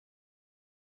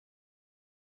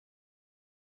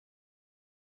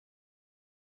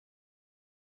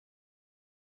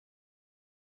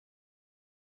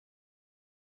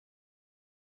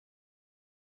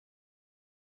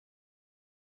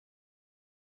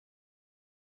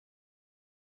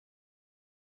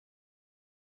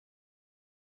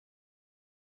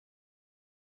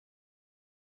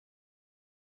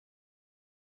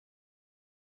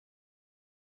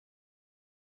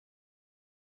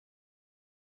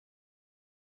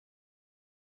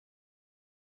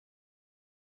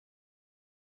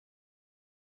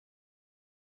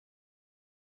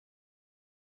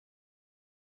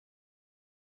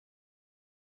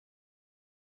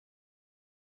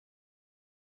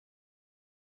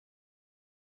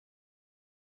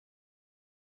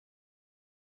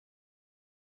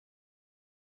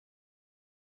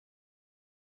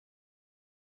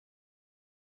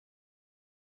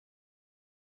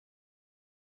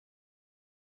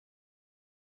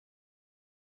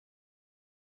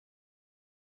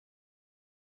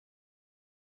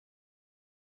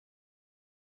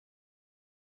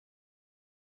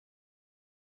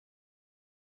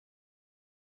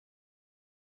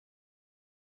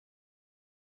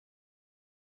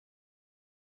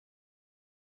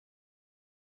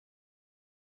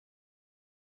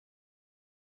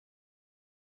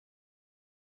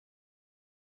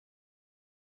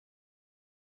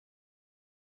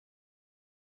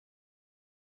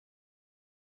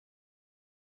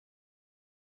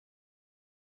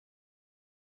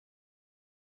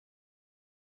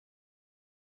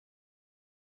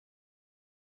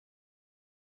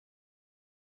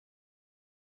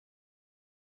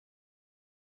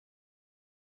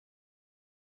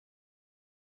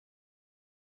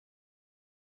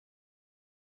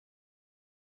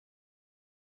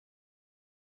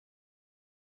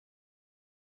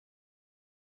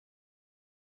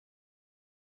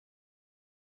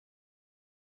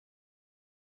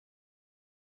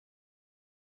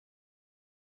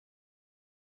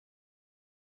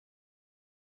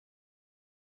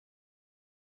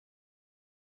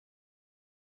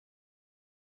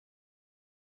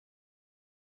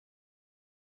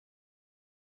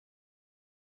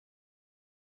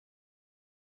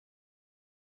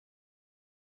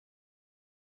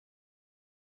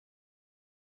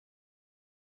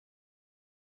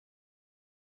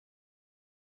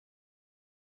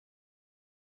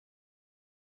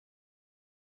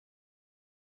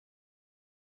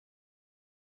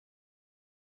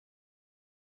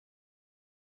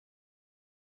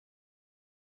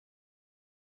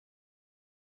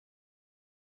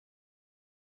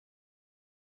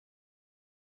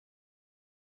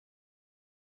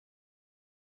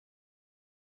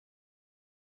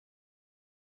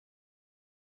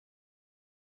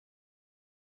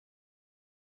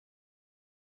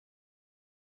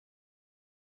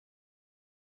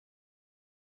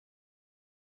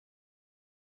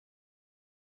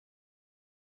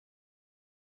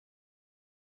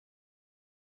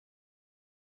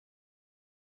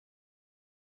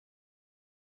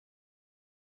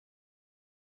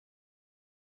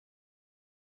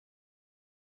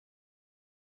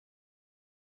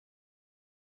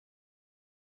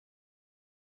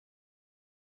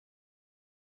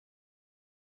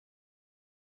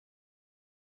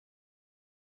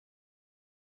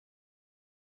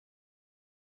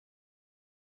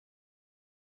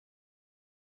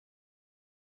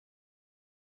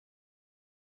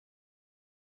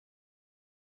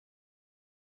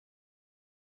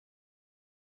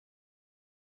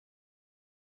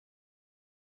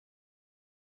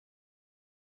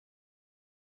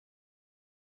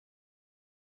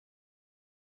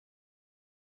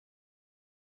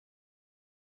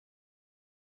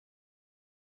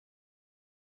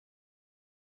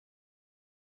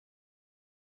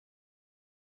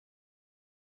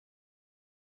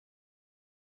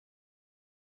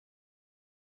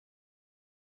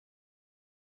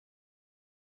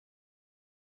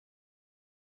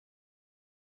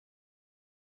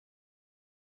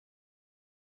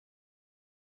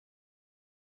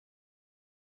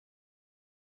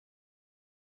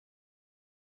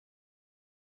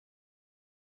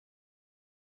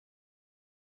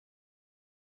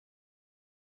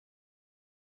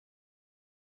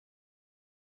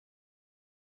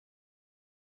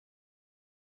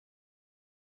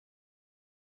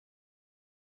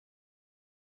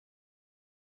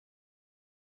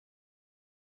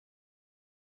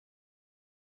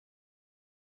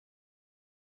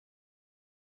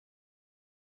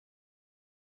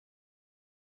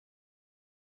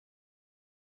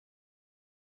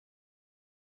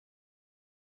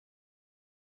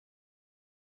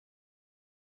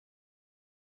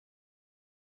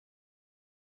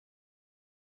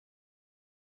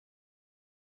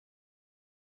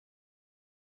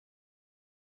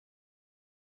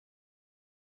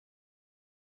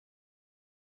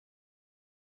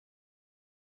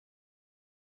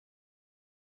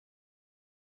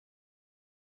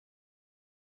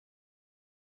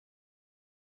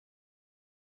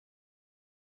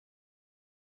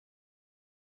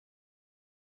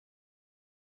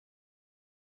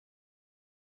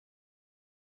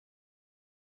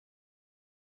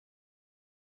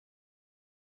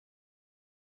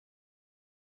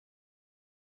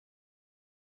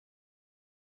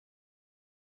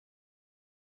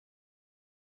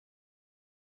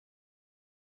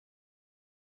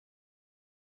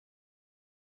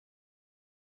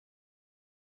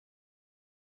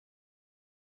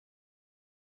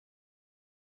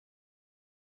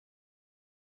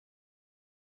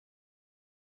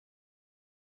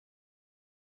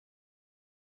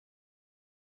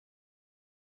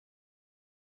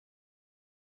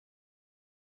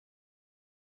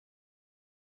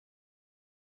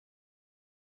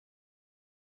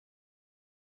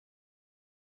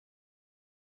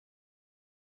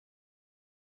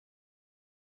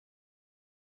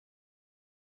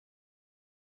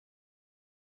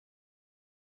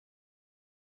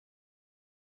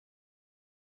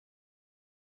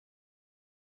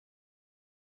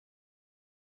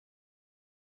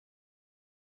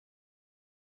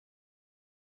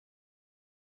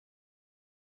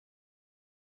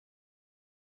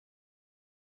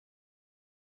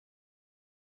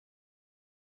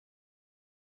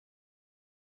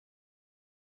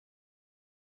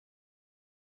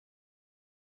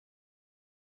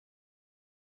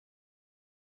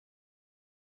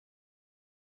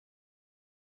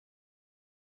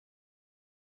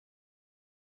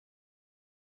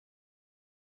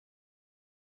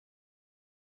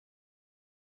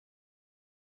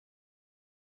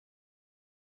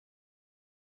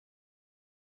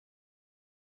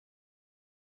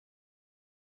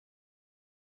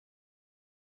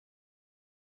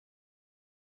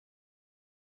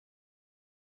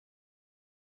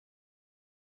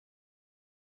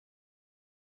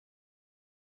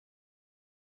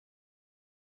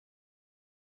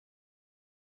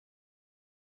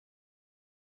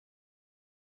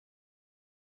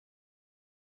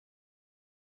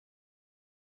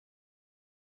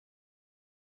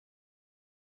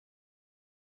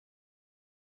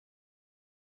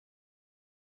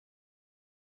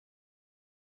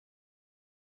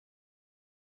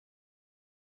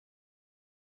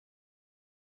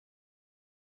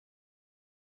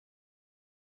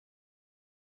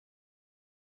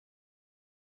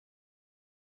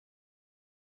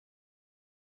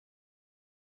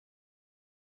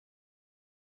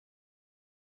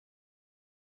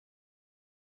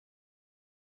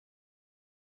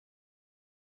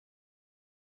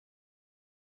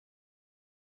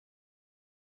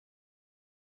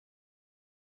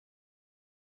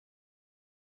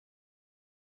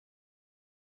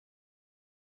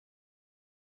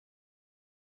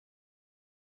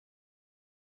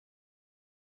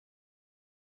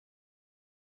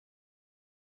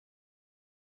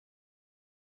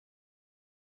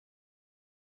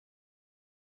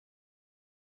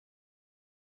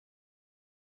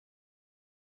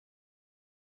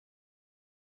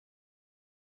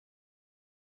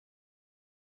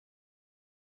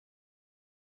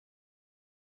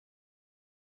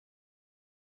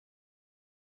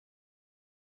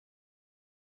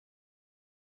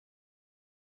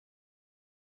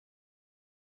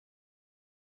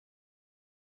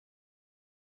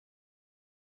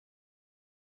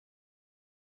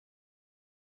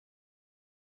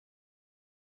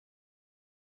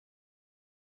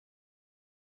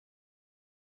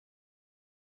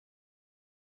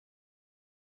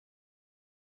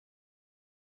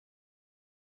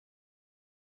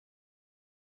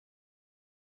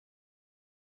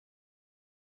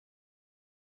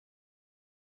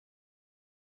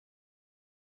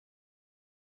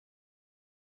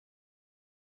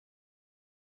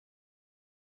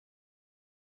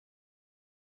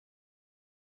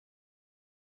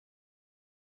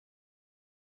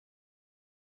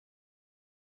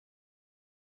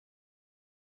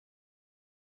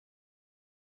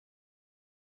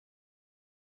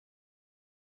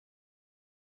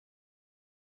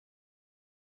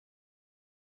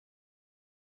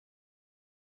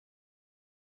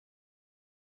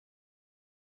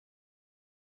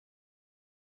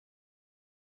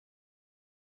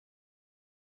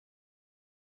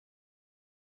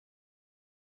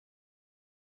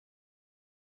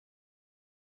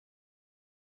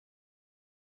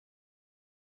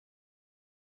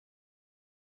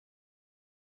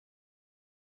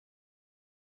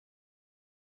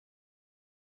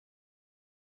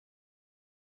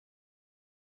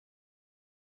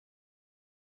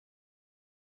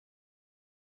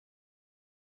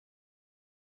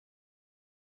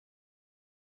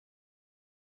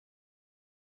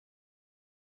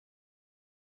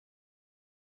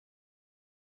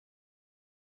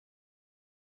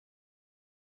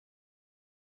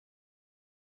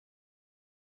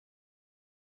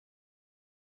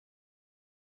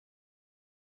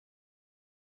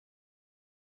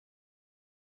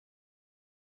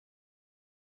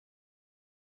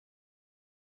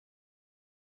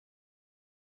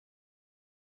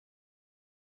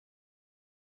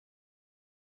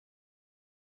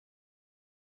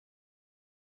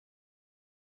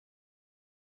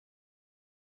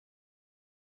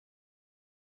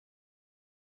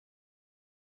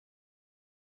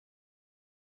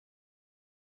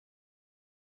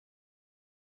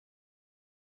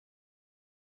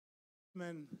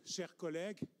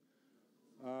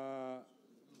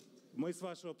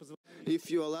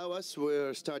If you allow us,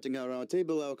 we're starting our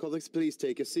roundtable. Our colleagues, please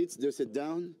take a seat. Do sit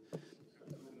down.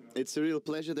 It's a real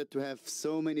pleasure to have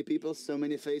so many people, so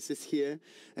many faces here.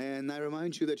 And I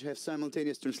remind you that you have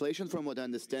simultaneous translation from what I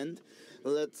understand.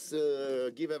 Let's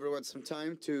give everyone some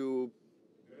time to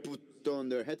put on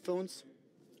their headphones.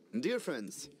 Dear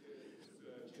friends,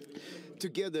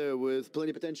 together with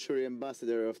Plenipotentiary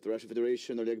Ambassador of the Russian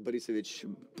Federation, Oleg Borisovich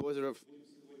Pozorov,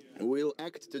 we'll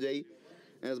act today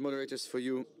as moderators for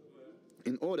you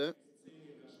in order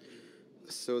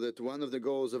so that one of the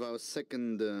goals of our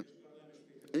second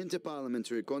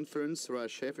Interparliamentary Conference,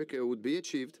 Russia-Africa, would be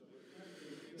achieved,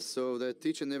 so that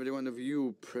each and every one of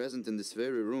you present in this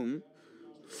very room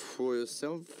for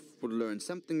yourself would learn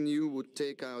something new, would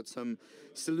take out some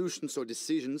solutions or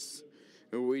decisions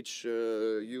which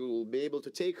you'll be able to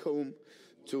take home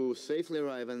to safely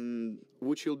arrive and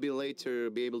which you'll be later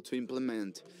be able to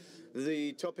implement.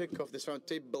 The topic of this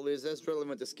roundtable is as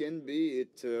relevant as can be.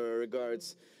 It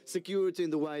regards security in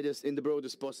the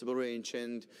broadest possible range,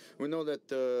 and we know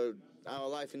that our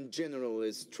life in general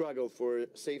is struggle for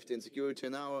safety and security,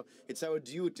 and it's our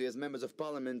duty as members of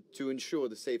parliament to ensure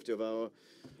the safety of our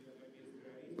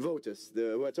voters.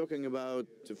 We're talking about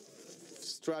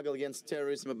struggle against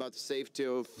terrorism, about the safety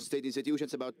of state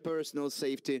institutions, about personal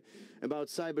safety, about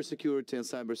cybersecurity and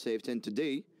cyber safety, and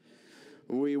today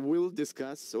we will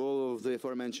discuss all of the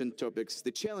aforementioned topics,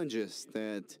 the challenges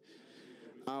that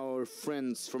our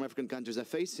friends from African countries are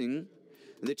facing,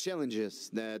 the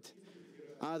challenges that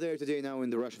are there today now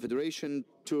in the Russian Federation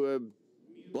to a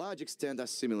large extent are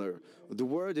similar. The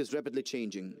world is rapidly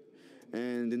changing,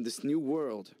 and in this new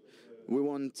world we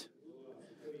want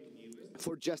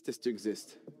for justice to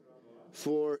exist,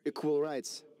 for equal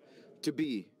rights to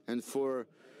be, and for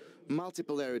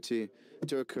multipolarity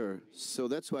to occur. So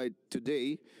that's why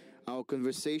today our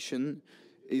conversation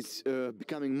is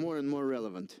becoming more and more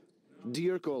relevant.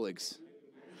 Dear colleagues,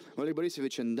 Oleg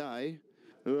Borisovich and I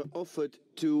offered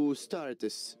to start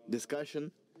this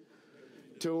discussion,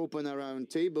 to open a round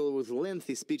table with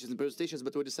lengthy speeches and presentations,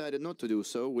 but we decided not to do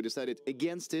so. We decided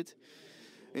against it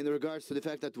in regards to the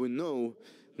fact that we know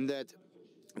that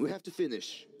we have to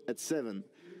finish at 7,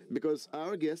 because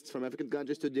our guests from African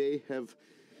countries today have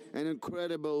an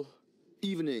incredible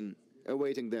evening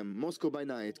awaiting them. Moscow by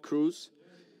night cruise.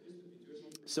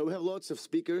 So we have lots of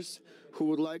speakers who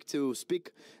would like to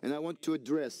speak, and I want to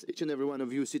address each and every one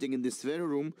of you sitting in this very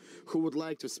room who would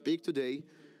like to speak today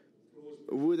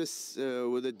with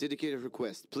a dedicated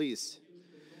request. Please,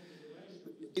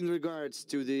 in regards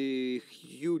to the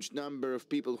huge number of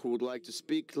people who would like to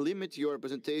speak, limit your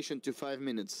presentation to 5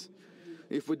 minutes.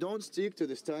 If we don't stick to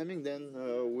this timing, then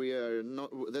we'll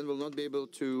not be able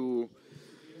to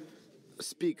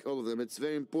speak all of them. It's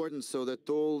very important so that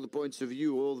all the points of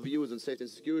view, all views on safety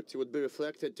and security would be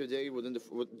reflected today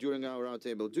during our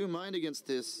roundtable. Do you mind against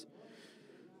this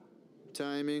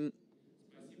timing?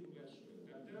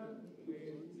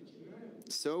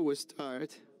 So we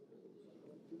start.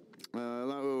 Do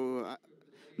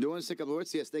you want to say a couple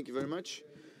words? Yes, thank you very much.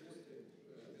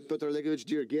 Piotr Alexeyevich,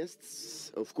 dear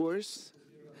guests, of course,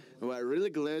 we're really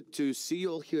glad to see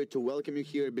you all here, to welcome you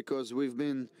here, because we've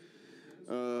been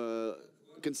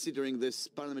considering this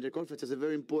parliamentary conference as a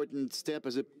very important step,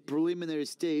 as a preliminary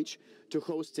stage to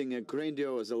hosting a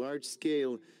grandiose, a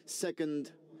large-scale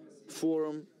second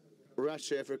forum,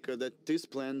 Russia-Africa, that is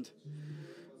planned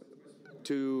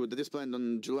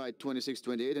on July 26,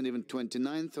 28, and even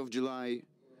 29th of July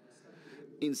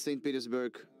in St.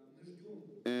 Petersburg.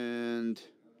 And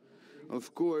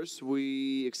of course,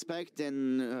 we expect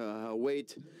and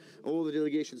await all the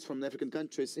delegations from the African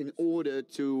countries in order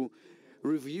to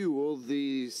review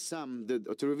the sum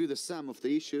of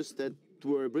the issues that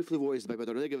were briefly voiced by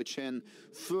Piotr Alexeyevich. And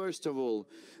first of all,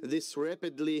 this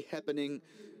rapidly happening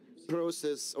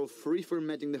process of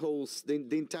reformatting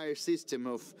the entire system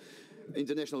of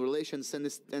international relations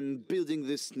and building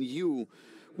this new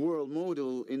world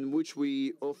model in which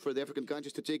we offer the African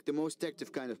countries to take the most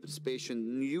active kind of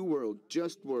participation. New world,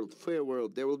 just world, fair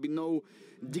world. There will be no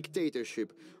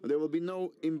dictatorship. There will be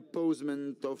no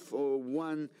imposement of only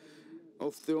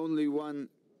one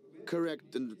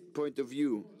correct point of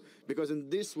view. Because in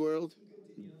this world,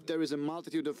 there is a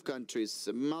multitude of countries,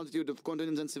 a multitude of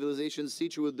continents and civilizations,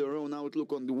 each with their own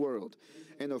outlook on the world.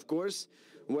 And of course,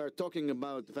 we're talking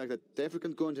about the fact that the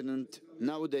African continent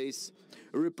nowadays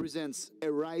represents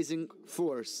a rising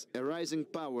force, a rising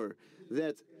power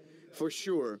that for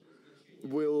sure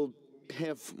will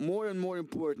have more and more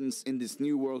importance in this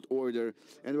new world order.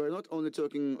 And we're not only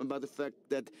talking about the fact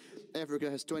that Africa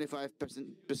has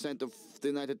 25% of the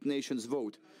United Nations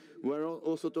vote. We're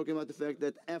also talking about the fact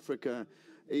that Africa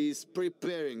is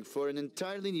preparing for an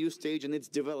entirely new stage in its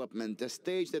development, a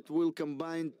stage that will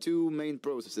combine two main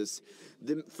processes.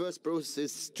 The first process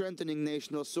is strengthening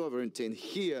national sovereignty, and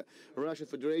here Russian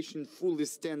Federation fully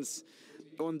stands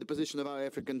on the position of our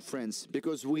African friends,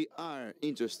 because we are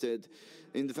interested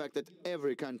in the fact that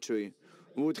every country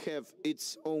would have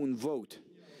its own vote,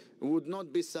 would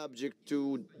not be subject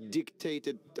to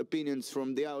dictated opinions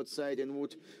from the outside, and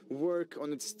would work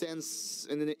on its stance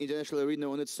in the international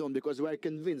arena on its own, because we are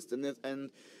convinced, and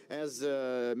as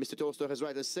Mr. Tolstoy has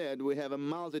rightly said, we have a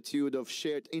multitude of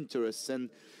shared interests, and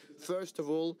first of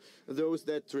all, those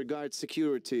that regard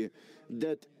security.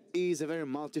 That is a very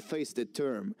multifaceted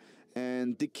term,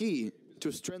 and the key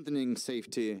to strengthening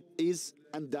safety is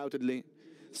undoubtedly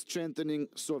strengthening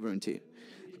sovereignty.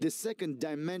 The second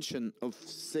dimension of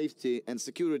safety and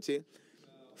security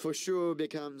for sure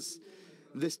becomes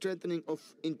the strengthening of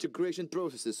integration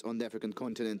processes on the African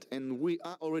continent, and we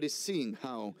are already seeing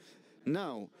how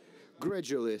now,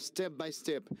 gradually, step by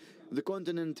step, the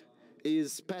continent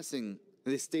is passing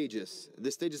the stages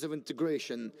of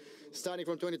integration. Starting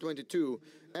from 2022,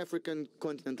 African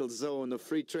continental zone of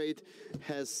free trade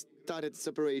has started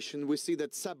separation. We see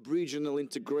that sub-regional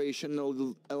integration,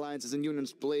 all alliances and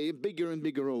unions play a bigger and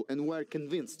bigger role, and we're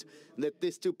convinced that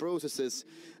these two processes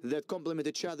that complement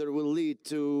each other will lead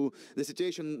to the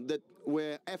situation that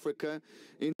where Africa,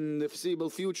 in the foreseeable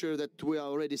future that we are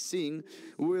already seeing,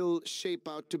 will shape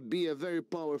out to be a very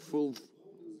powerful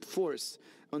force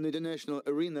on the international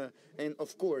arena. And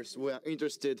of course we are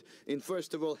interested in,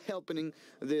 first of all, helping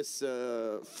this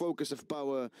focus of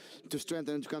power to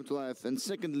strengthen and to come to life, and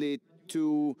secondly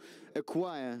to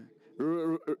acquire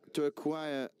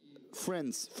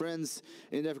friends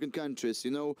in African countries.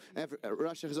 You know,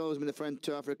 Russia has always been a friend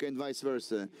to Africa and vice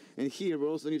versa, and here we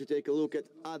also need to take a look at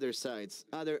other sides,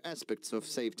 other aspects of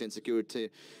safety and security,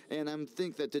 and I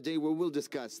think that today we will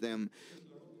discuss them.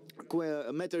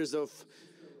 Matters of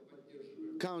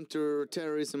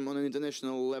counter-terrorism on an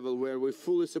international level, where we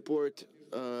fully support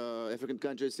African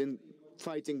countries in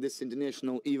fighting this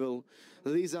international evil.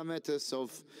 These are matters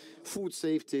of food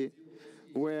safety,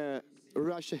 where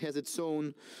Russia has its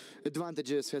own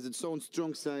advantages, has its own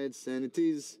strong sides, and it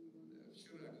is,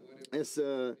 as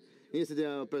yesterday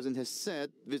our president has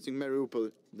said, visiting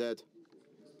Mariupol, that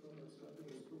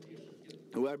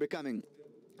we are becoming,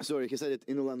 sorry, he said it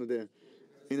in Ulan-Ude,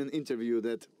 in an interview,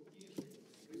 that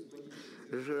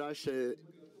Russia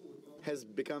has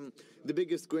become the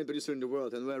biggest grain producer in the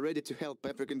world, and we are ready to help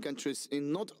African countries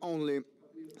in not only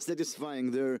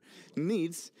satisfying their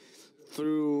needs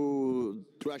through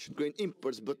Russian grain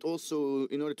imports, but also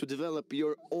in order to develop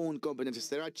your own competencies.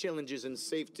 There are challenges in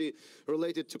safety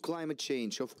related to climate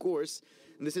change. Of course,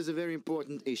 this is a very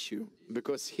important issue,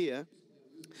 because here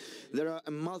there are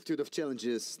a multitude of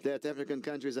challenges that African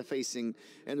countries are facing,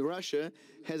 and Russia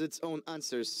has its own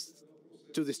answers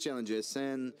to these challenges.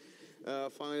 And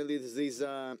finally, these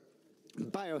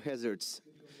biohazards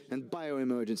and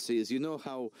bioemergencies. You know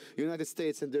how United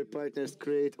States and their partners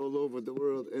create all over the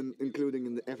world, and including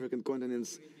in the African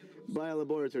continents,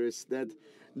 biolaboratories that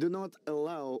do not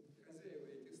allow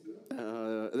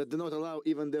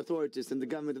even the authorities and the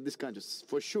government of these countries.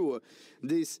 For sure,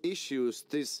 these issues,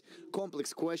 these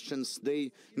complex questions,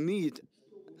 they need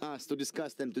us to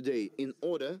discuss them today in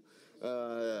order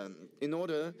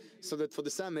so that for the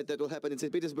summit that will happen in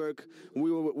St. Petersburg,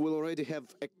 we will already have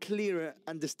a clearer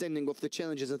understanding of the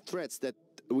challenges and threats that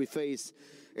we face,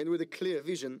 and with a clear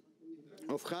vision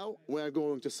of how we are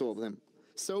going to solve them.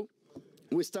 So,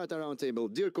 we start our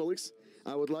roundtable. Dear colleagues,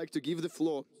 I would like to give the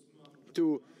floor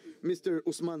to Mr.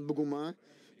 Usman Bougouma,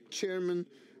 chairman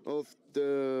of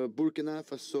the Burkina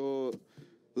Faso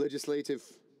Legislative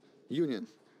Union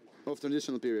of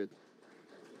Transitional Period.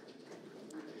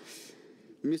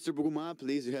 Mr. Bougouma,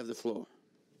 please, you have the floor.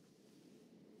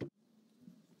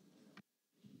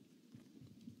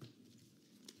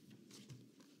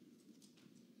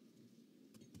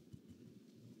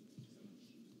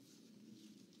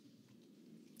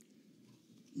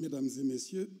 Mesdames et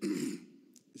Messieurs,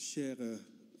 chers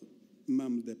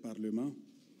membres des parlements,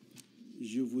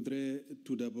 je voudrais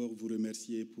tout d'abord vous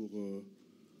remercier pour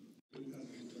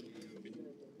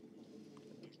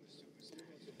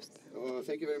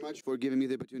thank you very much for giving me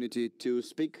the opportunity to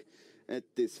speak at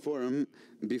this forum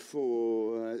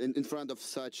before, in front of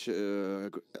such a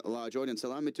large audience.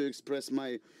 Allow me to express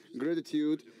my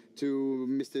gratitude to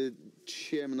Mr.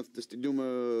 Chairman of the Duma,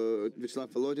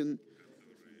 Vyacheslav,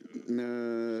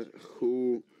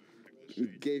 who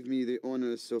gave me the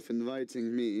honors of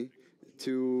inviting me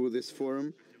to this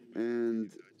forum,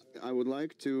 and I would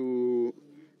like to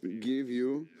give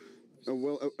you a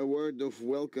word of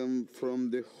welcome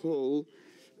from the whole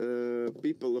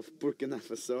people of Burkina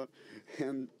Faso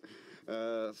and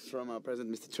from our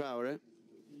President, Mr. Traore.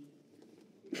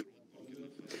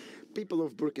 People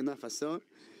of Burkina Faso,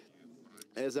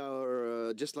 as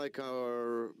our just like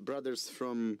our brothers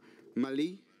from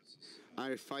Mali,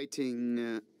 are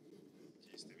fighting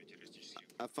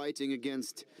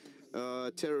against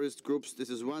terrorist groups. This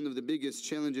is one of the biggest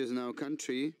challenges in our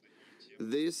country.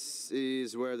 This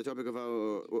is where the topic of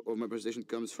my presentation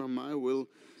comes from. I will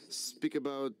speak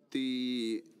about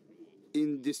the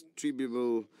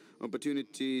indistributable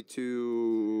opportunity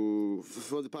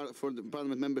for the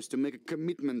parliament members to make a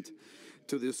commitment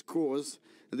to this cause.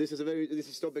 This is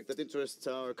a topic that interests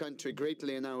our country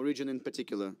greatly and our region in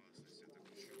particular.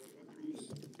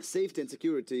 Safety and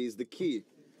security is the key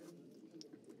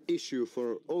issue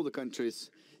for all the countries.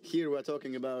 Here we're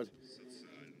talking about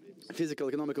physical,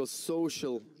 economical,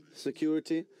 social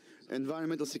security,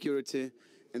 environmental security,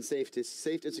 and safety.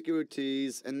 Safety and security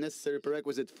is a necessary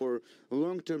prerequisite for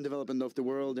long-term development of the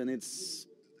world and its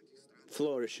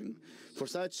flourishing. For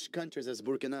such countries as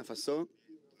Burkina Faso,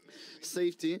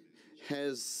 safety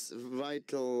has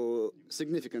vital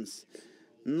significance.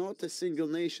 Not a single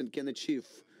nation can achieve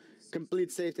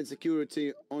complete safety and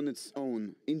security on its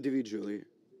own, individually.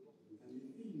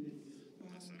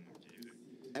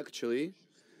 Actually,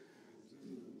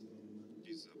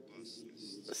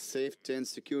 safety and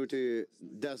security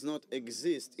does not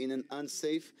exist in an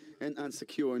unsafe and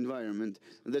unsecure environment.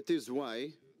 That is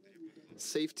why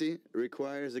safety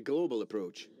requires a global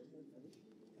approach.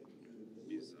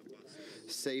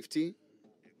 Safety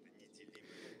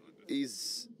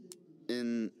is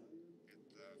an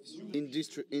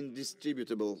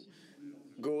indistributable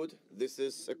good. This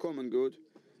is a common good,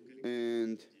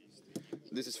 and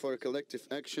this is for collective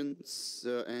actions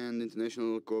and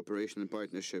international cooperation and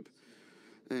partnership.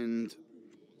 And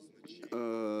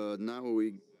now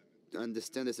we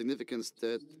understand the significance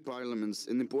that parliaments,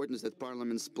 and the importance that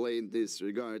parliaments play in these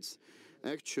regards.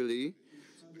 Actually,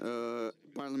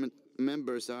 parliament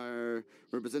members are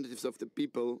representatives of the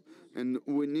people, and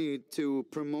we need to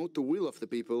promote the will of the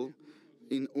people.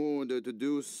 In order to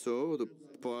do so, the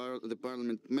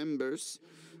parliament members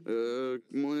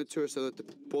monitor so that the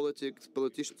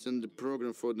politicians and the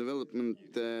program for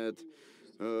development that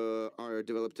are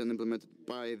developed and implemented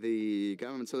by the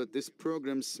government, so that these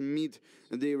programs meet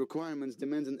the requirements,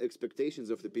 demands, and expectations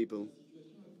of the people.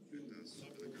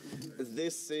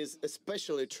 This is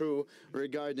especially true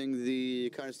regarding the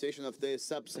current situation of the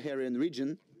sub-Saharan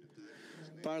region.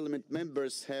 Parliament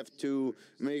members have to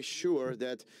make sure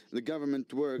that the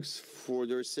government works for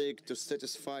their sake to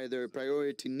satisfy their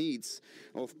priority needs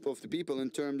of the people in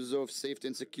terms of safety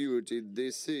and security.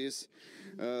 This is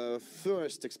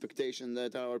first expectation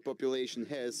that our population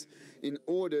has. In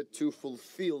order to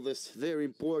fulfill this very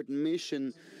important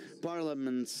mission,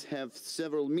 parliaments have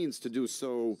several means to do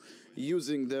so.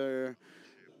 Using their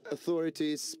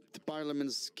authorities, the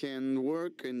parliaments can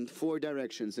work in 4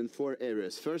 directions, in 4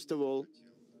 areas. First of all,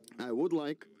 I would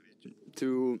like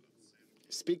to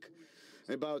speak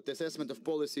about the assessment of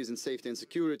policies in safety and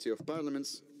security of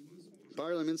parliaments.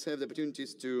 Parliaments have the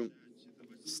opportunities to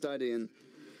study and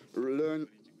learn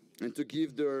and to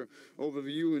give their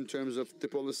overview in terms of the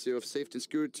policy of safety and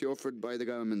security offered by the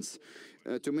governments,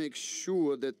 to make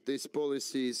sure that these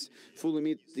policies fully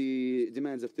meet the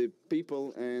demands of the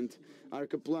people and are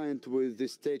compliant with the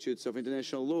statutes of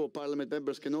international law. Parliament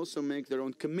members can also make their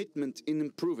own commitment in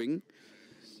improving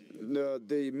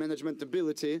the management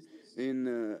ability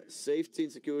in safety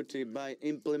and security by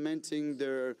implementing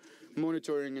their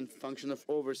monitoring and function of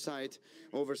oversight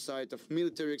of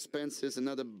military expenses and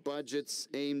other budgets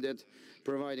aimed at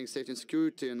providing safety and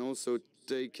security, and also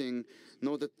taking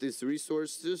note that these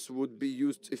resources would be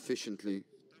used efficiently.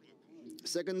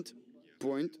 Second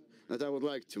point that I would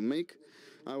like to make,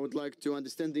 I would like to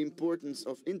understand the importance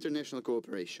of international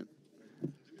cooperation.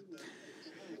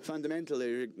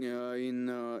 Fundamentally, in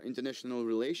international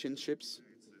relationships,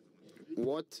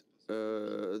 what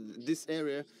this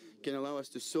area can allow us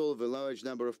to solve a large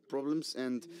number of problems,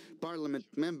 and parliament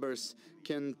members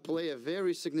can play a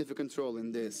very significant role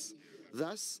in this.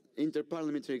 Thus,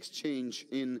 interparliamentary exchange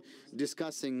in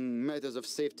discussing matters of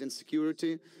safety and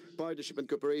security, partnership and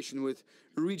cooperation with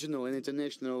regional and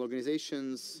international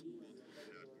organizations,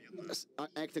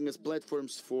 acting as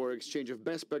platforms for exchange of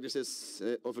best practices,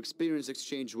 of experience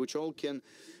exchange, which all can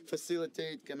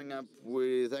facilitate coming up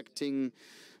with acting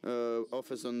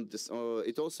offers on this.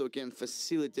 It also can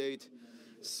facilitate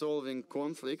solving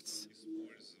conflicts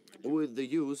with the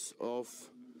use of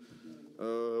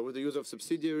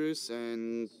subsidiaries,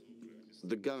 and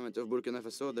the government of Burkina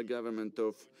Faso, the government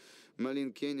of Mali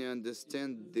and Kenya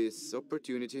understand this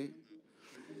opportunity.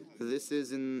 It's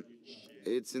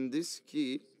in this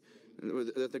key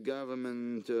that the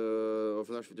government of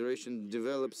the Russian Federation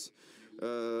develops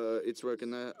its work,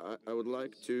 and I would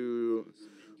like to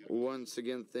once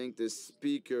again thank the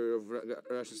Speaker of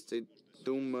Russian State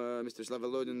Duma, Mr.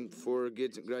 Volodin, for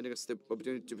granting us the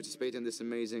opportunity to participate in this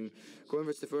amazing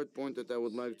conference. The third point that I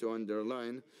would like to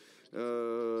underline,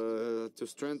 to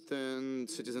strengthen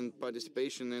citizen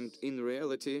participation and in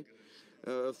reality,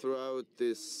 throughout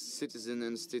this citizen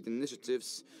and state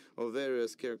initiatives of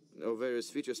various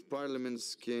features,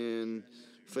 parliaments can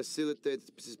facilitate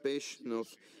the participation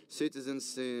of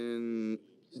citizens in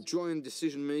joint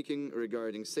decision-making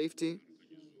regarding safety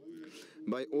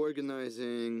by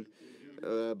organizing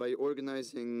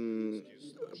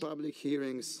public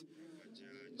hearings,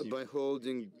 by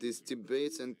holding these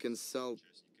debates and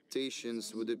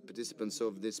consultations with the participants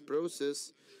of this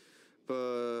process.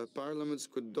 Parliaments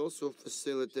could also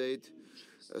facilitate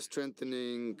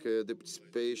strengthening the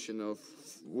participation of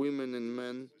women and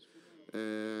men,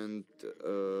 and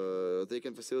they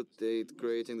can facilitate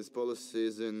creating these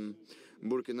policies in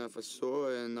Burkina Faso,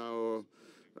 and our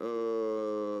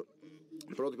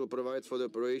protocol provides for the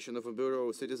operation of a Bureau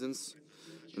of Citizens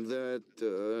that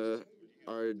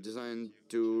are designed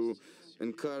to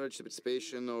encourage the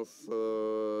participation of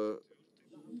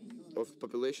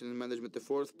population and management. The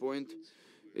fourth point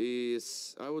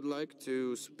is I would like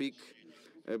to speak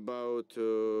about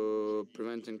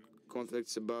preventing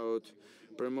conflicts, about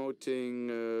promoting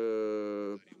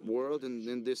world, and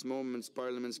in these moments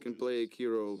parliaments can play a key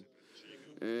role.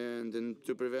 And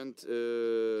to prevent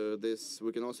this,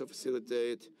 we can also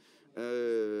facilitate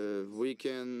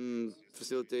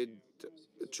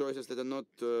choices that are not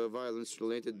violence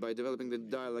related by developing the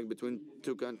dialogue between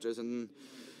two countries, and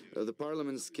the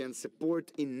parliaments can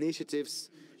support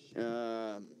initiatives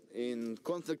in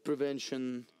conflict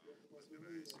prevention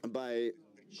by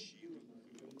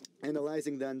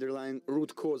analyzing the underlying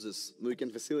root causes. We can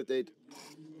facilitate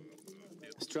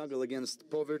struggle against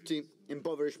poverty,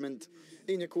 impoverishment,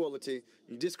 inequality,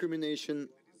 discrimination,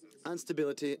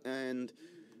 instability, and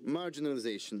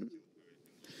marginalization.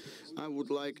 I would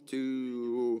like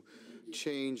to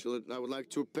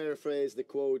paraphrase the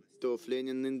quote of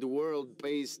Lenin: in the world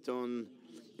based on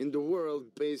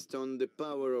the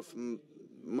power of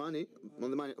money,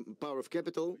 power of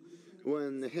capital,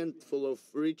 when a handful of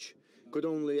rich could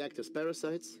only act as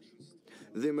parasites,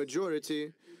 the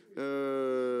majority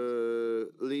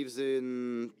lives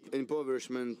in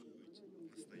impoverishment,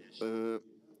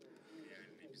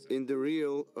 in the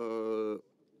real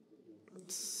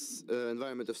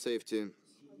environment of safety.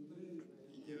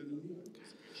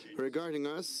 Regarding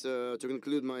us, to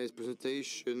conclude my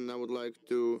presentation, I would like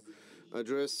to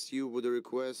address you with a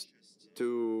request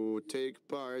to take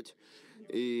part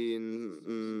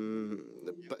in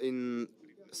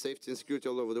safety and security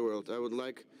all over the world. I would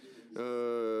like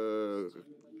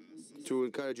to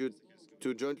encourage you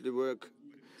to jointly work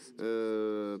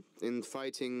in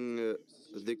fighting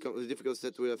the difficulties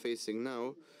that we are facing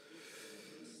now.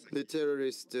 The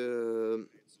terrorist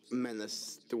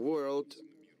menace the world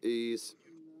is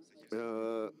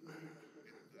the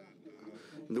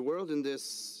world in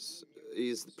this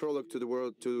is the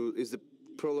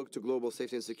prologue to global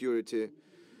safety and security.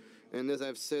 And as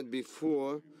I've said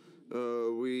before,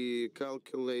 we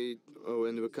calculate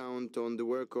and we count on the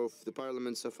work of the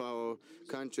parliaments of our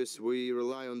countries. We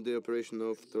rely on the operation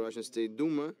of the Russian State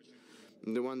Duma,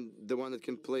 the one that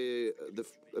can play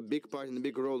a big part and a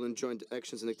big role in joint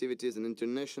actions and activities and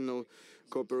international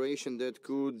cooperation that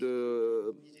could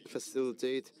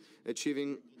facilitate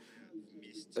achieving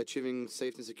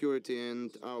safety and security,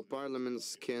 and our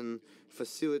parliaments can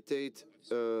facilitate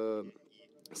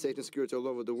safety and security all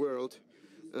over the world.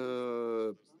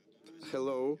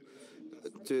 Hello,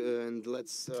 and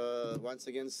let's once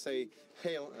again say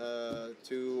hail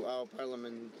to our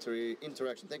parliamentary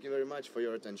interaction. Thank you very much for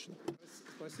your attention.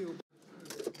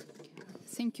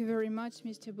 Thank you very much,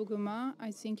 Mr. Buguma.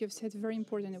 I think you've said very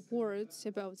important words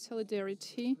about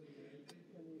solidarity.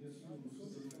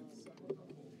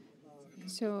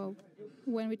 So,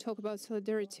 when we talk about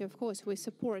solidarity, of course, we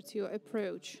support your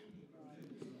approach.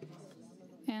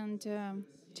 And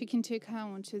taking into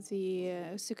account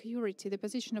the security, the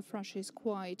position of Russia is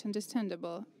quite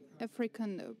understandable.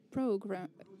 African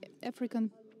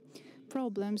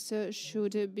problems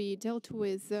should be dealt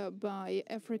with by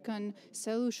African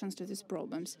solutions to these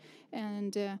problems.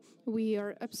 And we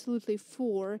are absolutely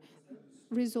for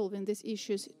resolving these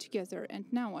issues together. And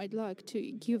now I'd like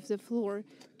to give the floor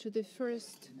to the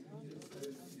first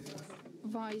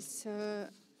vice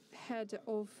head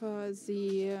of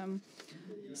the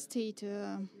State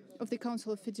of the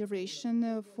Council of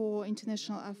Federation for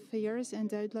International Affairs,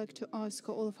 and I'd like to ask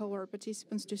all of our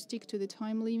participants to stick to the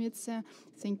time limits.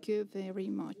 Thank you very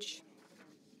much.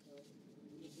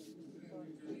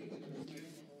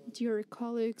 Dear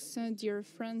colleagues, dear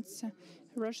friends,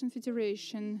 Russian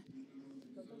Federation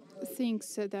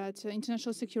thinks that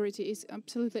international security is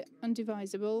absolutely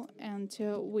indivisible, and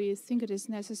we think it is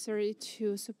necessary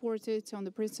to support it on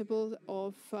the principle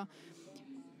of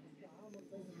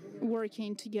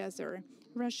working together.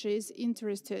 Russia is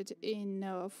interested in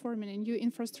forming a new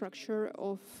infrastructure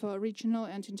of regional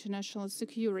and international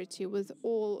security with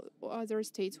all other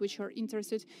states which are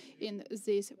interested in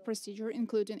this procedure,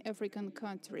 including African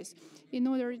countries. In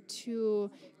order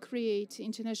to create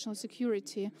international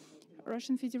security,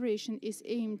 Russian Federation is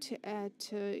aimed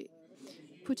at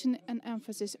putting an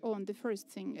emphasis on the first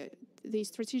thing, the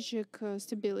strategic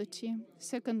stability.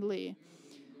 Secondly,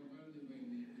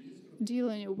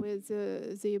 dealing with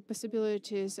the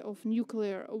possibilities of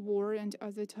nuclear war and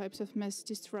other types of mass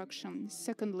destruction.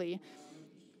 Secondly,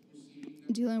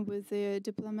 dealing with the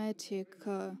diplomatic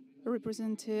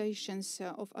representations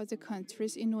of other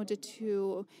countries in order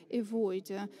to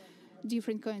avoid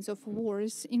different kinds of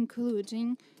wars,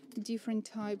 including different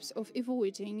types of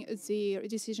avoiding the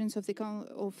decisions of the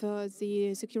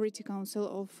Security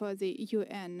Council of the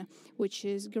UN, which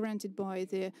is granted by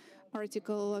the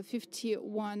Article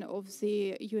 51 of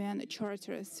the UN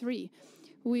Charter 3.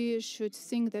 We should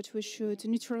think that we should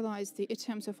neutralize the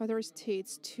attempts of other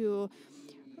states to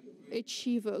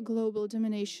achieve global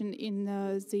domination in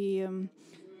the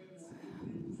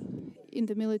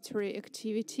military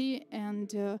activity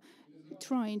and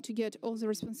trying to get all the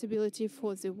responsibility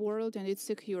for the world and its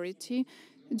security,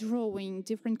 drawing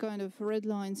different kind of red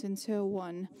lines and so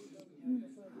on.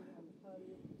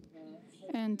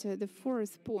 And the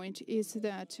fourth point is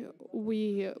that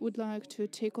we would like to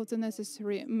take all the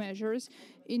necessary measures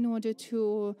in order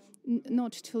to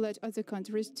not to let other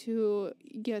countries to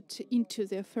get into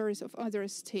the affairs of other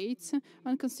states,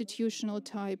 unconstitutional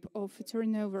type of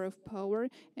turnover of power,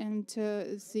 and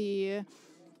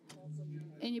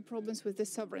any problems with the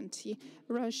sovereignty.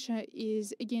 Russia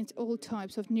is against all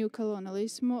types of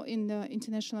neocolonialism in the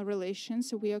international relations.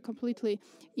 So we are completely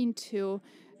into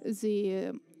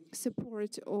the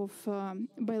support of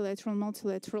bilateral,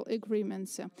 multilateral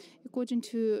agreements. According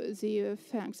to the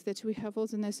fact that we have all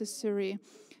the necessary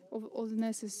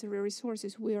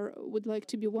resources, we would like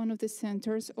to be one of the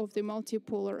centers of the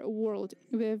multipolar world.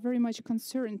 We are very much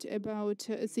concerned about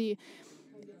the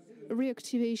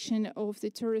reactivation of the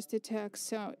terrorist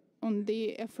attacks on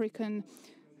the African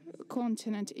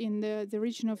continent in the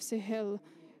region of Sahel.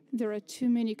 There are too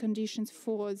many conditions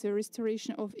for the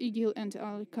restoration of IGIL and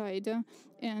Al-Qaeda,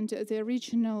 and the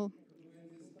regional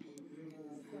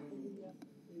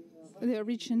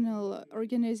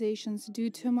organizations do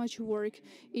too much work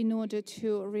in order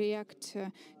to react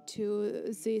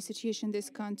to the situation in these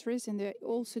countries, and they're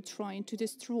also trying to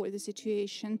destroy the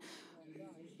situation,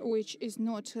 which is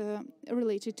not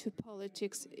related to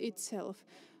politics itself.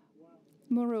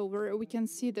 Moreover, we can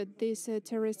see that these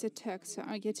terrorist attacks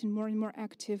are getting more and more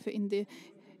active in the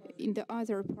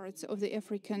other parts of the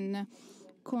African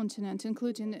continent,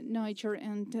 including Niger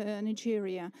and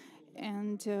Nigeria,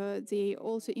 and they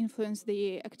also influence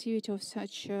the activity of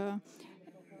such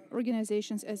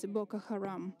organizations as Boko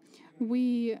Haram.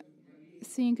 We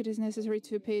think it is necessary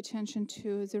to pay attention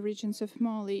to the regions of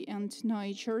Mali and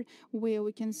Niger, where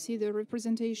we can see the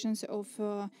representations of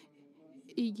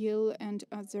IGIL and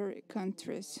other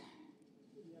countries.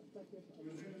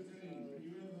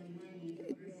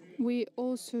 We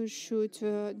also should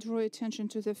draw attention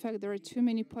to the fact there are too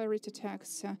many pirate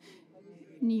attacks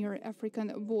near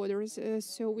African borders,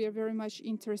 so we are very much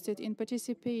interested in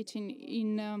participating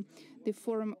in the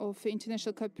forum of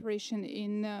international cooperation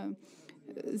in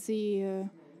the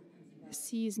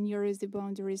seas near the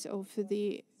boundaries of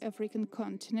the African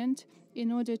continent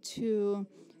in order to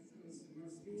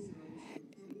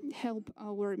help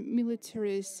our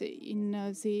militaries in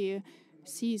the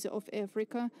seas of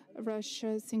Africa.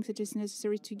 Russia thinks it is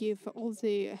necessary to give all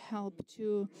the help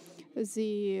to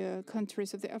the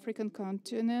countries of the African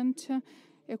continent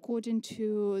according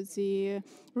to the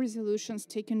resolutions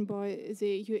taken by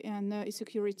the UN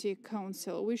Security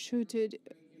Council. We should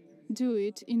do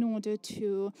it in order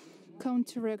to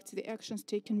counteract the actions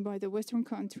taken by the Western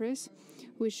countries.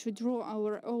 We should draw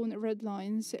our own red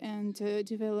lines and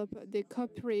develop the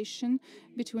cooperation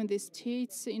between the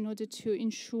states in order to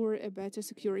ensure a better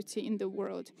security in the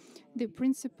world. The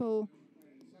principle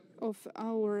of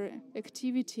our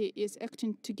activity is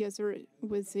acting together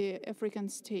with the African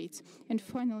states. And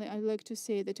finally, I'd like to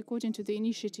say that according to the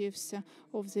initiatives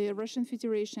of the Russian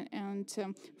Federation and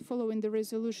following the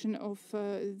resolution of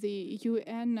the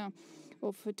UN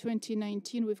of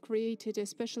 2019, we've created a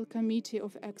special committee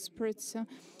of experts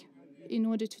in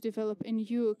order to develop a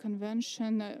new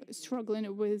convention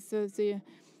struggling with the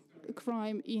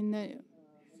crime in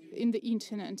the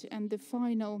internet. And the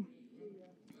final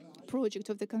project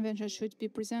of the convention should be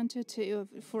presented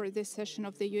for this session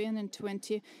of the UN in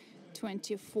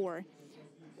 2024.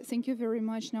 Thank you very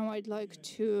much. Now I'd like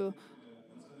to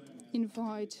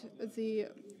invite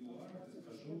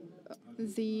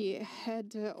the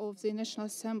head of the National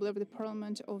Assembly of the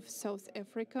Parliament of South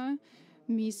Africa,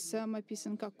 Ms.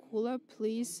 Mapisanka Kula.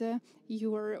 Please,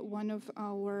 you are one of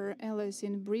our allies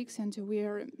in BRICS, and we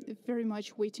are very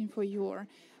much waiting for your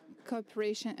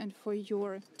cooperation and for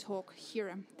your talk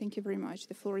here. Thank you very much.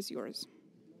 The floor is yours.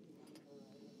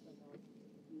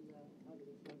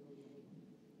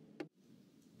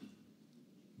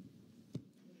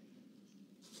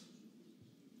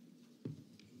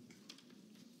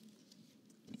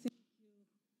 Thank you.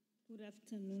 Good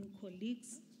afternoon,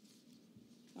 colleagues.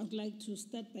 I would like to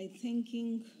start by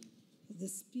thanking the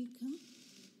Speaker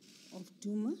of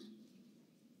Duma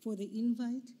for the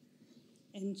invite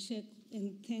and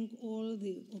thank all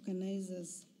the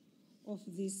organizers of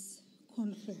this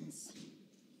conference.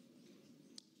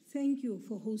 Thank you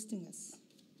for hosting us.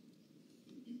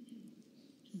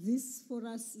 This, for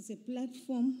us, is a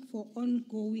platform for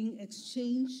ongoing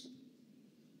exchange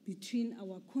between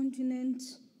our continent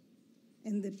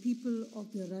and the people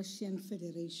of the Russian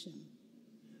Federation.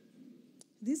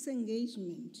 This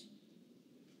engagement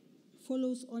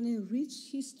follows on a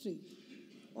rich history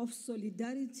of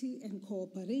solidarity and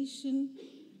cooperation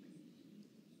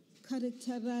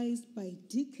characterized by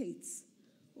decades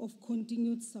of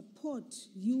continued support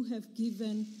you have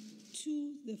given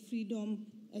to the freedom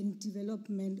and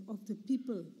development of the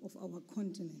people of our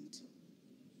continent.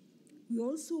 We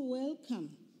also welcome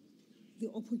the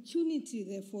opportunity,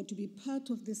 therefore, to be part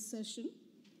of this session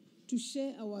to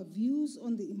share our views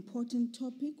on the important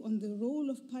topic on the role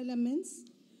of parliaments,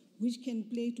 which can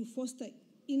play to foster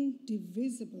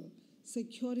indivisible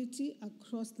security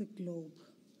across the globe.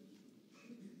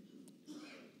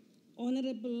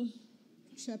 Honorable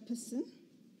Chairperson,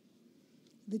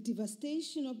 the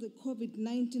devastation of the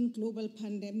COVID-19 global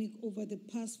pandemic over the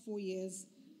past 4 years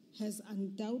has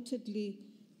undoubtedly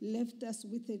left us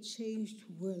with a changed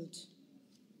world.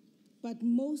 But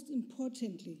most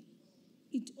importantly,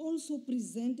 it also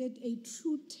presented a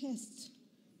true test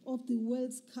of the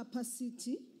world's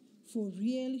capacity for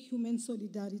real human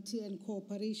solidarity and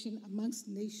cooperation amongst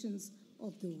nations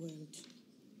of the world.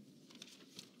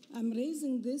 I'm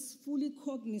raising this fully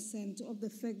cognizant of the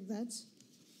fact that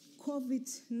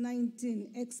COVID-19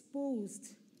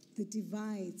 exposed the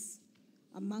divides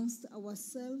amongst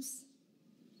ourselves.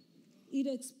 It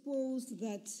exposed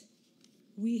that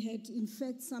we had, in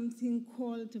fact, something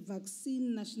called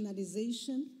vaccine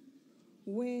nationalization,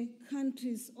 where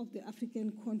countries of the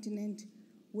African continent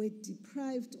were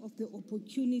deprived of the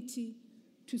opportunity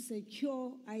to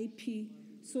secure IP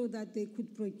so that they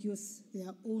could produce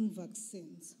their own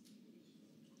vaccines.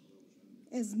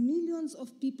 As millions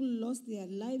of people lost their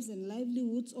lives and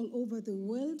livelihoods all over the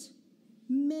world,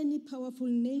 many powerful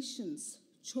nations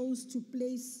chose to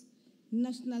place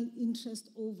national interest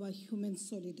over human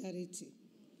solidarity,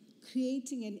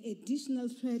 creating an additional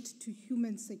threat to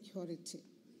human security.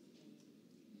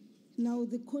 Now,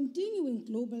 the continuing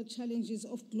global challenges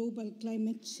of global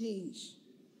climate change,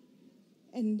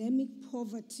 endemic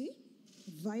poverty,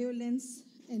 violence,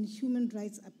 and human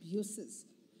rights abuses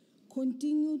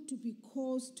continue to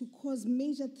cause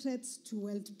major threats to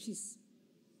world peace,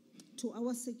 to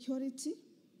our security,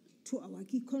 to our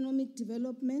economic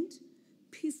development,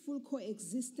 peaceful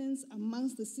coexistence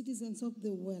amongst the citizens of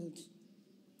the world.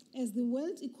 As the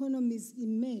world economies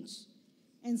emerge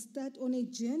and start on a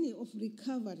journey of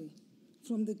recovery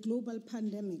from the global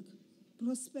pandemic,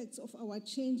 prospects of our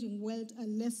changing world are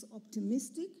less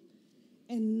optimistic,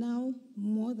 and now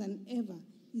more than ever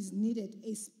is needed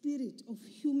a spirit of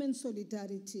human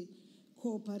solidarity,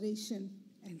 cooperation,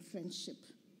 and friendship.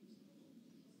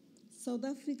 South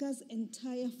Africa's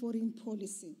entire foreign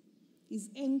policy is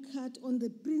anchored on the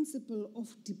principle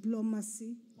of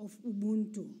diplomacy of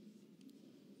Ubuntu.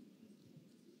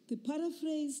 To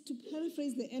paraphrase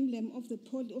the emblem of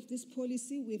this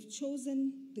policy, we've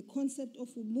chosen the concept of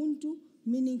Ubuntu,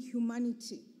 meaning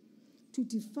humanity, to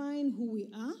define who we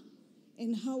are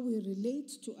and how we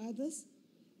relate to others,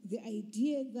 the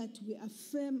idea that we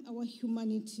affirm our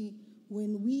humanity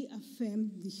when we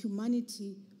affirm the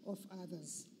humanity of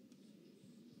others.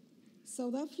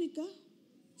 South Africa,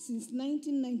 since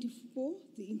 1994,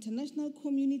 the international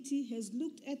community has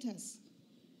looked at us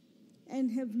and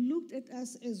have looked at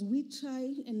us as we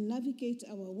try and navigate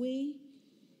our way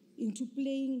into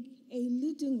playing a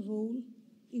leading role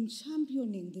in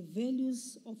championing the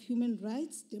values of human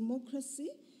rights, democracy,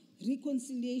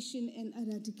 reconciliation, and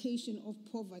eradication of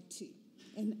poverty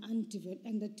and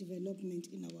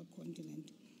underdevelopment in our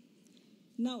continent.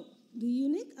 Now, the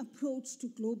unique approach to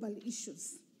global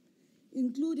issues,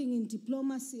 including in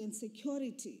diplomacy and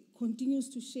security, continues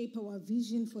to shape our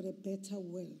vision for a better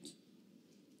world.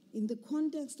 In the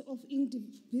context of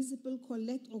indivisible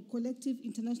collective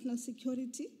international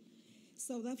security,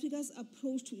 South Africa's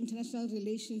approach to international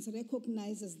relations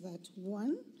recognizes that,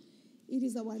 one, it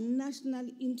is in our national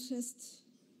interest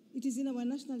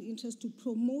to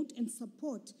promote and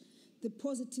support the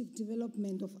positive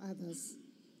development of others.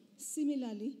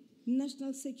 Similarly,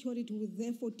 national security will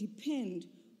therefore depend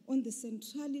on the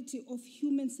centrality of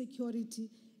human security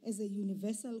as a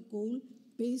universal goal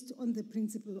based on the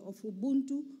principle of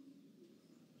Ubuntu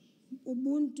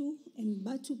and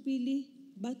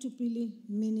Batupili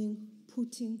meaning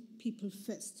putting people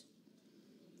first.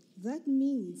 That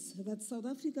means that South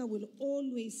Africa will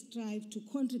always strive to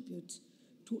contribute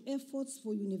to efforts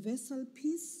for universal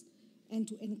peace and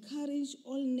to encourage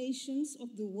all nations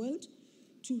of the world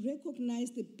to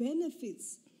recognize the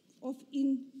benefits of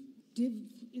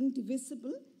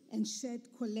indivisible and shared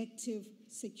collective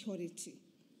security.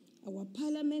 Our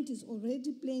parliament is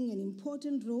already playing an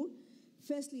important role,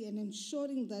 firstly in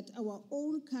ensuring that our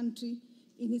own country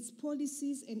in its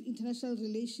policies and international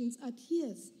relations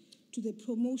adheres to the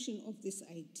promotion of this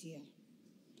idea.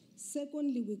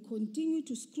 Secondly, we continue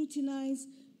to scrutinize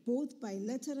both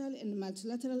bilateral and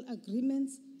multilateral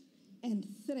agreements and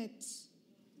threats,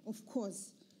 of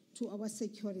course, to our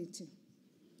security.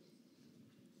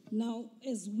 Now,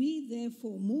 as we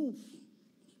therefore move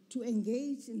to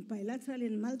engage in bilateral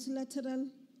and multilateral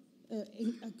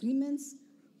agreements,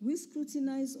 we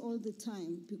scrutinize all the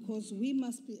time because we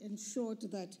must be ensured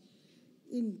that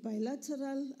in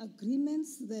bilateral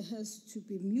agreements there has to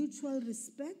be mutual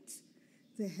respect,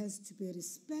 there has to be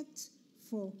respect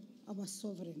for our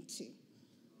sovereignty.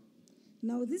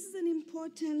 Now, this is an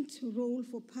important role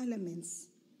for parliaments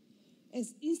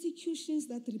as institutions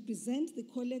that represent the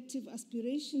collective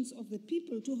aspirations of the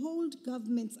people to hold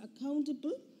governments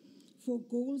accountable for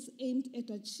goals aimed at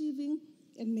achieving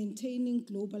and maintaining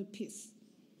global peace.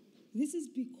 This is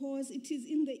because it is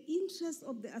in the interest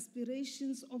of the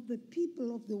aspirations of the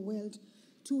people of the world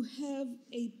to have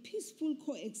a peaceful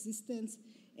coexistence,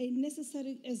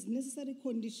 as necessary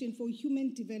condition for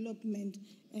human development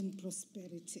and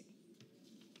prosperity.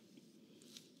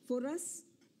 For us,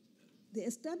 the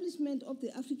establishment of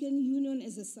the African Union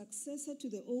as a successor to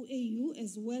the OAU,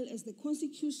 as well as the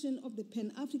constitution of the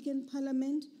Pan-African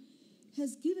Parliament,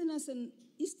 has given us an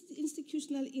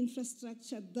institutional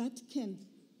infrastructure that can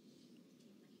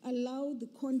allow the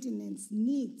continent's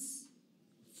needs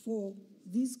for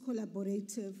these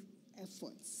collaborative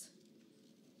efforts.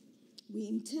 We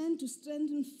intend to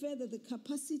strengthen further the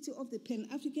capacity of the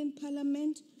Pan-African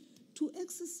Parliament to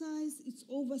exercise its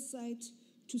oversight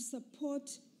to support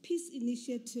peace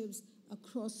initiatives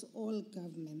across all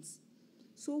governments.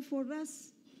 So for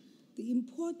us, the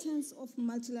importance of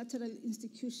multilateral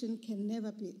institutions can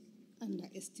never be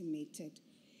underestimated.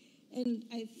 And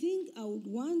I think I would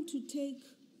want to take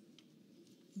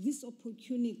this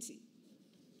opportunity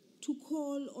to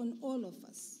call on all of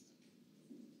us,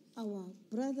 our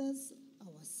brothers,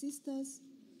 our sisters,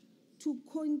 to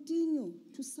continue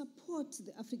to support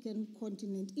the African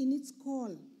continent in its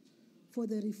call for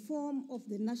the reform of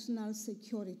the National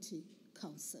Security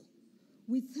Council.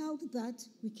 Without that,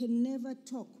 we can never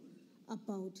talk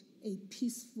about a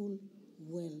peaceful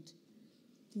world.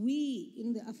 We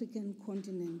in the African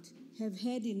continent have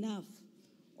had enough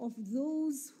of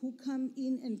those who come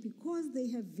in, and because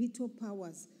they have veto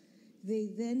powers, they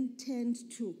then tend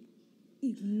to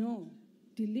ignore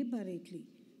deliberately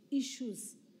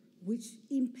issues which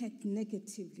impact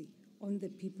negatively on the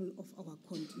people of our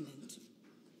continent.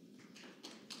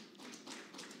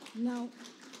 Now,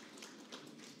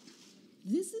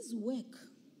 this is work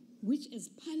which as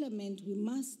Parliament we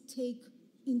must take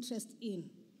interest in.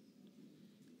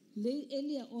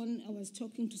 Earlier on, I was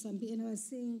talking to somebody and I was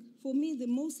saying, for me, the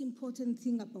most important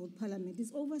thing about Parliament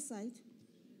is oversight.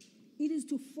 It is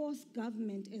to force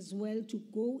government as well to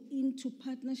go into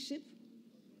partnership,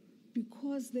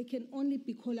 because there can only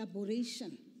be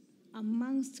collaboration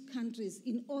amongst countries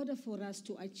in order for us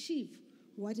to achieve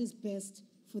what is best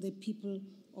for the people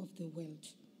of the world.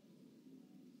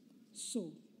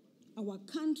 So, our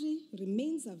country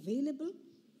remains available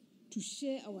to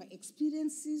share our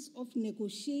experiences of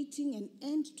negotiating an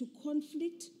end to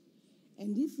conflict,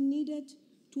 and if needed,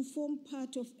 to form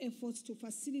part of efforts to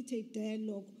facilitate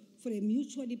dialogue for a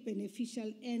mutually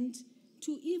beneficial end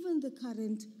to even the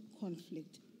current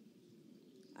conflict.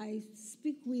 I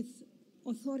speak with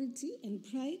authority and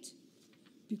pride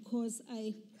because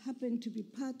I happen to be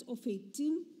part of a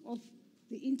team of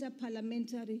the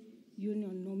Interparliamentary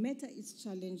Union, no matter its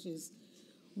challenges,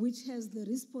 which has the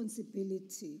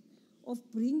responsibility of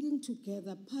bringing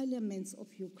together parliaments of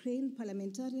Ukraine,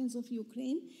 parliamentarians of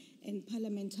Ukraine, and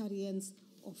parliamentarians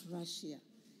of Russia.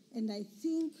 And I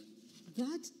think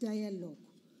that dialogue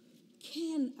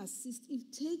can assist,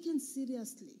 if taken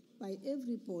seriously by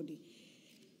everybody,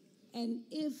 and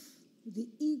if the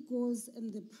egos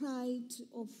and the pride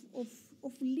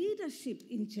of leadership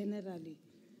in generally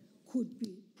could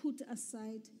be put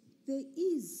aside, there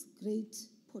is great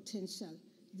potential.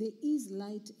 There is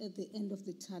light at the end of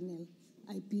the tunnel.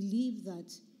 I believe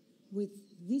that with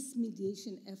these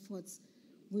mediation efforts,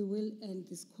 we will end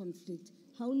this conflict.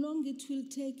 How long it will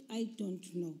take, I don't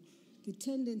know. The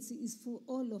tendency is for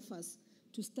all of us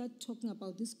to start talking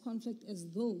about this conflict as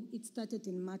though it started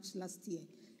in March last year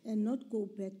and not go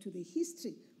back to the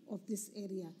history of this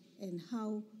area and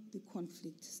how the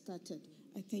conflict started.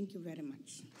 I thank you very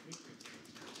much.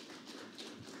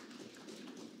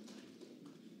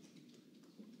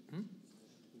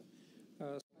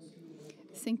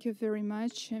 Thank you very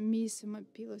much, Ms.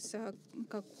 Mapilosa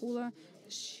Kakula.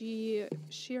 She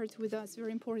shared with us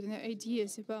very important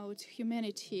ideas about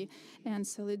humanity and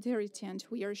solidarity, and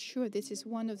we are sure this is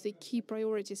one of the key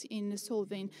priorities in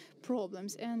solving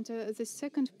problems. And the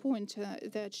second point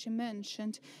that she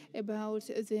mentioned about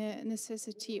the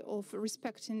necessity of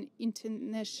respecting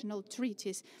international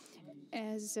treaties,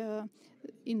 as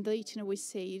in Latin we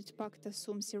say it, pacta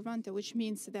sum servanda, which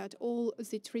means that all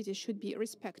the treaties should be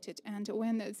respected. And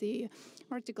when the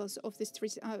articles of this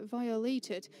treaty are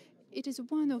violated, it is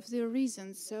one of the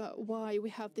reasons why we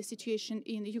have the situation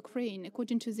in Ukraine.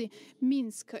 According to the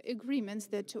Minsk agreements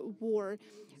that were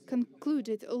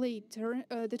concluded later,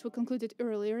 that were concluded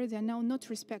earlier, they are now not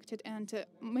respected, and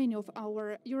many of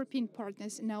our European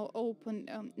partners now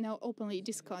openly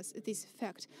discuss this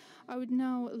fact. I would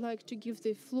now like to give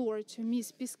the floor to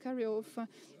Ms. Piskaryov,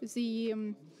 the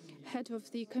head of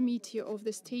the Committee of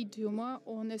the State Duma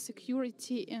on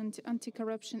Security and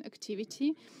Anti-Corruption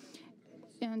Activity,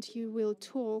 and he will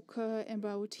talk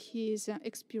about his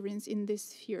experience in this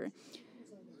sphere.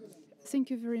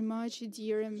 Thank you very much,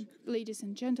 dear ladies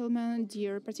and gentlemen,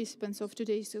 dear participants of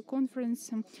today's conference.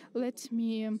 Let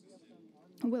me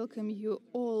welcome you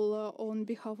all on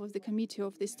behalf of the Committee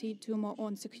of the State Duma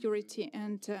on Security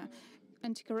and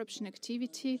Anti-Corruption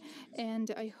Activity, and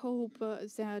I hope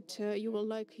that you will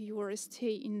like your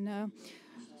stay in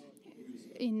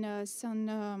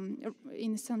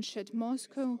Sunshed,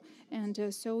 Moscow,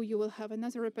 and so you will have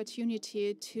another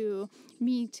opportunity to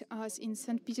meet us in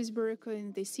St. Petersburg,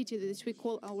 in the city that we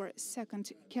call our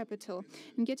second capital.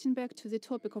 And getting back to the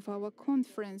topic of our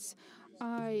conference,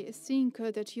 I think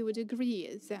that you would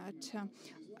agree that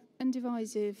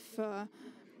undivisive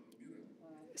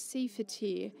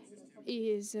safety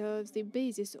is the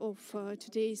basis of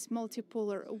today's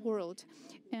multipolar world.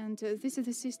 And this is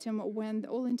a system when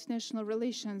all international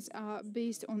relations are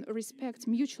based on respect,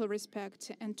 mutual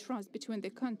respect and trust between the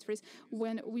countries,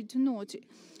 when we do not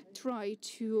try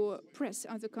to press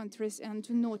other countries and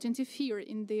do not interfere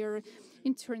in their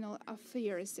internal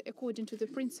affairs according to the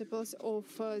principles of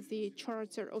the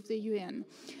Charter of the UN.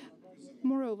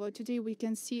 Moreover, today we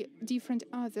can see different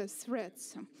other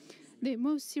threats. The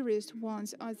most serious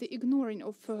ones are the ignoring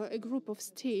of a group of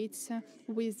states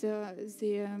with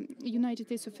the United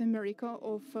States of America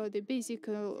of the basic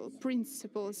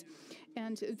principles,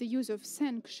 and the use of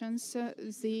sanctions,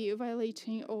 the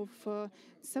violating of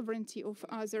sovereignty of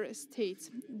other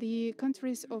states. The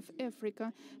countries of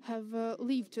Africa have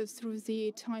lived through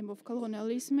the time of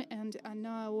colonialism and are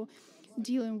now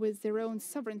dealing with their own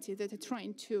sovereignty that they're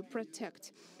trying to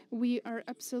protect. We are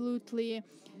absolutely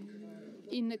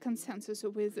in consensus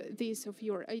with these of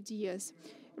your ideas.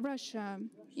 Russia,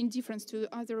 in difference to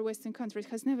other Western countries,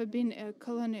 has never been a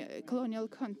colonial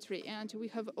country, and we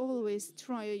have always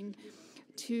tried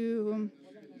to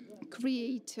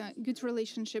create good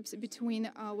relationships between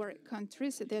our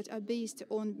countries that are based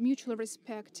on mutual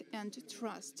respect and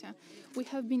trust. We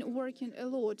have been working a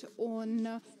lot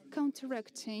on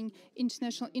counteracting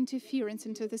international interference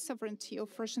into the sovereignty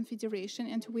of Russian Federation,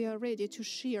 and we are ready to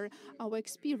share our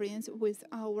experience with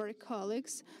our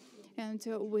colleagues and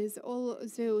with all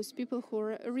those people who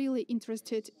are really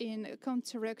interested in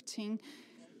counteracting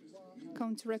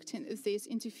this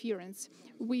interference.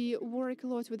 We work a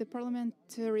lot with the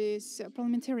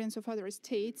parliamentarians of other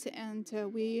states, and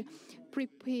we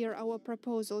prepare our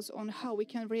proposals on how we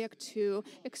can react to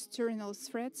external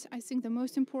threats. I think the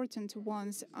most important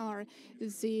ones are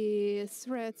the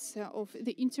threats of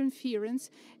the interference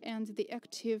and the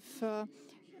active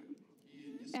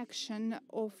action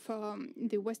of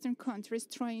the Western countries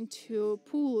trying to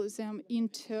pull them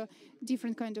into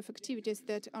different kind of activities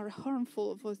that are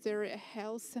harmful for their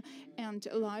health and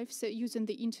lives using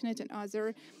the internet and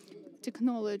other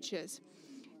technologies.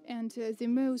 And the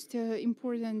most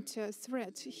important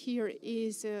threat here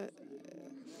is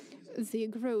the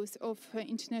growth of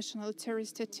international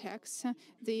terrorist attacks,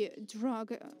 the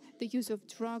use of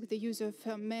drug, the use of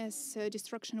mass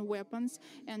destruction weapons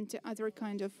and other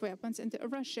kind of weapons. And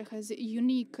Russia has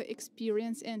unique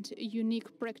experience and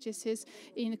unique practices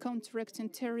in counteracting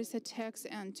terrorist attacks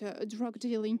and drug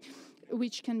dealing,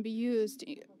 which can be used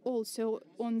also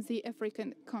on the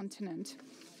African continent.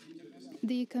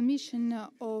 The commission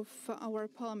of our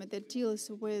parliament that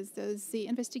deals with the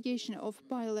investigation of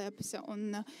biolabs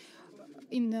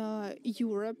in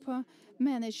Europe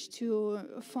managed to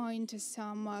find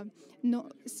some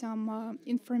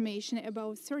information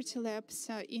about 30 labs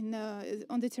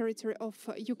on the territory of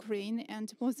Ukraine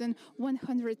and more than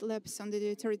 100 labs on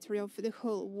the territory of the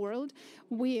whole world,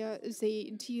 where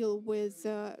they deal with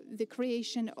the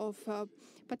creation of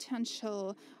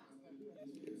potential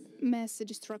mass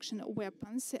destruction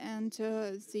weapons and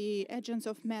the agents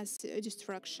of mass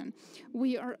destruction.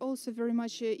 We are also very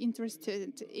much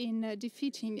interested in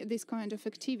defeating this kind of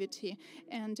activity,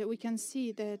 and we can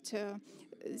see that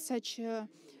such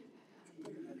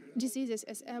diseases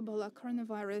as Ebola,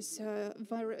 coronavirus,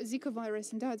 Zika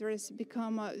virus, and others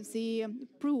become the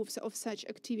proofs of such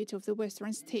activity of the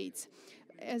Western states.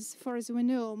 As far as we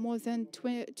know, more than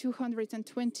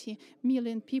 220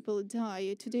 million people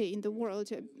die today in the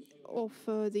world of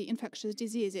the infectious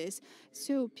diseases.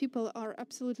 So people are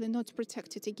absolutely not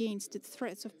protected against the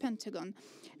threats of Pentagon.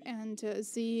 And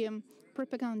the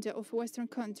propaganda of Western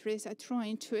countries are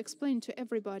trying to explain to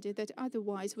everybody that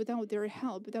otherwise, without their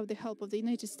help, without the help of the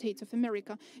United States of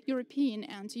America, European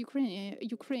and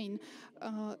Ukraine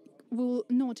will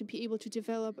not be able to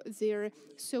develop their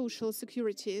social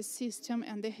security system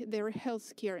and their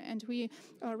health care. And we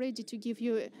are ready to give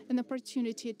you an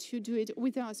opportunity to do it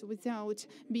with us without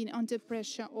being under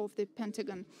pressure of the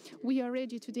Pentagon. We are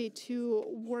ready today to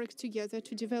work together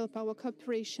to develop our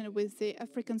cooperation with the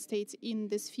African states in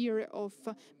the sphere of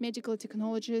medical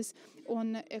technologies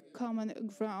on a common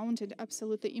ground and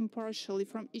absolutely impartially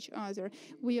from each other.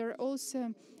 We are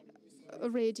also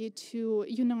ready to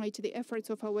unite the efforts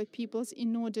of our peoples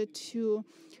in order to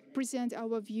present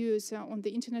our views on the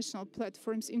international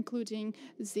platforms, including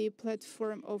the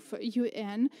platform of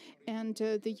UN and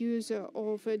the use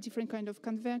of different kind of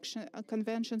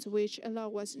conventions which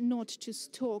allow us not to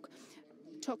stock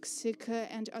toxic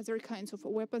and other kinds of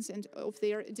weapons and of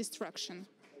their destruction.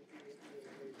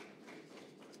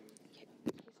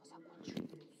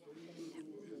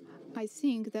 I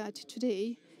think that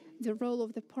today the role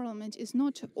of the parliament is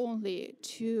not only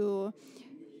to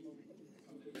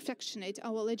perfectionate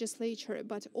our legislature,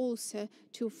 but also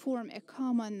to form a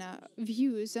common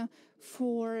views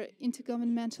for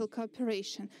intergovernmental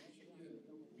cooperation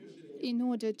in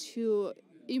order to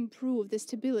improve the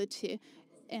stability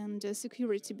and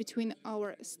security between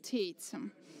our states.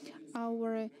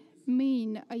 Our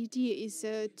main idea is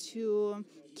to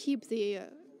keep the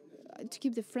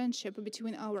friendship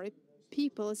between our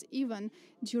peoples even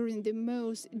during the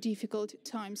most difficult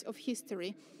times of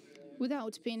history,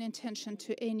 without paying attention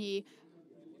to any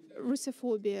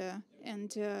Russophobia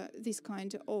and this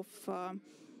kind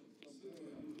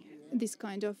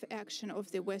of action of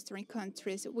the Western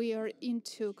countries. We are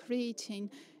into creating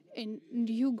a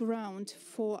new ground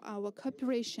for our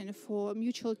cooperation, for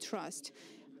mutual trust.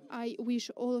 I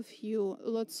wish all of you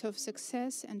lots of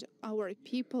success, and our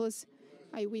peoples,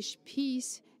 I wish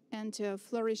peace and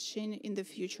flourishing in the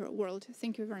future world.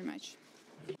 Thank you very much.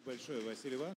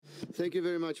 Thank you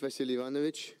very much, Vasily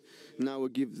Ivanovich. Now we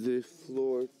give the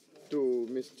floor to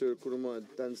Mr. Kurma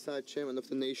Tansa, Chairman of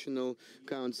the National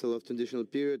Council of Transitional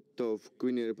Period of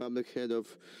Guinea Republic, Head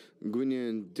of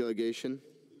Guinean Delegation.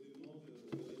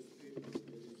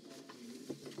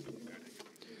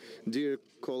 Dear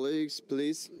colleagues,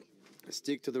 please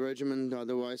stick to the regimen,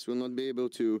 otherwise we'll not be able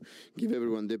to give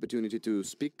everyone the opportunity to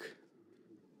speak.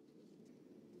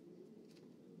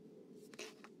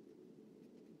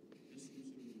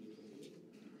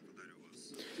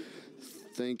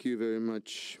 Thank you very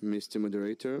much, Mr.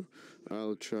 Moderator.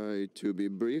 I'll try to be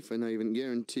brief, and I even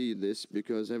guarantee this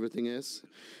because everything else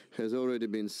has already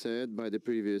been said by the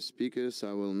previous speakers.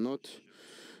 I will not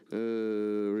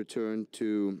return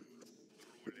to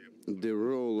the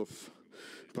role of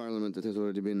Parliament that has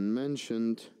already been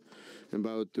mentioned,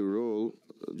 about the role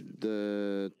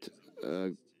that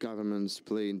governments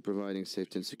play in providing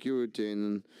safety and security,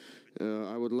 and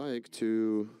I would like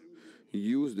to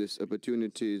use this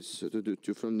opportunity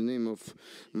from the name of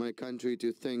my country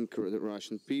to thank the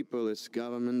Russian people, its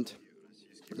government,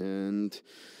 and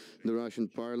the Russian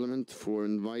Parliament for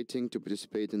inviting to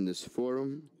participate in this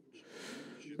forum,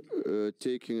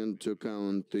 taking into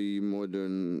account the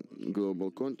modern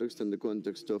global context and the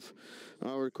context of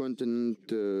our continent,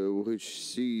 which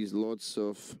sees lots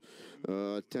of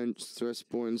stress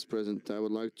points present. I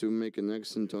would like to make an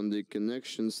accent on the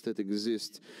connections that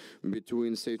exist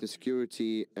between safety and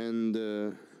security and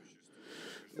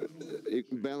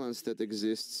balance that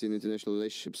exists in international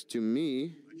relationships. To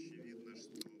me,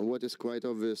 what is quite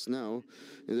obvious now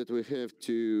is that we have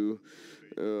to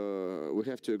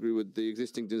agree with the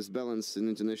existing disbalance in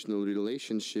international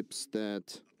relationships,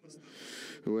 that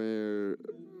where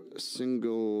a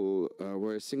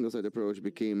single-side approach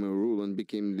became a rule and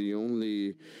became the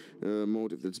only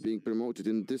motive that's being promoted.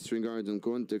 In this regard and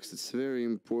context, it's very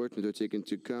important to take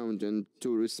into account and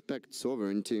to respect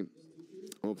sovereignty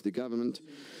of the government,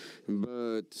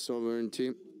 but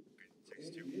sovereignty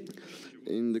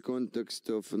in the context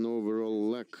of an overall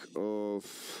lack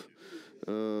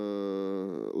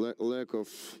of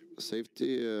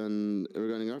safety and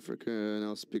regarding Africa, and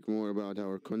I'll speak more about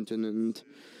our continent.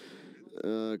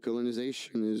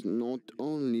 Colonization is not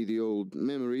only the old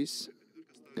memories.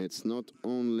 It's not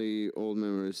only old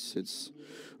memories. It's,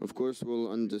 of course, we'll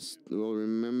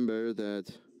remember that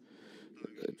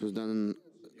it was done.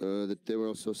 That there were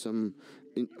also some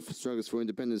struggles for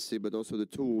independence, but also the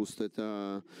tools that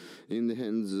are in the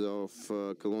hands of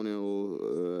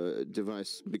colonial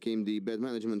device became the bad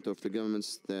management of the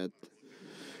governments that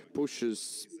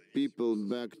pushes people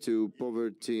back to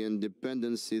poverty and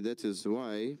dependency. That is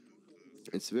why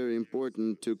it's very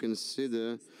important to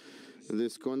consider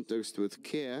this context with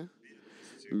care,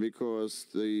 because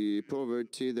the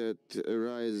poverty that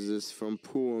arises from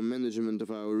poor management of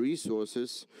our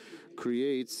resources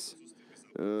creates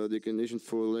the condition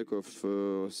for lack of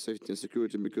safety and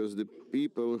security, because the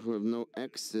people who have no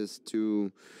access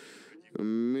to a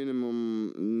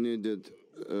minimum needed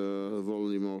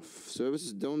volume of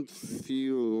services don't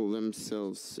feel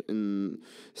themselves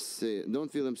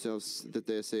that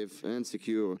they're safe and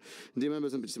secure. The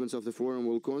members and participants of the forum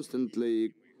will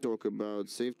constantly talk about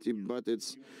safety, but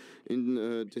its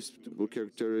indisputable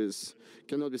character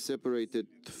cannot be separated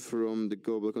from the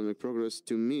global economic progress.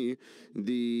 To me,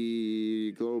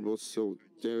 the global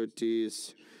solidarity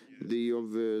is the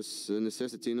obvious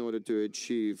necessity in order to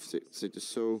achieve safety.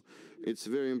 So it's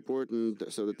very important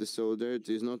so that the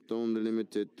solidarity is not only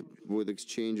limited with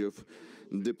exchange of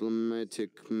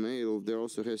diplomatic mail. There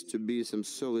also has to be some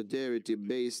solidarity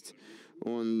based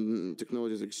on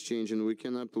technologies exchange, and we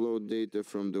can upload data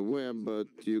from the web, but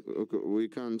we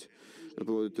can't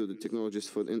upload it to the technologies.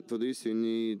 For this, you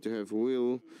need to have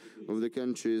will of the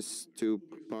countries to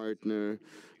partner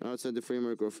outside the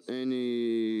framework of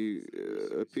any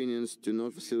opinions to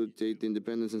not facilitate the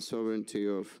independence and sovereignty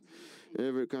of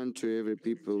every country, every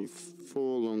people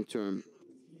for long term.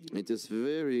 It is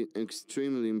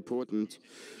extremely important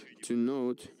to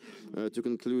note, to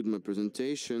conclude my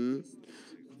presentation,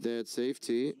 that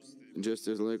safety, just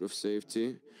as lack of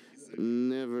safety,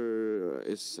 never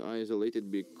is isolated,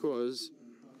 because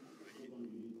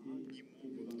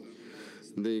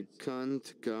they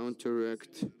can't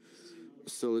counteract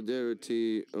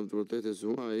solidarity of the world. That is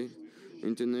why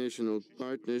international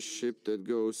partnership that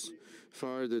goes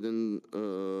farther than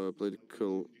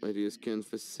political ideas can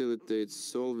facilitate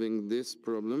solving this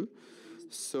problem.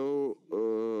 So,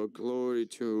 glory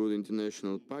to the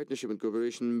international partnership and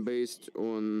cooperation based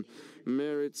on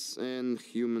merits and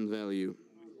human value.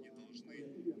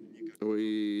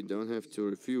 We don't have to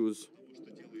refuse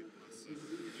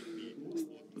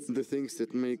the things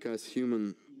that make us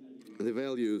human, the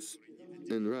values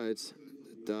and rights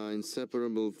that are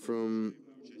inseparable from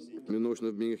the notion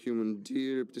of being a human.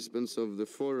 Dear participants of the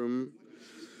forum,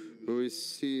 we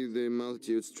see the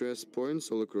multitude stress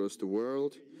points all across the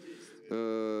world.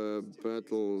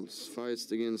 Battles,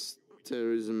 fights against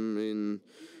terrorism in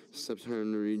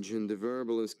sub-Saharan region, the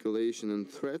verbal escalation and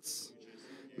threats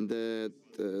that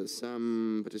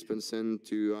some participants send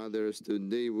to others.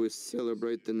 Today we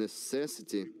celebrate the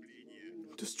necessity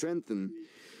to strengthen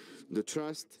the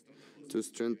trust, to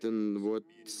strengthen what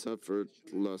suffered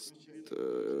last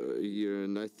year.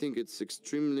 And I think it's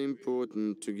extremely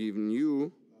important to give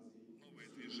new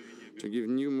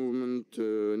movement,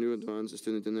 new advances to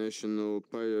an international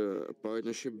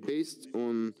partnership based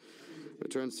on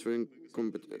transferring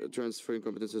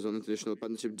competences on international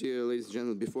partnership. Dear ladies and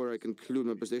gentlemen, before I conclude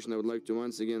my presentation, I would like to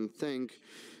once again thank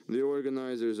the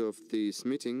organizers of this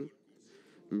meeting,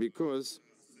 because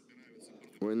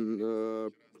when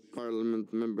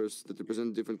parliament members that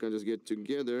represent different countries get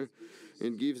together,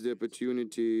 it gives the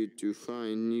opportunity to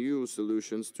find new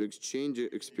solutions, to exchange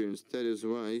experience. That is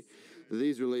why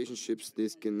these relationships,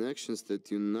 these connections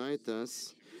that unite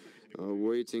us,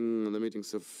 waiting on the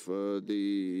meetings of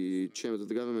the chairman of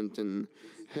the government and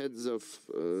heads of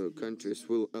countries,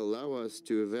 will allow us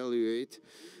to evaluate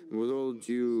with all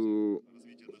due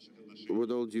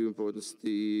importance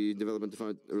the development of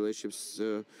our relationships.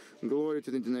 Glory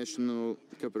to the international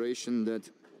cooperation that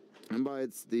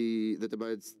abides the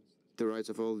rights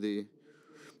of all the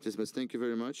participants. Thank you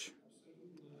very much.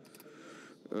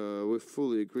 We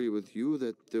fully agree with you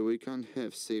that we can't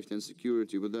have safety and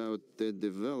security without the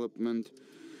development,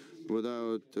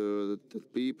 without that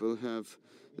people have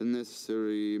the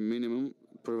necessary minimum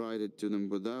provided to them.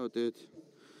 Without it,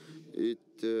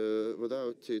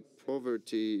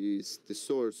 poverty is the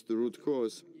source, the root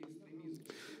cause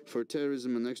for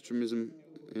terrorism and extremism.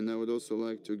 And I would also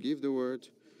like to give the word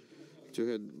to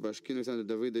head Bashkin Alexander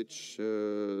Davidovich,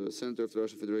 Senator of the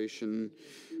Russian Federation,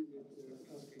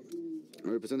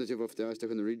 representative of the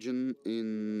Astrakhan region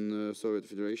in Soviet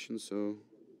Federation. So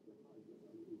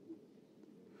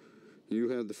you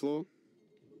have the floor.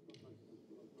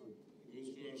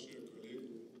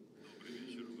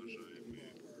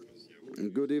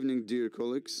 Good evening, dear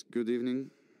colleagues. Good evening.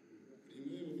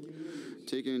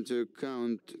 Taking into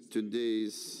account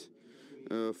today's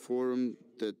forum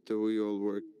that we all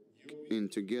work in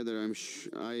together,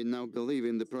 I now believe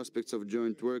in the prospects of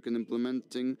joint work and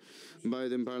implementing by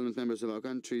the parliament members of our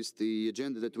countries the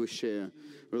agenda that we share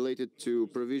related to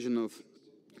provision of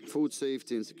food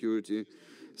safety and security,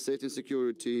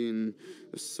 in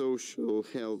social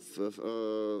health,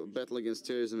 battle against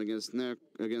terrorism, against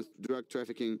drug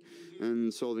trafficking,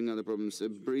 and solving other problems. The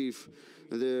brief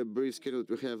schedule that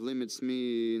we have limits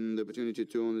me in the opportunity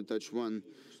to only touch one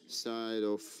side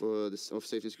of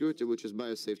safety and security, which is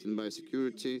biosafety and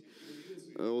biosecurity.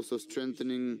 Also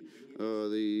strengthening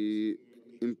the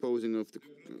imposing of the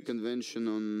convention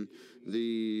on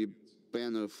the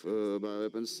ban of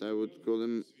bioweapons, I would call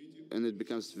them, and it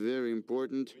becomes very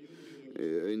important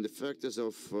in the factors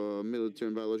of military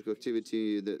and biological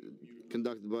activity that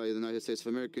conducted by the United States of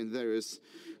America in various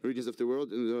regions of the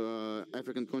world, and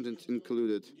African continent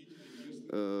included.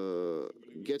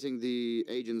 Getting the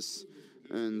agents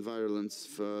and virulence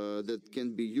that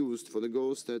can be used for the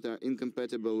goals that are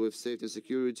incompatible with safety and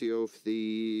security of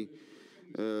the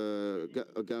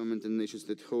government and nations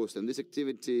that host them. This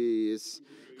activity is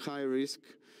high risk,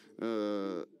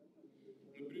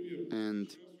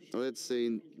 and let's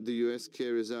say the US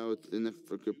carries out an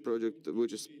Africa project,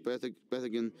 which is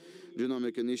pathogen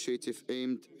genomic initiative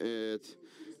aimed at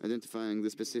identifying the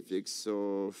specifics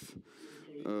of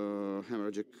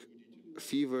hemorrhagic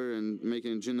fever and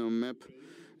making a genome map.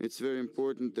 It's very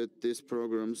important that these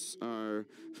programs are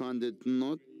funded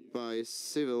not by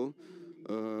civil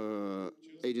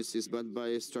agencies, but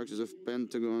by structures of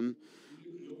Pentagon,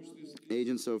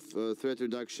 agents of threat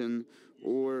reduction,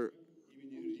 or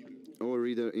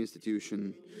either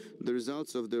institution. The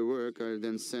results of their work are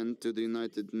then sent to the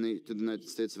United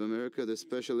States of America. The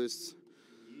specialists,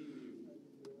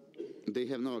 they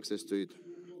have no access to it.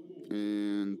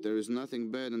 And there is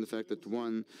nothing bad in the fact that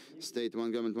one state,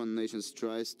 one government, one nation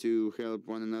tries to help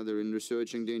one another in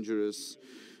researching dangerous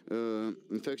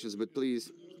infections. But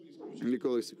please, your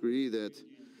colleagues agree that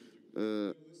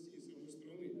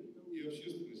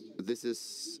this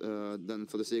is done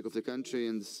for the sake of the country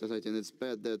and society, and it's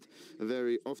bad that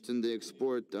very often they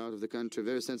export out of the country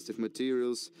very sensitive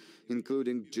materials,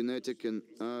 including genetic and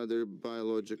other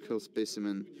biological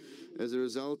specimens. As a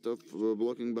result of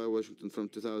blocking by Washington from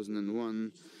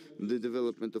 2001, the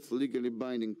development of legally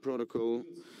binding protocol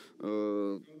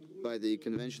by the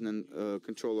Convention and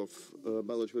Control of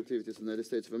Biological Activities in the United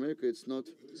States of America, it's not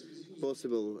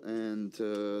possible, and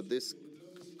this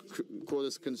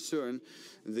causes concern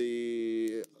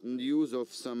the use of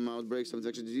some outbreaks of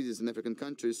infectious diseases in African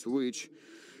countries, which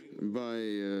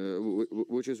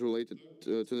is related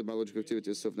to the biological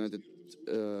activities of the United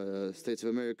States of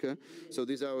America. So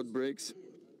these outbreaks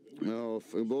of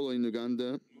Ebola in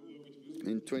Uganda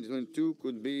in 2022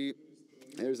 could be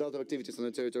a result of activities on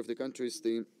the territory of the countries.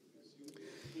 The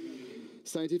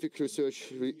Scientific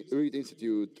Research Reed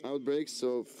Institute. Outbreaks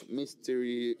of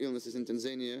mystery illnesses in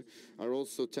Tanzania are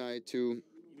also tied to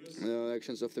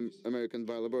actions of the American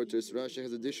biolaboratories. Russia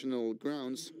has additional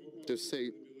grounds to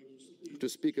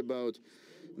speak about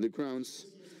the grounds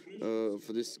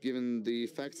for this, given the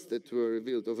facts that were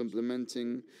revealed of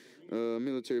implementing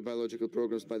military biological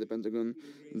programs by the Pentagon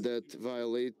that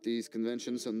violate these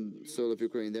conventions on soil of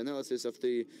Ukraine. The analysis of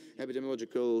the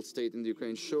epidemiological state in the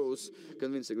Ukraine shows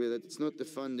convincingly that it's not the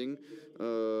funding,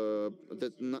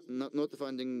 not the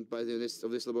funding by of this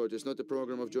laboratory. It's not the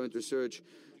program of joint research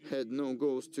had no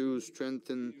goals to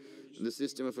strengthen the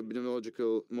system of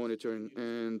epidemiological monitoring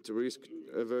and risk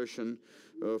aversion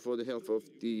for the health of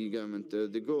the government.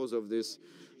 The goals of this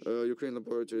Ukraine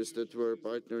laboratories that were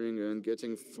partnering and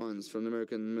getting funds from the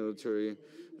American military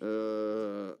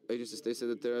agencies, they said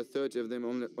that there are 30 of them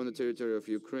on the territory of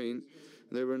Ukraine.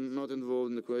 They were not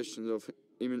involved in the question of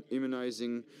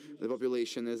immunizing the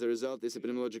population. As a result, this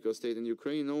epidemiological state in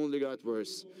Ukraine only got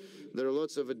worse. There are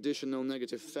lots of additional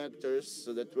negative factors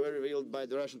that were revealed by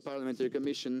the Russian Parliamentary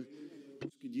Commission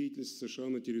of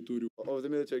the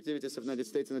military activities of the United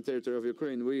States on the territory of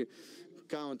Ukraine. We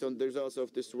count on the results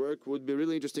of this work. Would be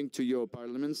really interesting to your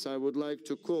parliaments. I would like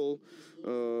to call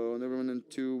on everyone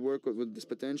to work with this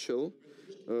potential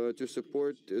to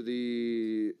support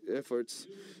the efforts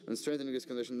and strengthening this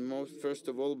condition. First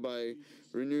of all, by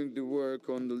renewing the work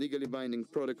on the legally binding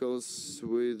protocols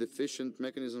with efficient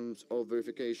mechanisms of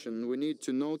verification. We need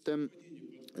to note them,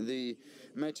 the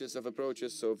matches of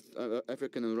approaches of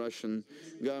African and Russian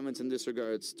governments in this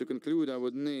regards. To conclude, I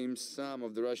would name some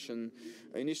of the Russian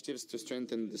initiatives to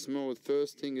strengthen this mode.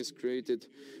 First thing is created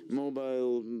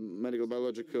mobile medical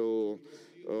biological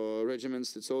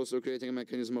regiments. It's also creating a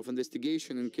mechanism of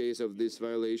investigation in case of these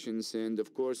violations, and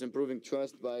of course improving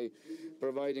trust by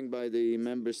providing by the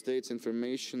member states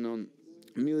information on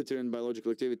military and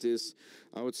biological activities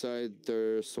outside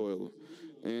their soil.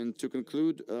 And to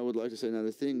conclude, I would like to say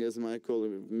another thing. As my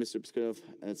colleague, Mr. Pskov,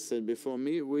 has said before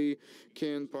me, we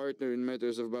can partner in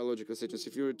matters of biological safety and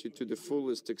security to the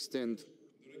fullest extent,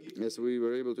 as we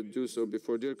were able to do so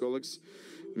before. Dear colleagues,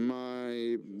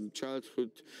 my childhood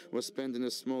was spent in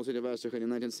a small city of Astrakhan in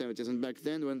the 1970s, and back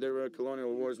then, when there were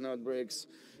colonial wars and outbreaks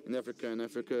in Africa, and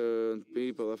African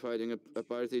people are fighting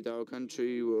apartheid, our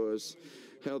country was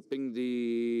helping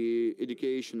the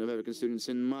education of African students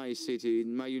in my city,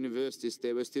 in my universities.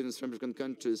 There were students from African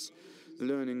countries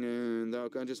learning, and our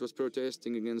country was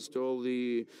protesting against all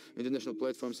the international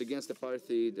platforms against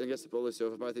apartheid, against the policy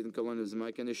of apartheid and colonialism.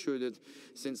 I can assure that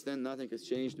since then nothing has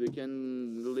changed. We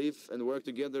can live and work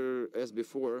together as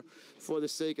before for the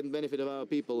sake and benefit of our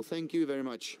people. Thank you very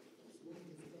much.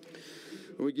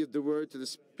 We give the word to the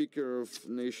Speaker of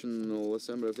National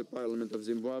Assembly of the Parliament of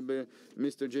Zimbabwe,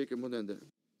 Mr. Jacob Mudende.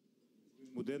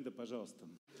 Mudende, пожалуйста.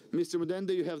 Mr.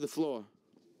 Mudende, you have the floor.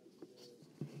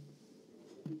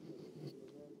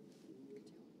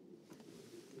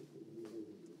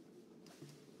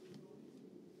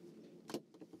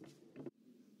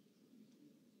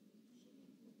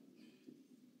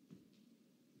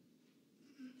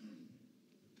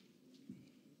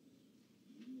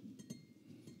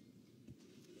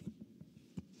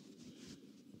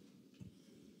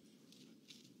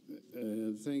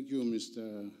 Thank you,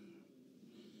 Mr.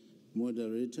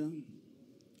 Moderator.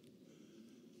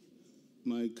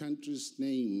 My country's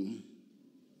name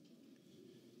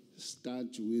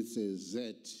starts with a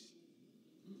Z.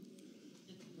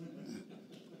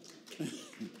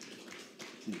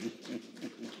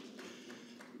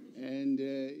 And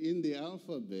in the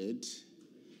alphabet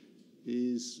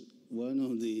is one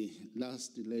of the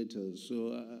last letters,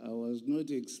 so I was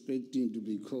not expecting to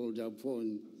be called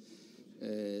upon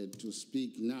to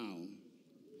speak now.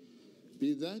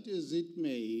 Be that as it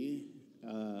may,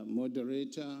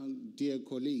 moderator, dear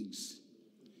colleagues,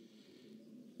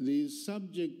 the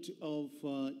subject of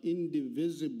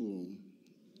indivisible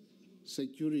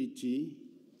security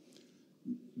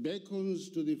beckons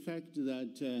to the fact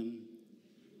that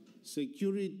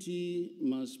security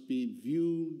must be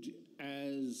viewed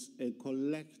as a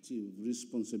collective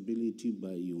responsibility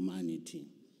by humanity.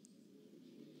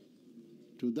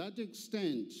 To that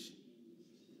extent,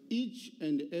 each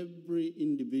and every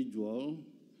individual,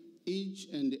 each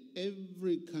and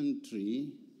every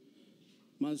country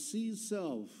must see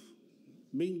itself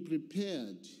being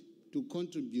prepared to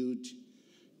contribute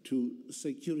to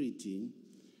security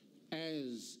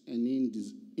as an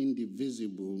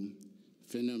indivisible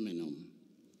phenomenon.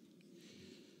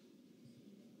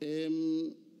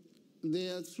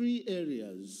 There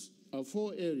are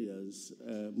four areas,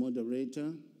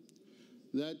 moderator,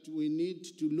 that we need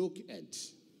to look at.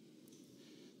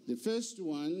 The first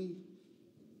one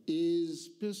is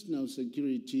personal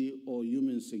security or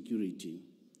human security.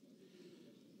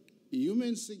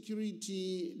 Human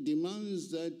security demands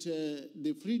that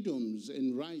the freedoms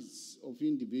and rights of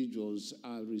individuals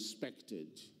are respected.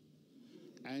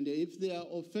 And if they are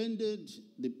offended,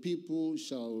 the people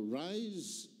shall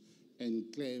rise and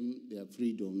claim their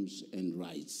freedoms and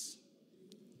rights.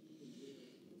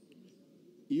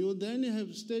 You then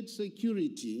have state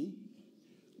security,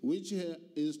 which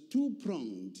is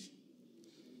two-pronged.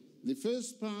 The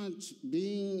first part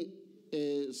being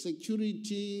a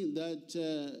security that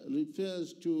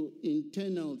refers to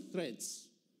internal threats,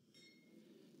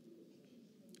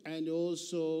 and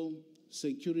also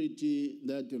security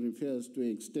that refers to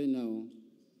external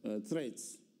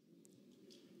threats.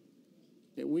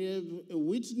 We have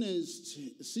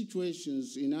witnessed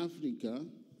situations in Africa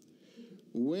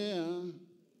where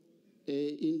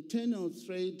an internal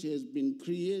threat has been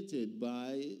created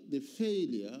by the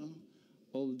failure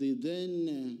of the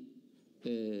then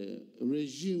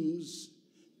regimes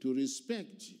to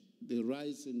respect the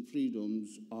rights and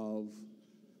freedoms of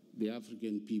the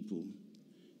African people.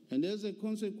 And as a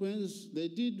consequence, they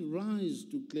did rise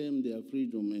to claim their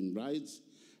freedom and rights,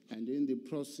 and in the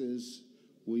process,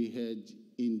 we had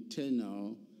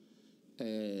internal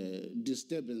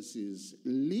disturbances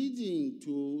leading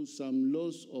to some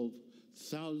loss of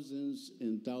thousands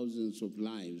and thousands of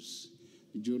lives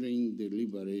during the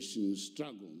liberation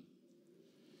struggle.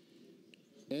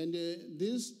 And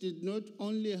this did not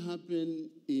only happen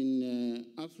in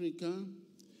Africa.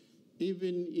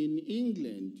 Even in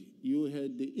England, you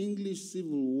had the English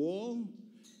Civil War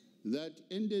that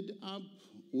ended up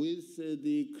with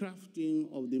the crafting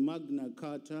of the Magna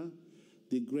Carta,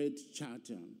 the Great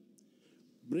Charter,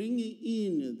 bringing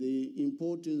in the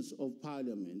importance of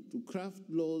Parliament to craft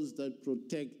laws that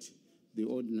protect the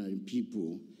ordinary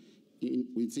people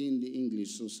within the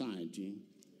English society.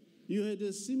 You had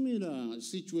a similar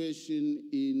situation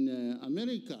in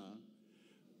America.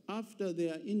 After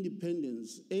their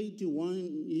independence,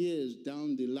 81 years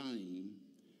down the line,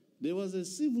 there was a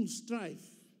civil strife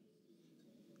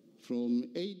from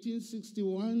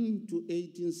 1861 to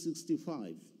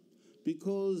 1865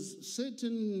 because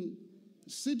certain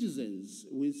citizens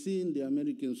within the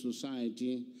American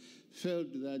society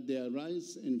felt that their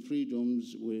rights and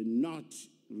freedoms were not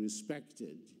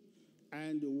respected,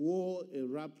 and war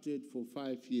erupted for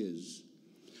 5 years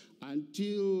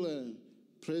until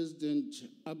President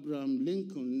Abraham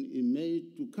Lincoln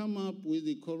made to come up with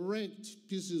the correct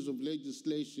pieces of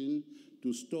legislation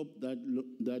to stop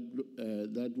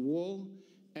that war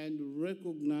and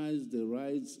recognize the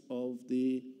rights of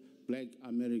the Black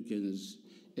Americans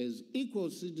as equal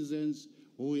citizens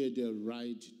who had a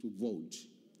right to vote.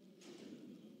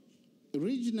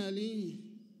 Regionally,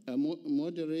 a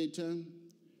moderator,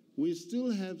 we still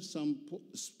have some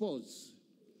spots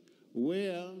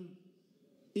where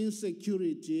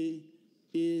insecurity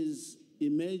is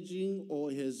emerging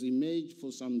or has emerged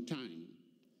for some time.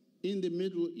 In the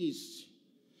Middle East,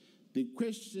 the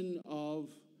question of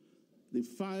the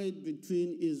fight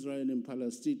between Israel and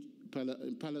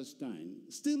Palestine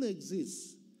still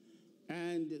exists,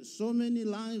 and so many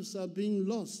lives are being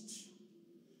lost.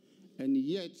 And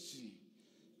yet,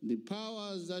 the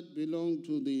powers that belong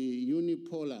to the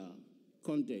unipolar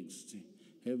context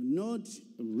have not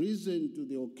risen to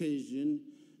the occasion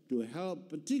to help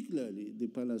particularly the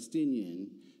Palestinian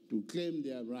to claim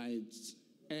their rights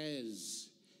as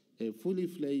a fully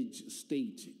fledged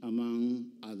state among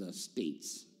other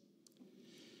states.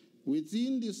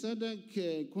 Within the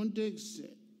SADC context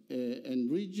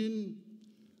and region,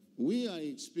 we are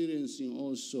experiencing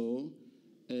also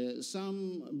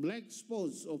some black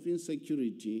spots of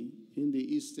insecurity in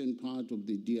the eastern part of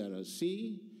the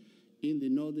DRC, in the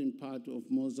northern part of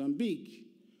Mozambique.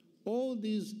 All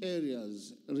these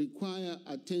areas require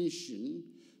attention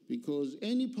because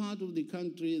any part of the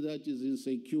country that is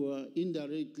insecure,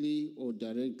 indirectly or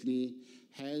directly,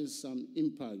 has some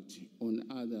impact on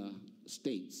other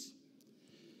states.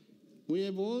 We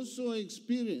have also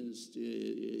experienced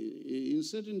in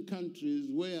certain countries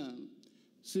where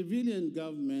civilian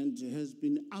government has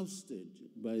been ousted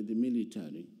by the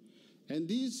military. And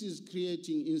this is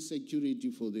creating insecurity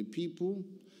for the people.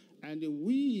 And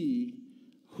we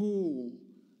who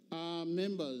are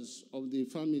members of the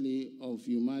family of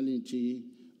humanity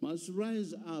must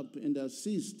rise up and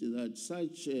assist that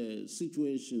such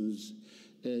situations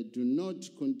do not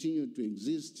continue to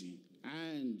exist,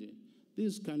 and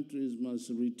these countries must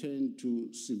return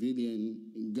to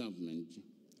civilian government.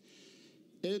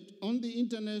 On the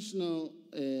international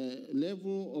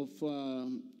level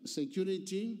of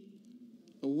security,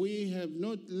 we have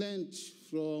not learnt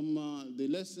from the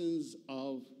lessons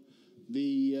of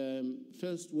the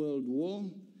First World War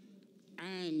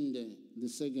and the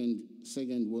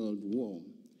Second World War.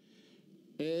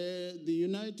 The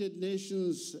United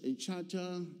Nations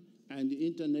Charter and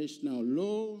international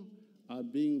law are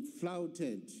being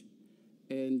flouted.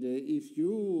 And if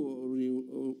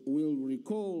you will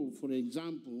recall, for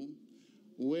example,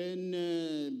 when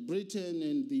Britain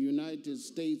and the United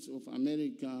States of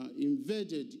America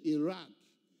invaded Iraq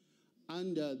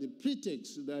under the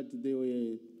pretext that they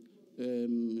were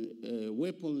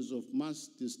weapons of mass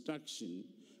destruction,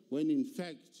 when in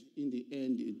fact, in the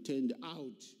end, it turned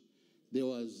out there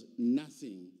was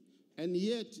nothing. And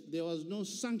yet, there was no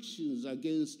sanctions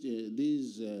against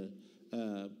these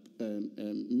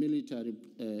military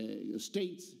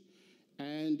states.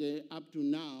 And up to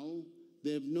now,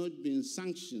 there have not been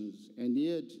sanctions, and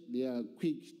yet they are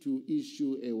quick to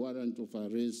issue a warrant of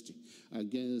arrest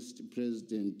against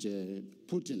President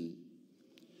Putin.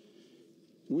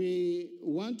 We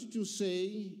want to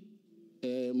say,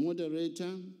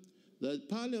 moderator, that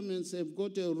parliaments have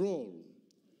got a role.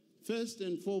 First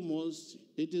and foremost,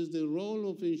 it is the role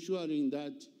of ensuring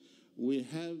that we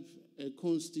have a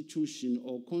constitution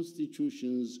or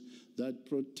constitutions that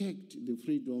protect the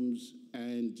freedoms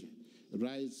and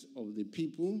rights of the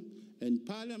people, and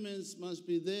parliaments must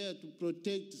be there to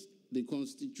protect the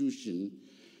constitution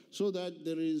so that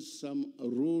there is some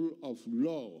rule of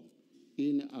law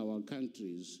in our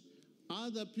countries.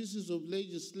 Other pieces of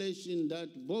legislation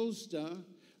that bolster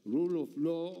rule of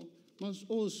law must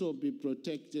also be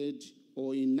protected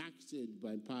or enacted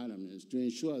by parliaments to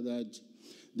ensure that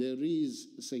there is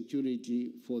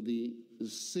security for the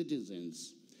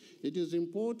citizens. It is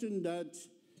important that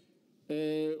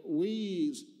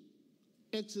we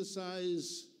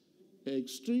exercise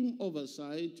extreme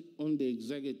oversight on the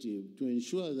executive to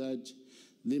ensure that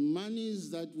the monies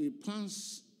that we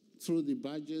pass through the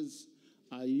budgets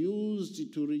are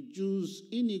used to reduce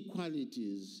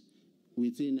inequalities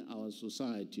within our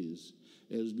societies.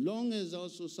 As long as our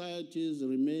societies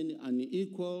remain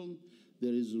unequal,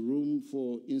 there is room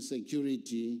for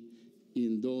insecurity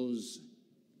in those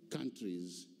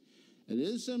countries. And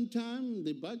at the same time,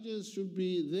 the budgets should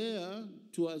be there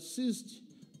to assist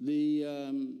the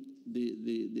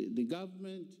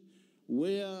government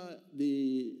where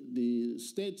the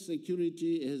state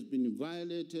security has been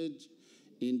violated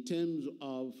in terms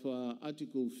of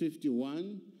Article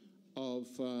 51 of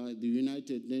the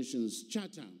United Nations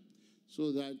Charter,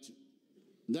 so that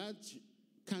that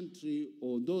country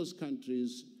or those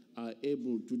countries are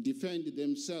able to defend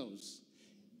themselves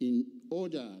in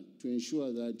order to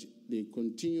ensure that they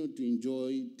continue to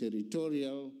enjoy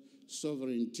territorial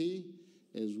sovereignty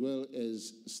as well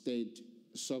as state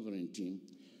sovereignty.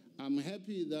 I'm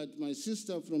happy that my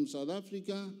sister from South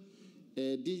Africa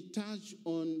did touch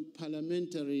on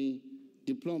parliamentary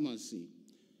diplomacy.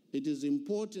 It is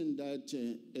important that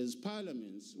as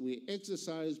parliaments, we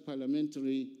exercise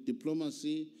parliamentary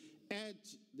diplomacy at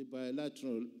the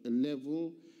bilateral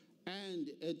level and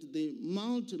at the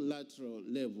multilateral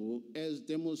level, as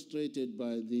demonstrated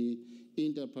by the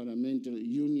Interparliamentary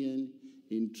Union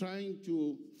in trying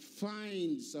to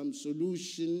find some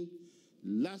solution,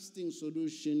 lasting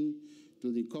solution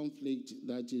to the conflict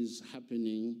that is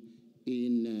happening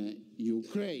in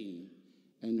Ukraine.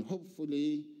 And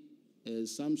hopefully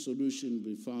some solution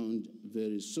will be found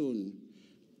very soon.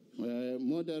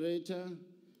 Moderator,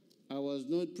 I was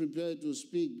not prepared to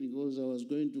speak because I was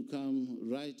going to come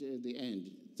right at the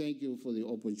end. Thank you for the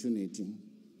opportunity.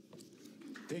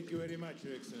 Thank you very much,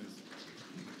 Your Excellency.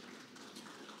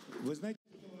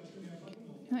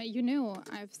 You know,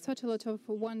 I've thought a lot of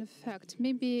one fact.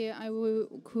 Maybe I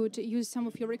could use some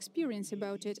of your experience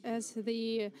about it. As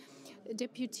the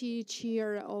deputy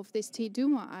chair of the State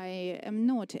Duma, I am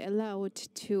not allowed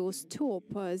to stop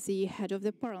the head of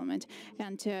the parliament.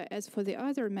 And as for the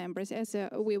other members, as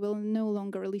we will no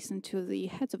longer listen to the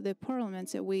heads of the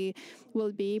parliament, we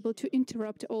will be able to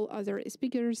interrupt all other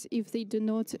speakers if they do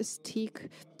not stick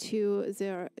to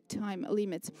their time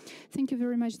limits. Thank you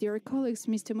very much, dear colleagues.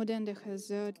 Mr. Modende has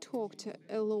talked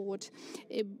a lot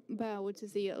about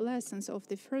the lessons of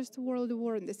the First World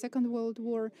War and the Second World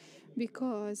War,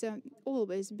 because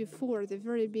always before the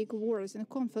very big wars and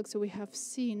conflicts we have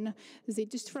seen the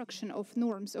destruction of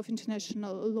norms of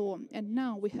international law, and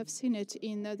now we have seen it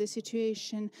in the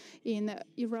situation in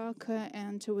Iraq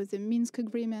and with the Minsk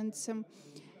agreements,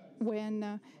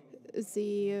 when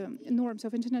the norms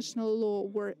of international law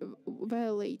were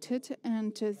violated,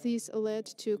 and this led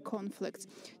to conflicts.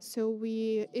 So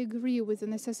we agree with the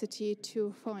necessity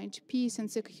to find peace and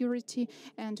security,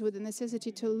 and with the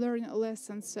necessity to learn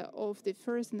lessons of the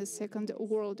First and the Second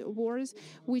World Wars,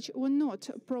 which were not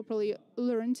properly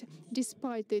learned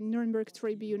despite the Nuremberg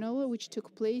Tribunal, which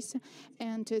took place.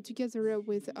 And together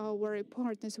with our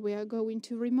partners, we are going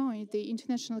to remind the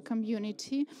international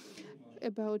community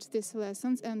about these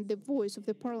lessons, and the voice of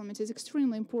the Parliament is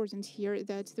extremely important here,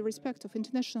 that the respect of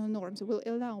international norms will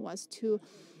allow us to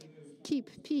keep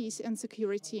peace and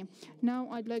security. Now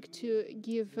I'd like to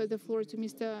give the floor to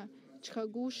Mr.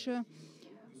 Chkhagush,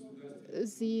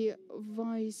 the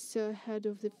vice head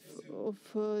of the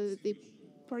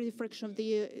party fraction of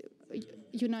the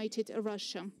United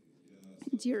Russia.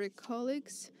 Dear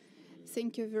colleagues,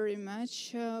 thank you very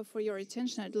much for your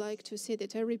attention. I'd like to say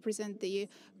that I represent the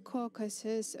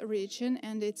Caucasus region,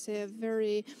 and it's a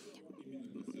very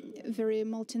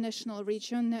multinational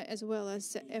region, as well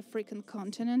as African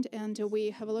continent, and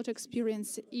we have a lot of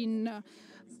experience in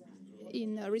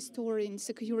restoring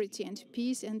security and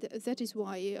peace, and that is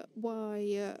why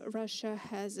Russia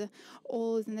has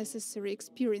all the necessary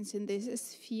experience in this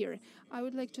sphere. I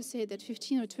would like to say that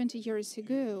 15 or 20 years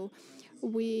ago,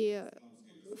 we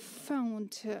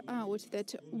found out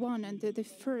that one and the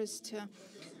first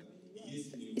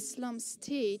Islam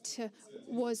state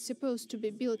was supposed to be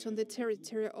built on the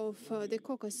territory of the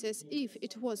Caucasus if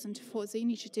it wasn't for the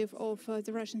initiative of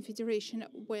the Russian Federation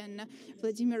when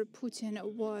Vladimir Putin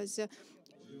was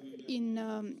in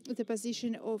the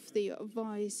position of the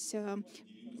vice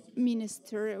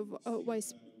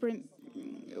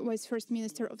first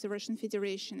minister of the Russian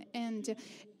Federation. And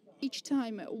each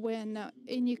time when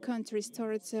any country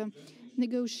starts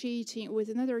negotiating with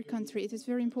another country, it is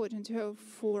very important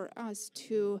for us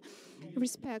to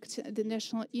respect the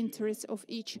national interests of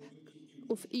each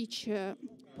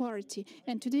party.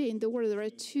 And today in the world there are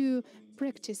two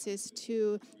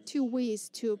ways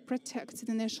to protect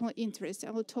the national interest. I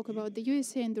will talk about the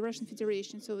USA and the Russian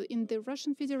Federation. So in the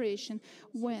Russian Federation,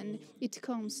 when it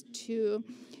comes to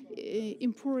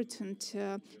important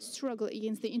struggle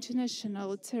against the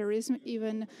international terrorism,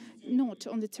 even not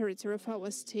on the territory of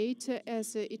our state,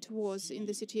 as it was in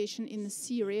the situation in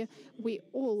Syria, we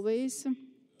always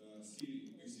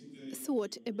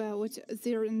thought about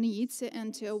their needs,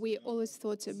 and we always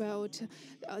thought about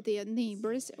their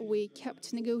neighbors. We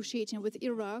kept negotiating with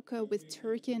Iraq, with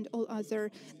Turkey, and all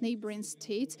other neighboring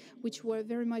states, which were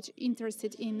very much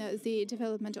interested in the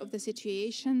development of the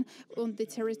situation on the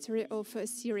territory of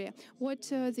Syria. What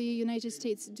the United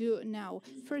States do now?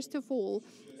 First of all,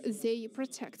 they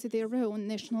protect their own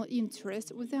national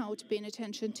interests without paying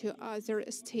attention to other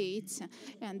states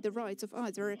and the rights of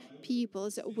other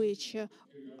peoples, which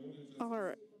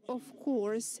are, of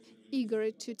course, eager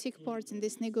to take part in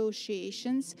these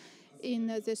negotiations, in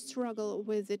the struggle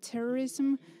with the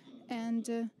terrorism, and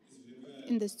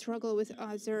in the struggle with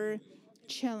other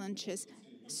challenges.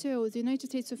 So the United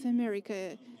States of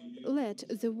America led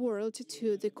the world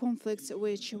to the conflicts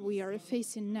which we are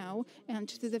facing now, and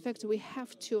to the fact we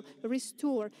have to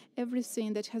restore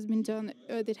everything that has been done,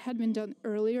 that had been done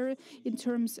earlier in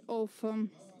terms of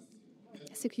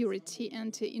security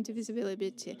and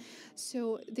indivisibility.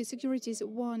 So the security is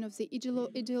one of the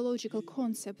ideological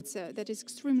concepts that is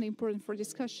extremely important for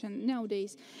discussion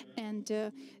nowadays,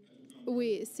 and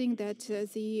we think that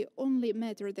the only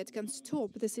matter that can stop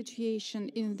the situation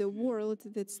in the world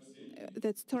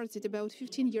that started about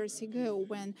 15 years ago,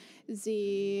 when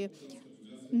the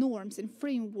norms and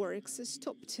frameworks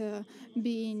stopped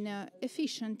being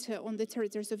efficient on the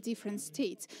territories of different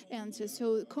states. And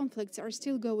so conflicts are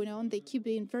still going on. They keep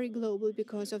being very global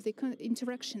because of the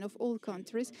interaction of all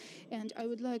countries. And I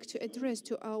would like to address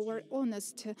to our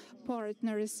honest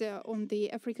partners on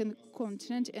the African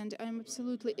continent, and I'm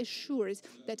absolutely assured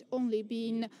that only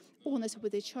being honest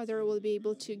with each other will be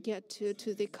able to get to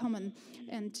the common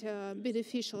and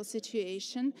beneficial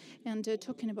situation. And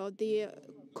talking about the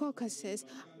Caucasus,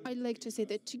 I'd like to say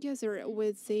that together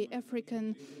with the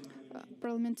African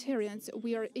parliamentarians,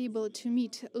 we are able to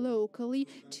meet locally,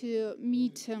 to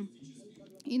meet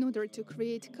in order to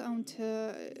create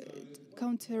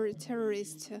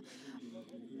counter-terrorist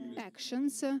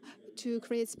actions, to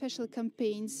create special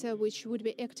campaigns which would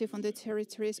be active on the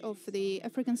territories of the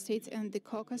African states and the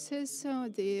Caucasus,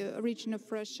 the region of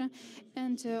Russia.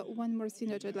 And one more thing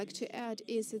that I'd like to add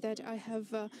is that I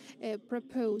have a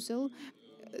proposal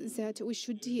that we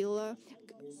should deal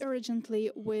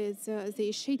urgently with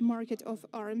the shade market of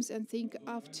arms, and think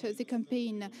after the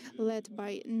campaign led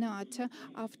by NATO,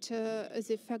 after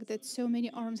the fact that so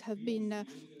many arms have been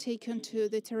taken to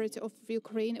the territory of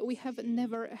Ukraine, we have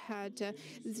never had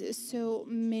so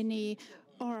many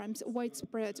arms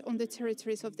widespread on the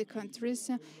territories of the countries,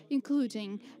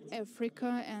 including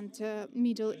Africa and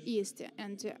Middle East.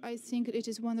 And I think it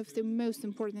is one of the most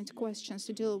important questions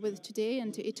to deal with today,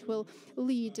 and it will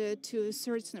lead to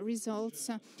certain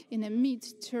results in a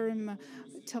mid-term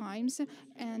times.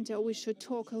 And we should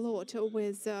talk a lot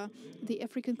with the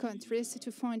African countries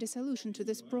to find a solution to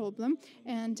this problem.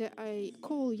 And I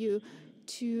call you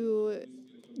to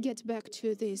get back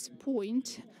to this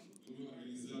point.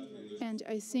 And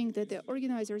I think that the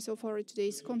organizers of our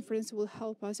today's conference will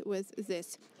help us with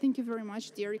this. Thank you very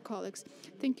much, dear colleagues.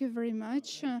 Thank you very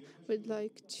much. We'd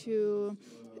like to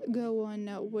go on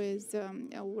with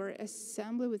our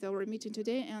assembly, with our meeting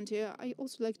today. And I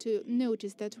also like to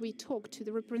notice that we talked to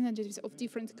the representatives of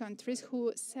different countries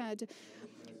who said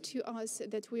to us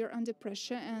that we are under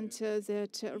pressure and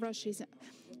that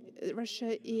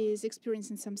Russia is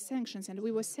experiencing some sanctions, and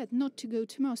we were said not to go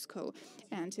to Moscow.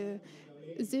 And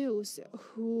those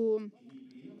who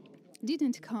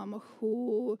didn't come,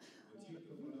 who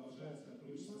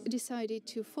decided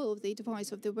to follow the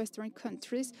advice of the Western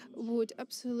countries, would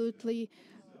absolutely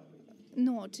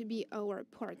not be our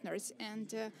partners.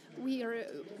 And we are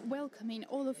welcoming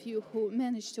all of you who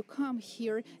managed to come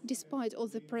here despite all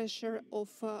the pressure of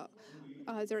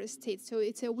other states. So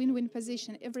it's a win-win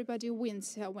position. Everybody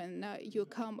wins when you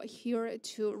come here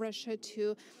to Russia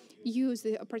to use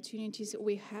the opportunities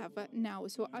we have now.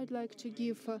 So I'd like to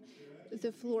give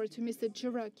the floor to Mr.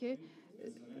 Jiraki,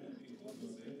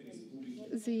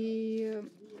 the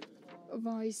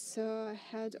vice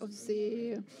head of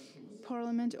the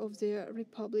Parliament of the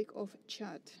Republic of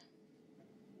Chad.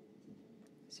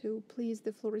 So please,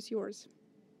 the floor is yours.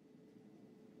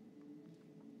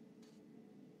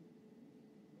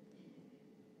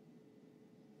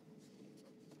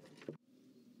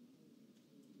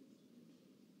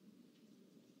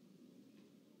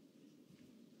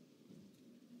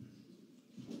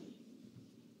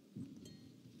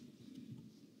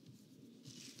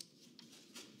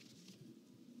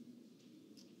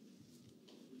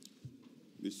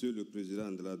 Monsieur le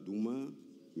Président de la Duma,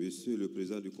 Monsieur le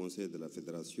Président du Conseil de la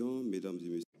Fédération, Mesdames et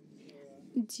Messieurs.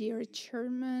 Dear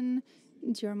Chairman,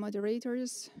 dear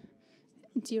Moderators,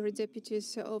 dear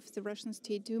Deputies of the Russian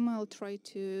State Duma, I'll try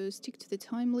to stick to the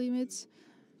time limits.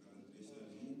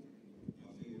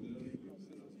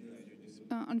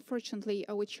 Unfortunately,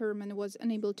 our chairman was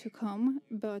unable to come,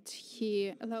 but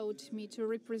he allowed me to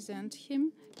represent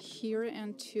him here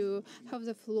and to have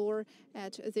the floor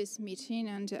at this meeting.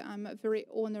 And I'm very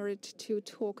honored to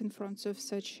talk in front of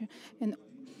such an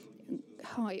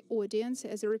high audience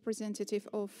as a representative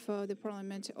of the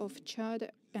Parliament of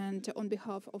Chad, and on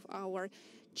behalf of our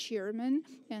chairman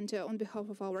and on behalf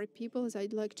of our peoples,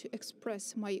 I'd like to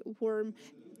express my warm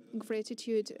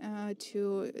gratitude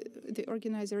to the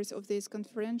organizers of this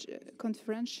conference,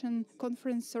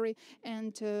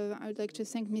 and I would like to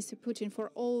thank Mr. Putin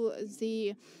for all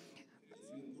the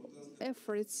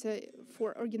efforts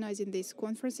for organizing this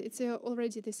conference. It's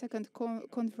already the second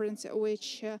conference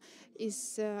which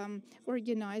is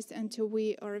organized, and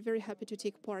we are very happy to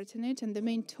take part in it. And the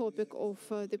main topic of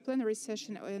the plenary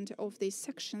session and of the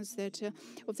sections that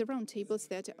of the roundtables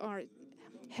that are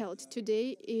held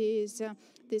today is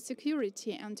the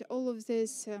security, and all of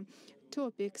these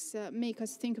topics make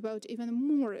us think about even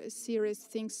more serious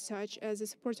things such as the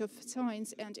support of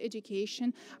science and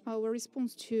education, our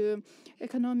response to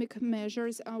economic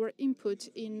measures, our input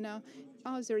in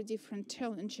other different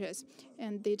challenges.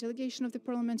 And the delegation of the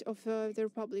Parliament of the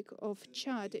Republic of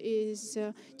Chad is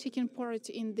taking part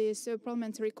in this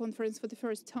parliamentary conference for the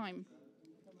first time.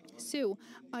 So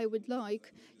I would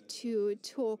like to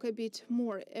talk a bit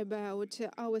more about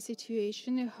our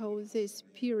situation, how this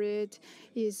period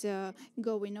is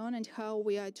going on, and how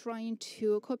we are trying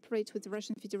to cooperate with the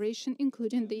Russian Federation,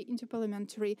 including the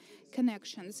interparliamentary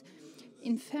connections.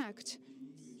 In fact,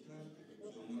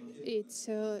 it's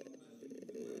the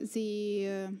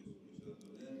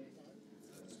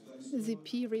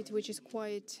period which is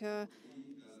quite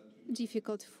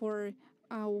difficult for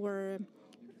our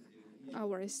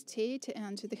state,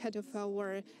 and the head of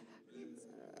our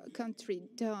country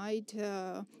died,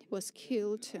 was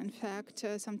killed, in fact,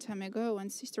 some time ago, and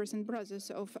sisters and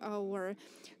brothers of our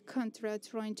country are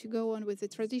trying to go on with the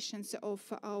traditions of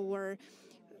our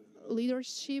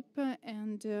leadership.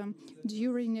 And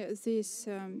during this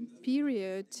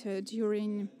period,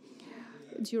 during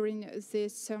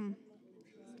this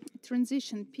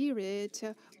transition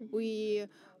period, we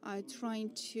are trying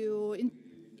to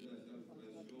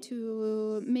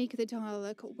make the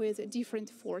dialogue with different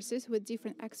forces, with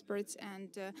different experts and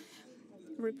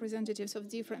representatives of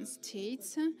different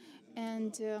states,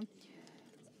 and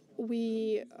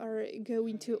we are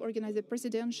going to organize the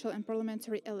presidential and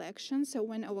parliamentary elections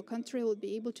when our country will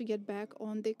be able to get back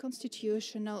on the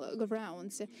constitutional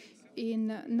grounds. In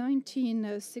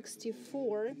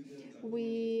 1964,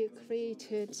 we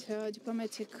created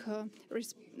diplomatic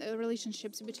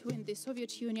relationships between the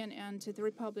Soviet Union and the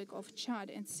Republic of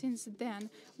Chad, and since then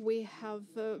we have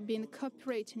been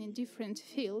cooperating in different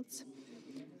fields.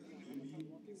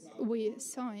 We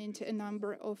signed a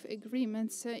number of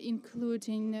agreements,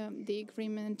 including the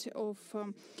agreement of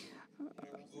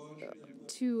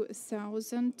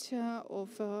 2000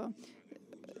 of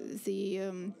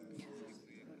the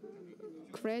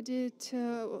credit,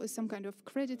 some kind of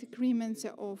credit agreements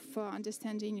of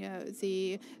understanding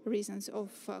the reasons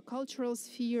of cultural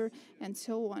sphere and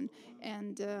so on.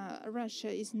 And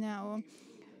Russia is now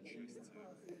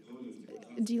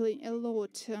dealing a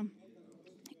lot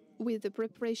with the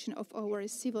preparation of our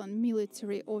civil and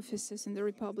military officers in the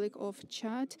Republic of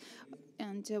Chad.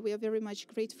 And we are very much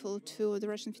grateful to the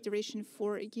Russian Federation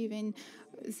for giving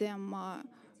them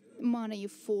money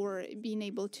for being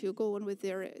able to go on with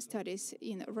their studies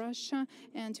in Russia.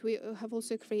 And we have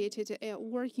also created a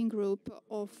working group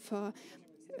of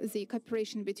the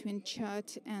cooperation between Chad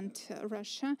and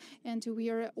Russia, and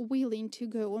we are willing to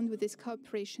go on with this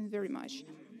cooperation very much.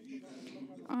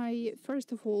 I,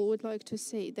 first of all, would like to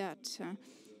say that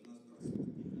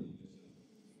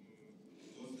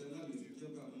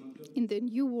in the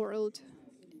new world,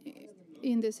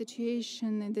 in the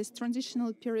situation, in this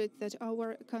transitional period that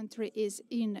our country is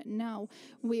in now,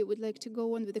 we would like to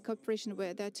go on with the cooperation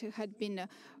where that had been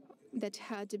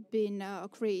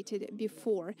created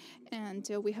before. And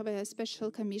we have a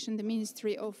special commission, the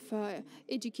Ministry of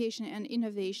Education and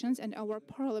Innovations, and our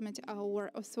parliament, our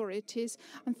authorities,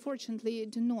 unfortunately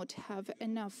do not have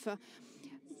enough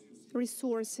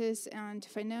resources and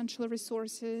financial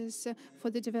resources for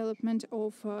the development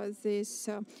of this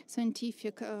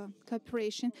scientific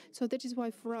cooperation. So that is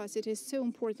why for us it is so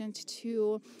important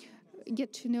to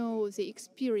get to know the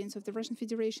experience of the Russian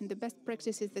Federation, the best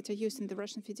practices that are used in the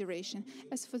Russian Federation.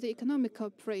 As for the economic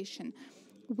cooperation,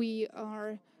 we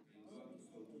are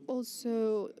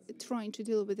also trying to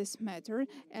deal with this matter.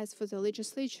 As for the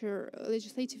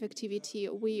legislative activity,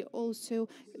 we also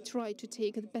try to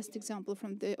take the best example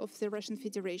of the Russian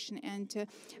Federation, and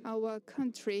our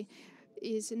country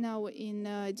is now in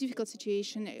a difficult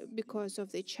situation because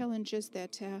of the challenges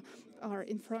that are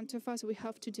in front of us. We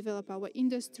have to develop our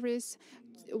industries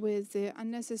with the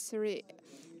unnecessary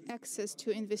access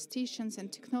to investitions and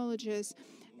technologies,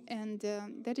 and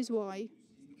that is why,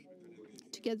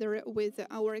 together with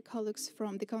our colleagues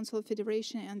from the Council of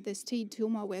Federation and the State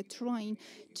Duma, we're trying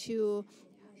to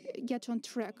get on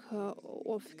track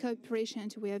of cooperation,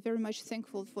 and we are very much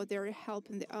thankful for their help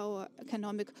in our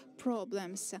economic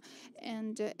problems.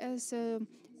 And as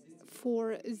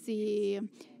for the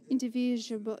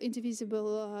indivisible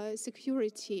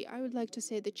security, I would like to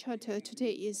say the Chad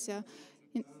today is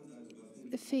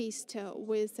faced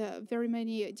with very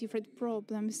many different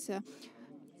problems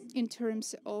in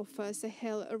terms of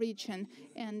Sahel region,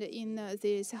 and in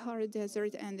the Sahara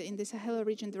Desert and in the Sahel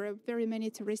region there are very many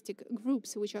terroristic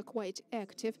groups which are quite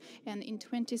active. And in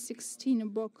 2016,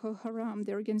 Boko Haram,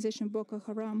 the organization Boko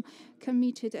Haram,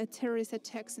 committed terrorist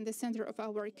attacks in the center of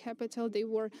our capital. They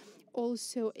were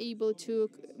also able to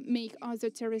make other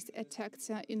terrorist attacks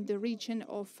in the region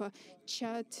of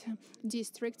Chad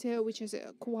district, which is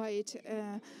quite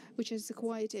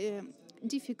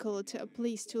difficult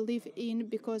place to live in,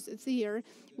 because there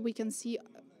we can see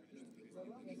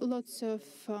lots of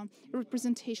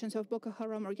representations of Boko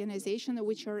Haram organization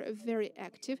which are very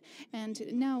active. And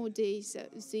nowadays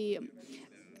the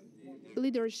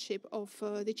leadership of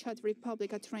the Chad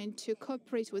Republic are trying to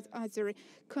cooperate with other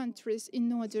countries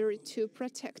in order to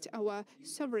protect our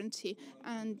sovereignty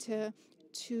and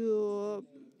to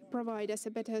provide us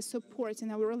a better support in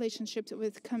our relationships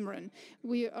with Cameroon.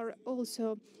 We are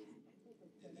also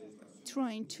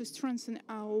trying to strengthen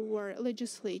our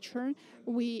legislature.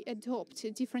 We adopt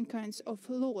different kinds of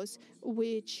laws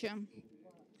which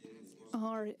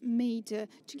are made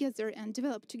together and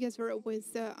developed together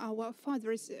with our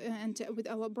fathers and with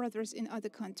our brothers in other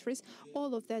countries.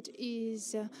 All of that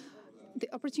is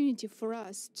the opportunity for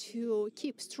us to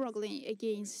keep struggling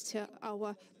against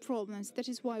our problems. That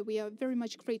is why we are very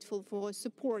much grateful for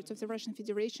support of the Russian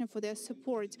Federation, for their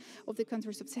support of the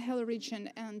countries of Sahel region,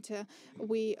 and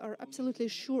we are absolutely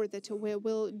sure that we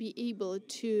will be able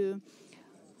to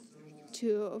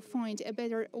find a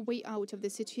better way out of the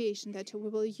situation, that we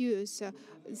will use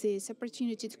this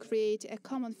opportunity to create a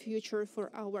common future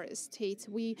for our states.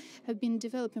 We have been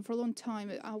developing for a long time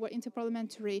our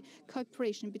interparliamentary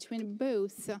cooperation between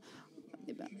both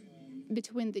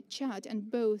between the Chad and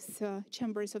both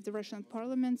chambers of the Russian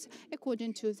parliament,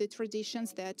 according to the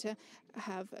traditions that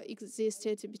have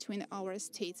existed between our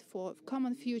states for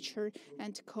common future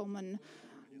and common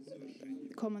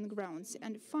grounds.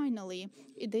 And finally,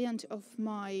 at the end of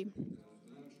my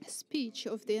speech,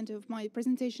 of the end of my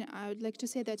presentation, I would like to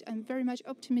say that I'm very much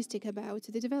optimistic about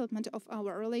the development of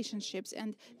our relationships,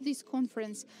 and this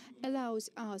conference allows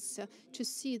us to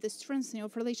see the strengthening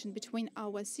of relations between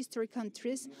our sister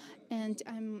countries, and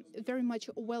I'm very much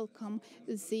welcome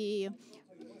the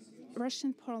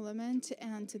Russian Parliament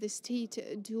and the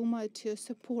State Duma to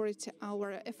support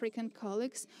our African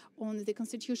colleagues on the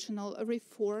constitutional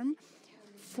reform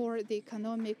for the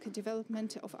economic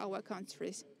development of our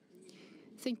countries.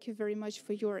 Thank you very much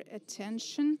for your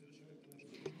attention.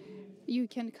 You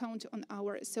can count on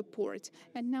our support.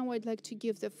 And now I'd like to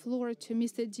give the floor to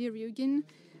Mr. Deryugin,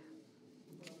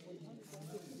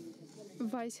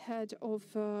 Vice Head of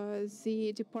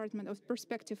the Department of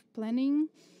Perspective Planning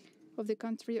of the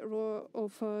country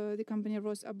of the company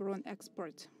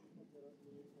Rosabronexport.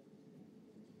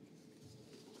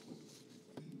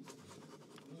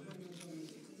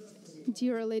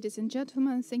 Dear ladies and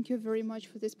gentlemen, thank you very much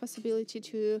for this possibility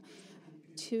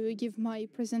to give my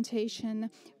presentation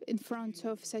in front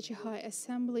of such a high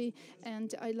assembly.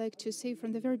 And I'd like to say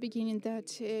from the very beginning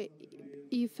that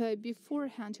if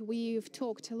beforehand we've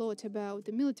talked a lot about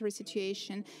the military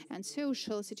situation and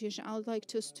social situation, I would like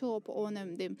to stop on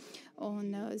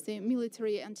the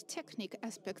military and technical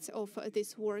aspects of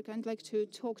this work. I'd like to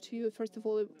talk to you first of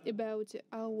all about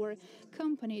our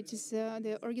company. It is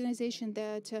the organization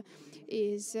that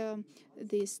is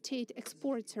the state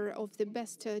exporter of the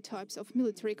best types of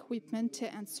military equipment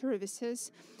and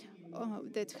services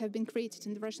that have been created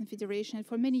in the Russian Federation.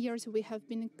 For many years, we have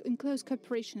been in close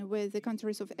cooperation with the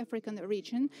countries of the African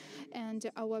region, and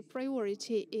our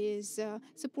priority is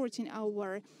supporting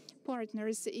our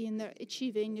partners in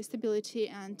achieving stability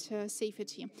and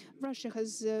safety. Russia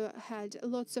has had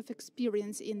lots of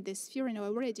experience in this sphere, and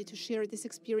we're ready to share this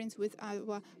experience with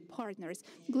our partners.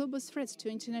 Global threats to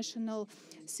international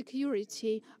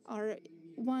security are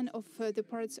one of the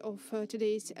parts of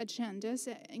today's agendas,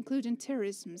 including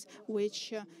terrorism,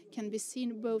 which can be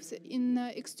seen both in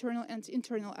external and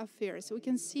internal affairs. We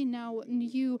can see now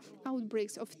new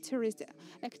outbreaks of terrorist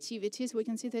activities. We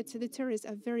can see that the terrorists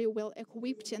are very well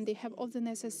equipped and they have all the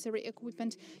necessary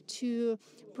equipment to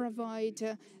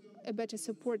provide a better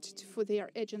support for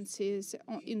their agencies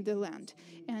in the land.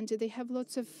 And they have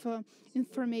lots of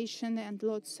information and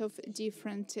lots of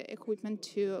different equipment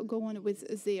to go on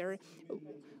with their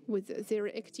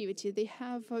activity. They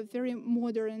have a very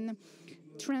modern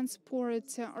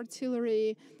transport,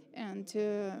 artillery, and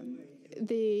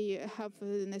they have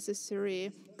the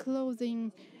necessary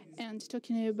clothing. And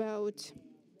talking about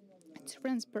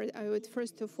transport, I would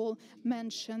first of all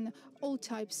mention all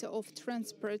types of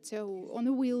transport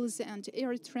on wheels and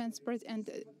air transport, and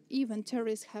even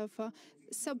terrorists have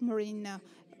submarine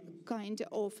kind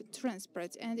of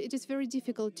transport. And it is very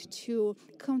difficult to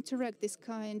counteract this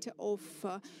kind of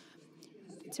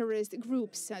terrorist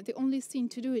groups. The only thing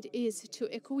to do it is to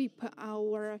equip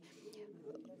our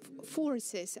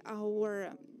forces,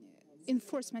 our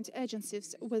enforcement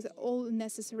agencies with all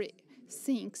necessary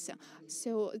things.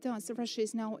 So thus Russia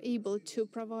is now able to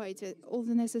provide all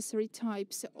the necessary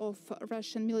types of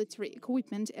Russian military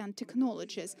equipment and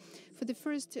technologies. For the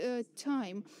first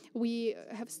time, we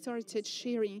have started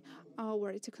sharing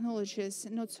our technologies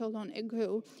not so long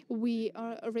ago. We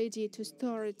are ready to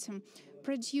start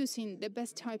producing the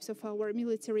best types of our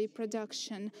military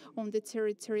production on the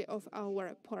territory of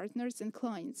our partners and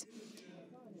clients.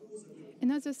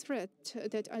 Another threat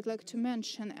that I'd like to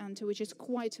mention, and which is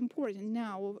quite important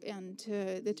now, and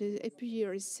that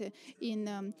appears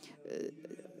in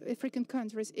African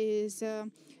countries, is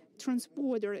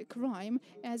transborder crime,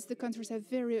 as the countries are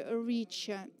very rich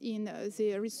in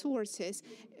the resources.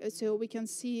 So we can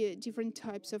see different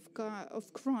types of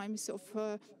crimes, of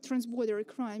transborder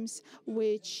crimes,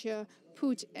 which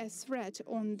put a threat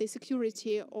on the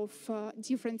security of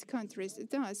different countries.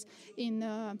 Thus,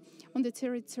 on the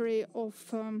territory of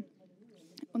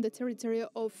on the territory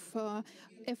of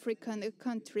African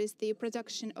countries, the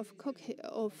production of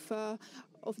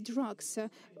drugs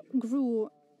grew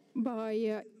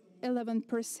by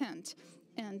 11%,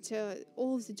 and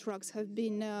all the drugs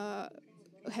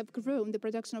have grown. The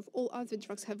production of all other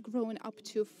drugs have grown up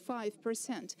to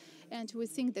 5%, and we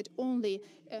think that only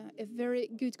a very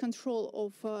good control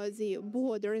of the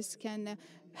borders can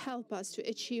help us to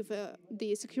achieve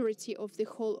the security of the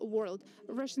whole world.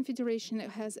 Russian Federation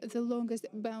has the longest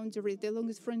boundary, the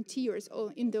longest frontiers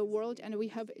in the world, and we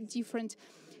have different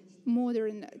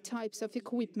modern types of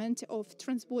equipment of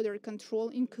transborder control,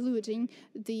 including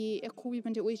the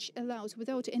equipment which allows,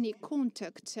 without any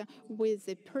contact with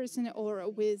the person or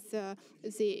with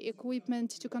the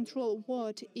equipment, to control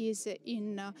what is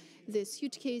in the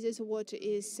suitcases, what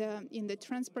is in the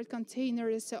transport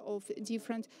containers of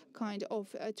different kind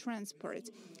of transport,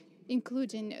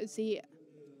 including the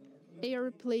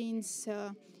airplanes,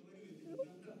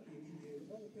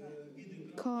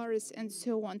 cars, and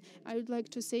so on. I would like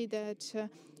to say that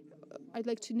I'd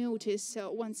like to notice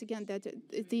once again that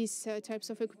these types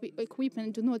of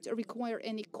equipment do not require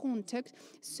any contact,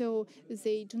 so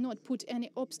they do not put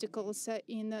any obstacles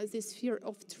in the sphere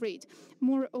of trade.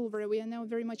 Moreover, we are now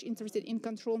very much interested in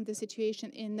controlling the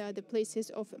situation in the places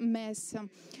of massive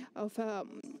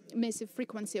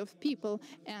frequency of people,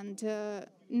 and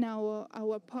now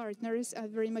our partners are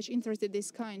very much interested in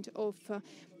this kind of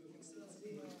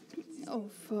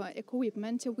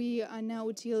equipment. We are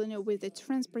now dealing with the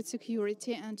transport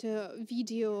security and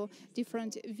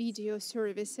different video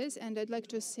services, and I'd like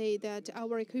to say that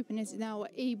our equipment is now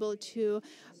able to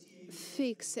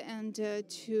fix and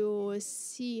to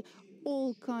see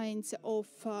all kinds of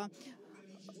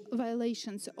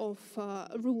violations of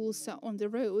rules on the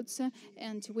roads,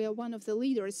 and we are one of the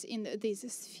leaders in these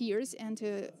spheres, and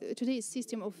today's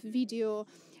system of video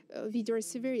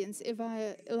surveillance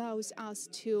allows us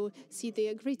to see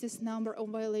the greatest number of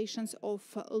violations of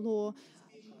law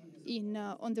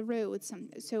on the roads.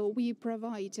 So we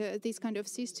provide these kind of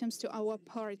systems to our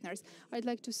partners. I'd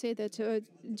like to say that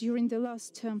during the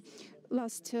last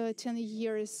 10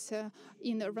 years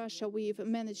in Russia, we've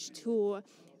managed to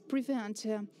prevent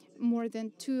more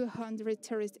than 200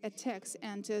 terrorist attacks,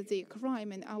 and the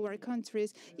crime in our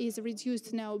countries is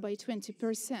reduced now by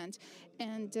 20%.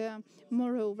 And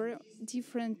moreover,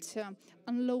 different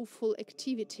unlawful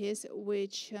activities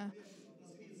which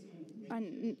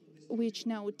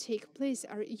now take place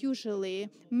are usually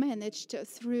managed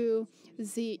through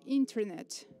the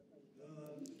internet.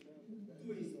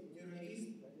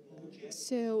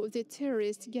 So the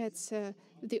terrorist gets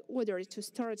the order to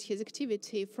start his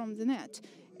activity from the net.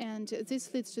 And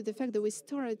this leads to the fact that we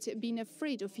start being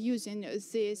afraid of using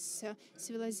this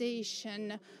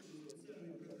civilization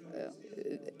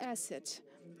asset.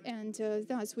 And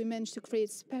thus we managed to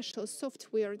create special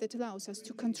software that allows us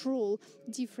to control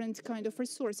different kind of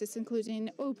resources, including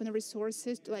open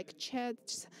resources like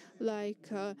chats, like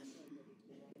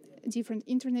different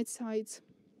internet sites.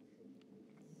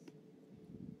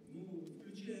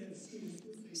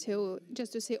 So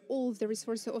just to say, all of the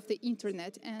resources of the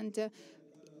internet. And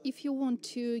if you want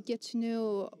to get to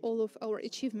know all of our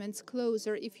achievements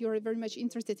closer, if you are very much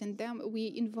interested in them,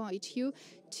 we invite you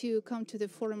to come to the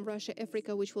Forum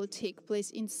Russia-Africa, which will take place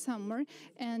in summer,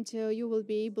 and you will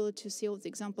be able to see all the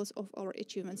examples of our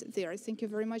achievements there. Thank you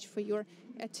very much for your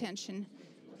attention.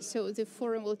 So the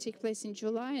forum will take place in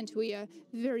July, and we are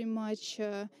very much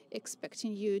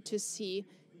expecting you to see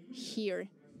here.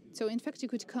 So in fact, you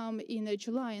could come in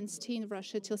July and stay in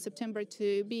Russia till September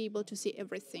to be able to see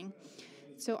everything.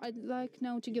 So I'd like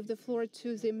now to give the floor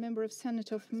to the Member of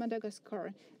Senate of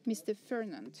Madagascar, Mr.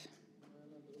 Fernand.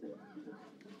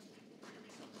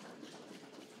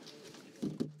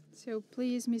 So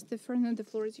please, Mr. Fernand, the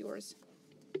floor is yours.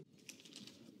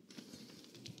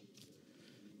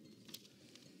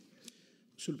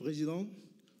 Monsieur le Président,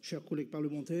 chers collègues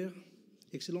parlementaires,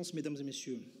 Excellences, Mesdames et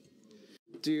Messieurs.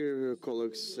 Dear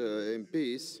colleagues,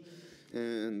 MPs,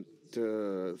 and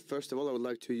first of all, I would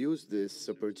like to use this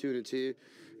opportunity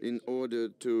in order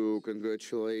to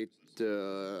congratulate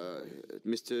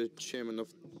Mr. Chairman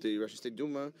of the Russian State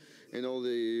Duma and all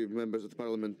the members of the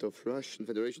Parliament of Russian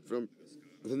Federation from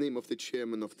the name of the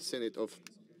Chairman of the Senate of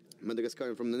Madagascar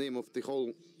and from the name of the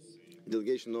whole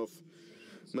delegation of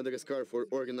Madagascar for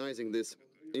organizing this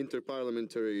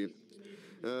interparliamentary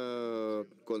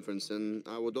conference. And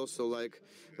I would also like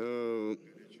to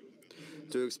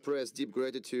express deep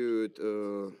gratitude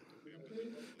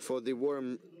for the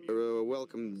warm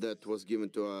welcome that was given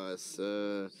to us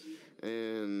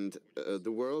and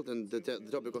the world, and the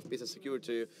topic of peace and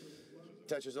security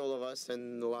touches all of us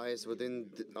and lies within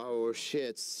our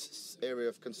shared area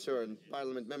of concern.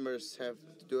 Parliament members have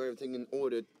to do everything in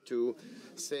order to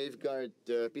safeguard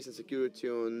peace and security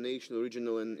on national,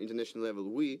 regional and international level.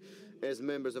 We, as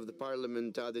members of the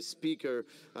parliament, are the speaker,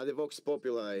 are the vox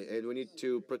populi, and we need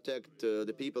to protect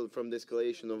the people from the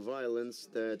escalation of violence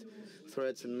that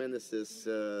threats and menaces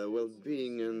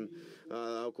well-being and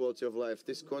our quality of life.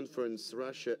 This conference,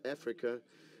 Russia-Africa,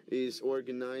 is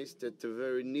organized at a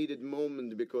very needed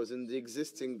moment because in the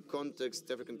existing context,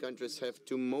 African countries have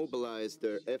to mobilize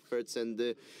their efforts and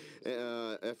the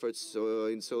efforts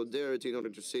in solidarity in order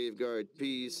to safeguard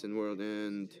peace and world.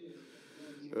 And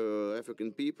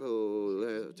African people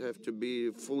have to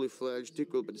be fully fledged,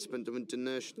 equal participant of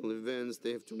international events.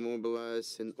 They have to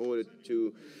mobilize in order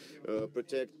to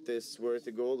protect this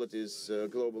worthy goal that is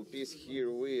global peace.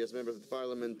 Here we, as members of the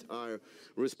parliament, are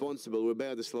responsible. We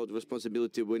bear this lot of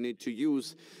responsibility. We need to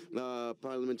use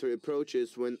parliamentary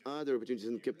approaches when other opportunities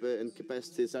and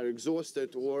capacities are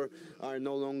exhausted or are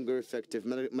no longer effective.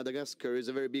 Madagascar is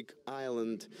a very big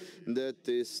island that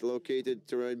is located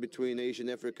right between Asia and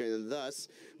Africa, and thus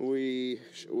we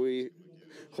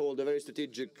hold a very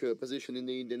strategic position in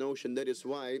the Indian Ocean. That is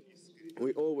why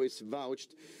we always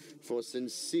vouched for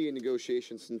sincere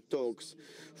negotiations and talks,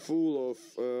 full of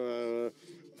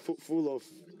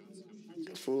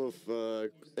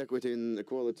equity and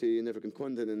equality in the African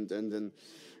continent and in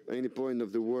any point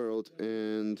of the world.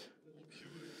 And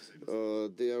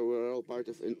we're all part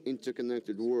of an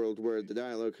interconnected world where the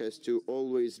dialogue has to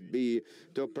always be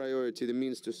top priority, the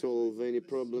means to solve any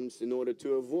problems in order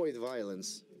to avoid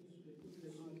violence.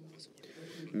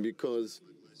 Because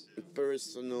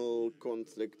personal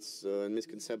conflicts and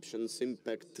misconceptions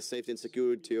impact the safety and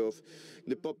security of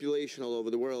the population all over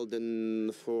the world.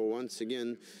 And for once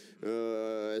again,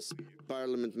 as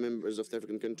parliament members of the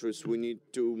African countries, we need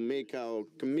to make our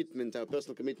commitment, our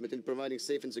personal commitment in providing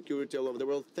safe and security all over the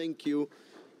world. Thank you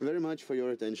very much for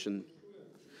your attention.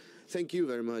 Thank you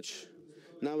very much.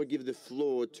 Now we give the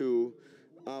floor to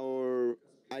our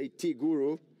IT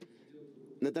guru,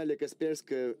 Natalia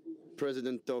Kasperskaya,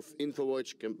 President of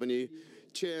InfoWatch company,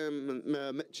 chairman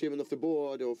of the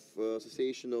board of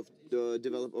Association of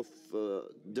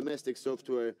Domestic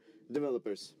Software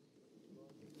Developers.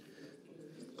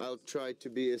 I'll try to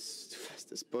be as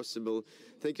fast as possible.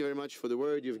 Thank you very much for the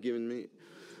word you've given me.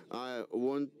 I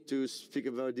want to speak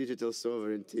about digital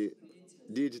sovereignty.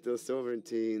 Digital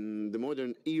sovereignty in the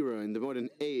modern era, in the modern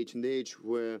age, in the age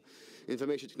where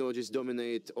information technologies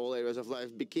dominate all areas of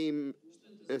life, became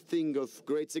a thing of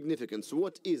great significance.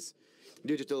 What is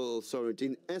digital sovereignty?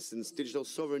 In essence, digital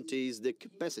sovereignty is the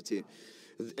capacity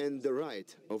and the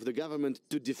right of the government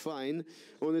to define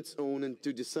on its own and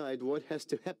to decide what has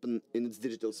to happen in its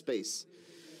digital space.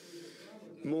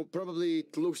 More probably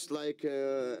it looks like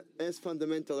as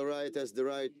fundamental a right as the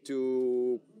right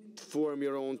to form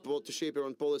your own, to shape your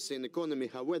own policy and economy.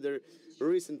 However,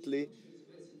 recently,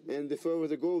 and the further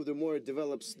they go, the more it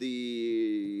develops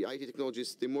the IT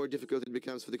technologies, the more difficult it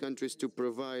becomes for the countries to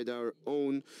provide our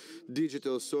own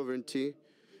digital sovereignty.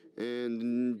 And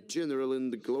in general,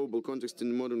 in the global context, in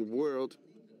the modern world,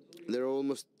 there are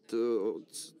almost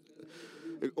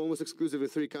exclusively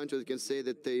 3 countries that can say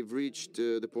that they've reached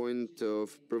the point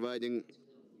of providing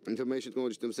information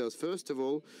technology themselves. First of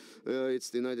all, it's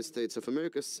the United States of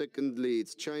America. Secondly,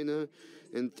 it's China.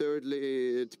 And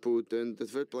thirdly, the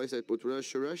third place I put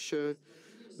Russia. Russia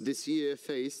this year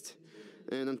faced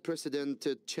an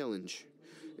unprecedented challenge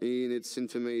in its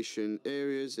information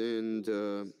areas, and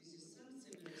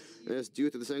as due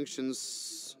to the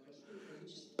sanctions,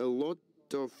 a lot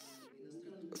of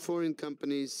foreign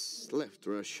companies left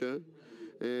Russia.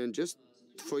 And just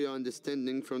for your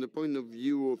understanding, from the point of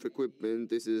view of equipment,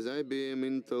 this is IBM,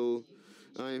 Intel,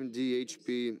 AMD,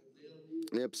 HP,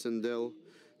 Epson, Dell,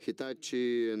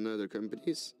 Hitachi, and other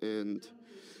companies. And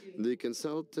the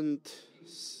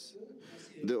consultants,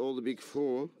 all the big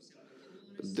 4,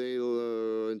 they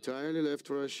entirely left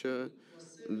Russia.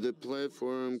 The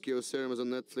platform Kyocera, Amazon,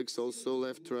 Netflix also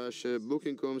left Russia.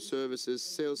 Booking.com services,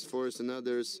 Salesforce, and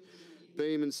others.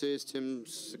 Payment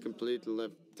systems completely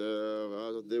left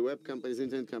out of the web companies,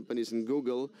 internet companies, and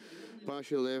Google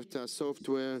partially left us.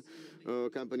 Software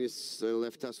companies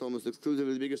left us almost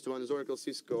exclusively. The biggest one is Oracle,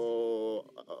 Cisco,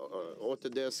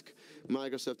 Autodesk,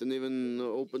 Microsoft, and even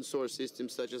open source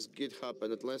systems such as GitHub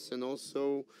and Atlassian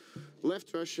also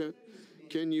left Russia.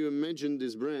 Can you imagine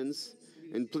these brands?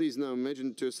 And please now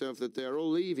imagine to yourself that they are all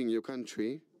leaving your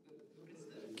country.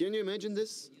 Can you imagine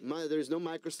this? There is no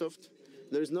Microsoft,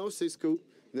 there is no Cisco,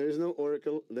 there is no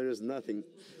Oracle, there is nothing.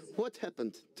 What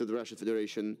happened to the Russian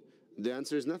Federation? The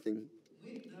answer is nothing.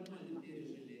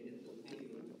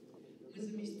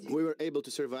 we were able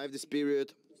to survive this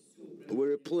period. We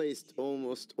replaced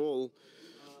almost all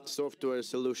software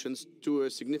solutions to a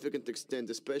significant extent,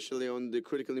 especially on the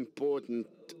critically important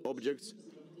objects.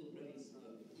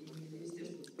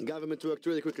 Government worked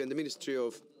really quickly, and the Ministry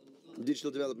of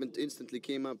Digital Development instantly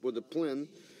came up with a plan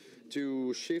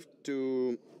to shift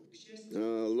to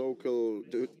local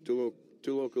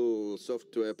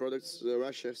software products.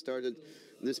 Russia started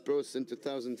this process in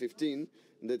 2015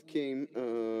 that came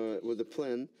with a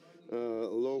plan,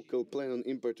 local plan on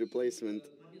import replacement.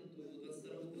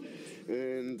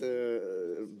 And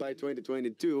by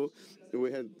 2022,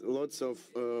 we had lots of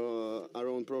our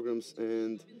own programs,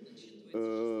 and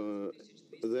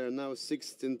there are now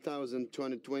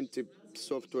 16,220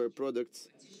 software products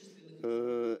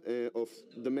of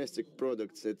domestic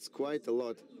products. It's quite a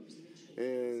lot.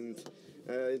 And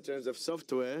in terms of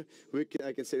software,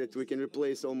 I can say that we can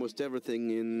replace almost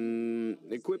everything. In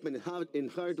equipment, in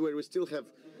hardware, we still have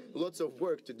lots of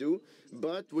work to do,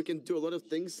 but we can do a lot of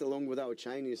things along with our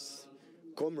Chinese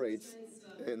comrades.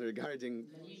 And regarding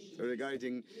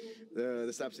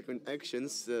the subsequent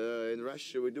actions in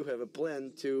Russia, we do have a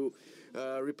plan to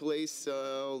replace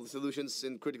all the solutions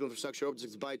in critical infrastructure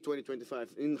objects by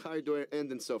 2025 in hardware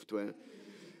and in software.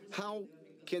 How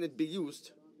can it be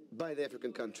used by the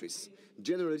African countries?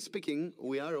 Generally speaking,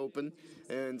 we are open,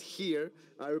 and here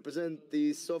I represent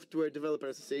the Software Developer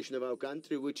Association of our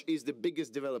country, which is the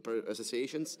biggest developer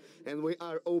associations, and we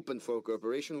are open for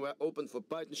cooperation, we are open for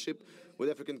partnership with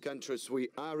African countries. We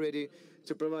are ready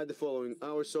to provide the following: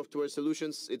 our software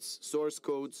solutions, its source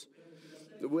codes.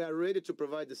 We are ready to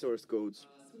provide the source codes.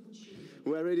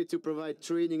 We are ready to provide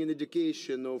training and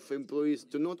education of employees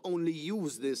to not only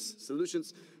use these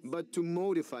solutions, but to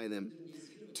modify them,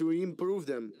 to improve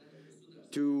them,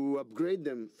 to upgrade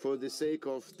them for the sake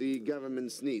of the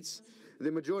government's needs.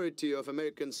 The majority of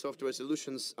American software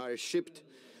solutions are shipped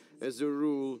as a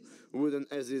rule with an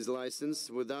as-is license,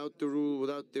 without the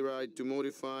right to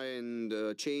modify and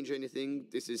change anything.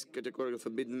 This is categorically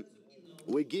forbidden.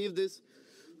 We give this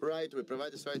right, we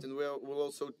provide this right, and we'll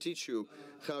also teach you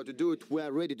how to do it. We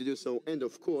are ready to do so, and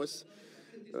of course,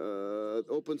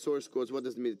 open source codes. What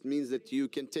does it mean? It means that you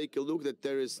can take a look, that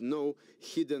there is no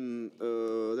hidden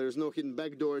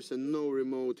backdoors and no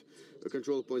remote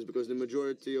control points, because the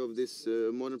majority of these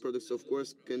modern products, of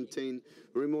course, contain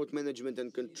remote management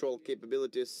and control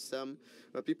capabilities. Some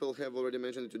people have already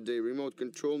mentioned it today. Remote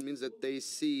control means that they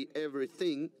see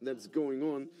everything that's going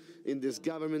on in this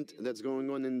government, that's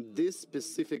going on in this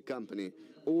specific company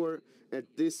or at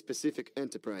this specific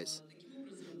enterprise.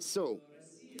 So,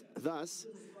 thus,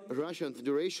 Russian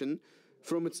Federation,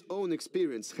 from its own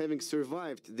experience, having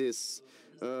survived this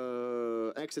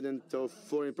accident of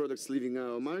foreign products leaving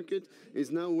our market,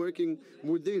 is now working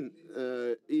within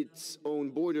its own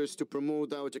borders to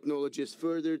promote our technologies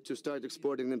further, to start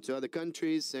exporting them to other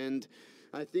countries, and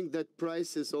I think that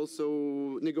price is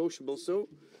also negotiable. So,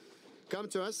 come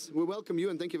to us, we welcome you,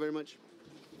 and thank you very much.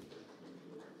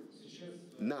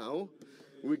 Now,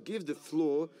 we give the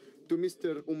floor to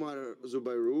Mr. Umar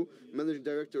Zubairu, Managing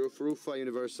Director of Rufa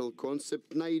Universal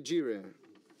Concept, Nigeria.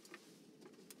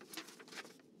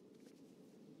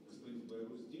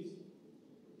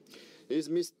 Is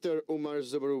Mr. Umar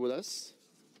Zubairu with us?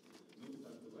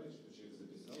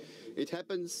 It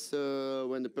happens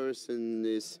when the person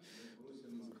is...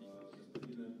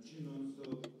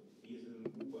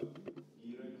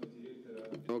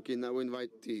 Okay, now we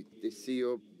invite the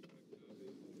CEO.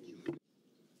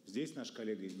 Здесь наш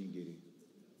коллега из Нигерии.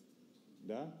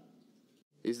 Да?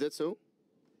 Is that so?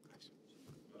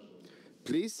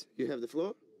 Please, you have the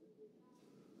floor.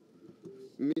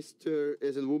 Mr.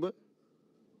 Ezenwuba.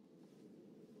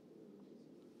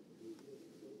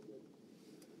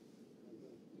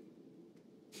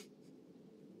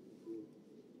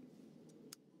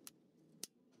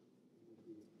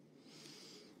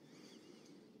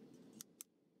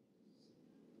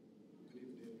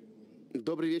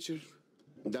 Добрый вечер,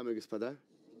 дамы и господа.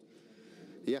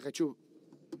 Я хочу...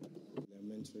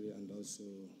 Parliamentary and also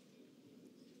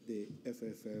the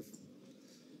FFF,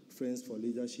 Friends for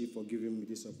Leadership, for giving me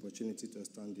this opportunity to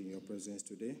stand in your presence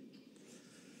today.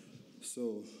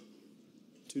 So,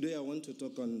 today I want to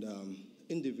talk on the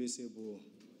indivisible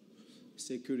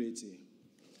security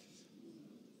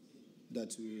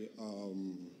that we,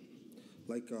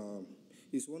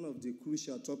 is one of the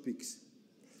crucial topics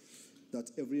that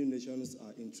every nation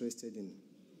are interested in.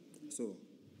 So,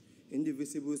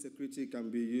 indivisible security can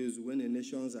be used when the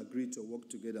nations agree to work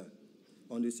together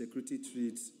on the security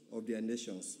threats of their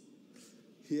nations.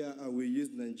 Here, I will use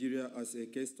Nigeria as a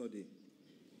case study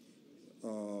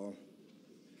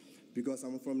because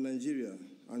I'm from Nigeria,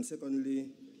 and secondly,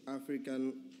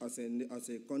 Africa as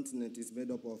a continent is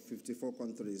made up of 54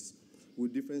 countries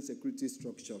with different security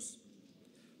structures.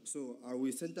 So I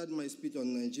will center my speech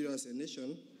on Nigeria as a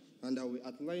nation, and I will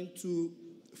outline two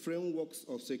frameworks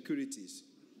of securities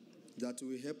that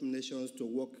will help nations to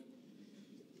work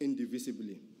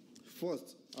indivisibly.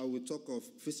 First, I will talk of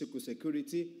physical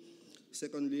security.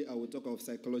 Secondly, I will talk of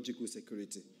psychological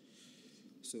security.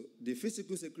 So the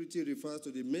physical security refers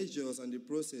to the measures and the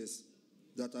process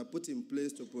that are put in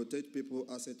place to protect people,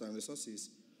 assets, and resources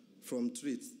from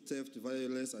threats, theft,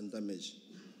 violence, and damage.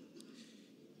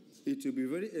 It will be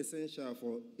very essential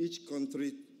for each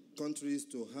countries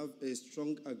to have a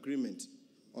strong agreement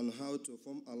on how to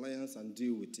form alliance and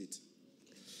deal with it.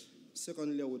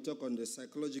 Secondly, I will talk on the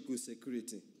psychological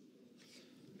security.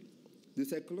 The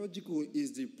psychological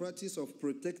is the practice of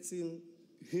protecting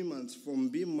humans from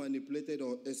being manipulated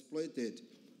or exploited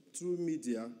through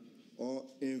media or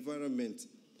environment.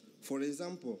 For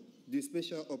example, the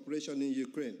special operation in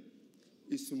Ukraine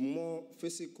is more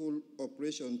physical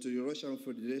operation to the Russian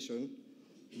Federation,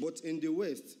 but in the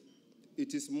West,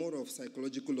 it is more of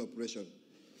psychological operation.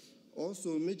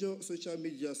 Also, major social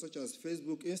media such as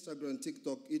Facebook, Instagram,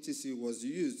 TikTok, etc. was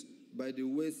used by the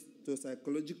West to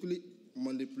psychologically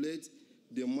manipulate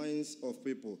the minds of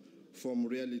people from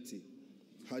reality.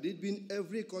 Had it been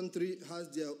every country has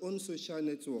their own social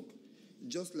network,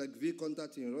 just like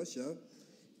VKontakte in Russia,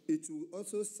 it will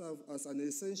also serve as an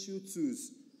essential tool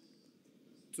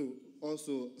to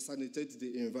also sanitate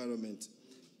the environment.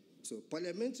 So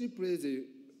Parliamentary plays a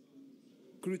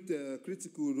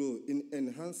critical role in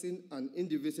enhancing an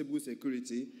indivisible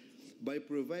security by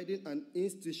providing an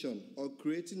institution or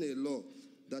creating a law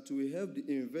that will help the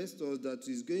investors that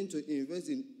is going to invest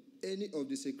in any of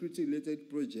the security-related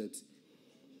projects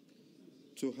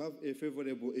to have a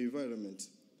favorable environment.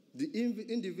 The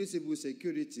indivisible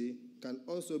security can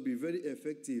also be very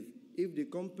effective if the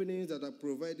companies that are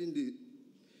providing the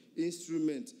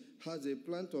instrument has a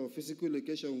plant or physical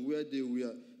location where they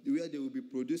will be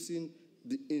producing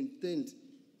the intent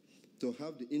to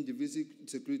have the indivisible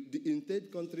security, the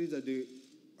intent countries that they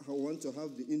want to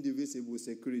have the indivisible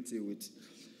security with.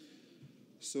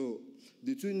 So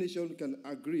the two nations can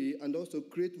agree and also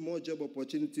create more job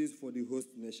opportunities for the host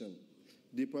nation.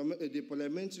 The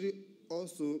parliamentary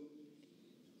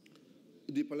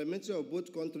of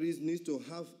both countries needs to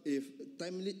have a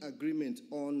timely agreement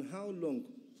on how long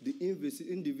the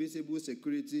indivisible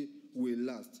security will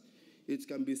last. It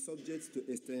can be subject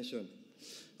to extension.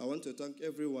 I want to thank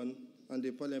everyone and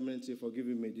the Parliamentary for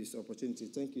giving me this opportunity.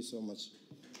 Thank you so much.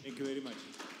 Thank you very much.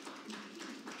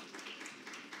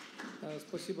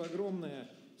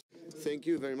 Thank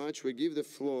you very much. We give the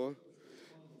floor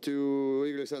to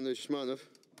Igor Alexandrovich Shmanov.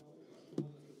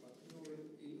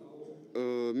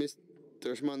 Mr.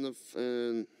 Shmanov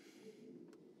and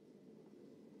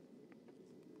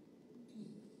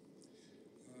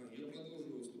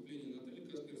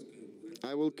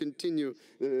I will continue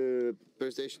the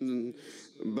presentation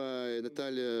by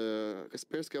Natalia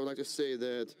Kaspersky. I would like to say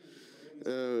that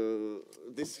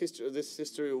this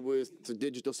history with the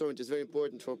digital sovereignty is very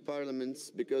important for parliaments,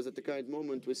 because at the current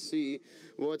moment we see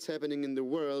what's happening in the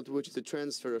world, which is the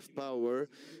transfer of power,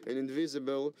 an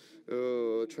invisible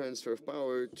transfer of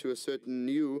power to a certain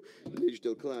new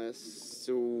digital class.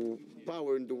 So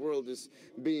power in the world is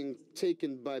being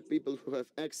taken by people who have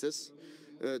access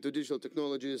to digital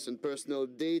technologies and personal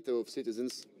data of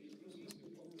citizens.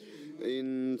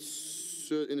 To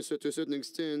a certain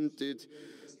extent, it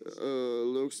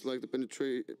looks like the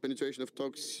penetration of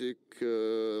toxic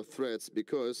threats,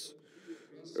 because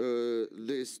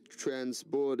these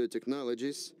trans-border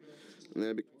technologies,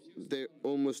 they're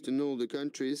almost in all the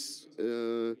countries.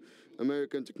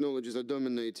 American technologies are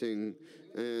dominating,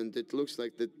 and it looks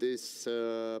like that this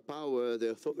power,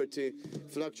 the authority,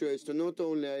 fluctuates to not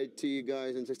only IT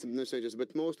guys and system administrators,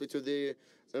 but mostly to the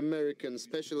American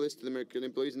specialists, the American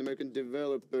employees, and American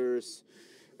developers,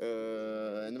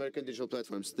 and American digital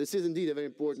platforms. This is indeed a very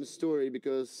important story,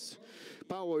 because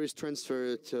power is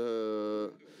transferred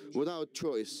without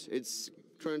choice. It's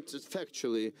transferred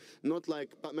factually, not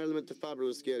like parliamentary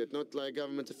fabrics get it, not like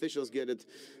government officials get it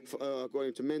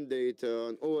according to mandate,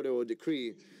 an order or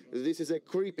decree. This is a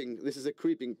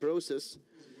creeping process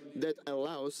that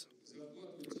allows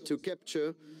to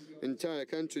capture entire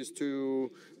countries,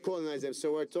 to colonize them.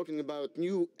 So we're talking about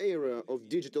new era of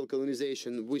digital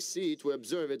colonization. We see it, we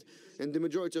observe it, and the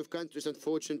majority of countries,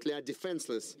 unfortunately, are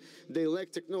defenseless. They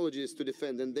lack technologies to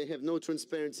defend, and they have no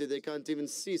transparency. They can't even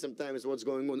see sometimes what's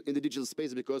going on in the digital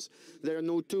space, because there are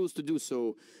no tools to do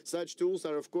so. Such tools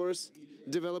are, of course,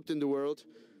 developed in the world,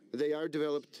 They are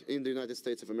developed in the United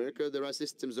States of America. There are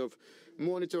systems of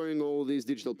monitoring all these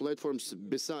digital platforms.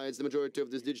 Besides, the majority of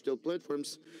these digital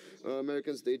platforms,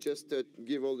 Americans, they just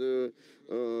give all the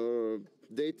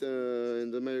data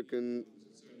and American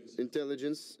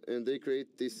intelligence, and they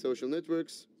create these social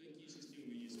networks.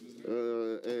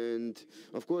 And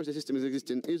of course, the systems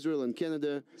exist in Israel and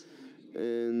Canada,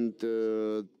 and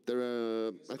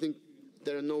I think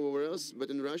there are nowhere else,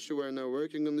 but in Russia we're now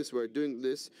working on this, we're doing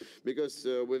this, because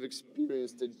we've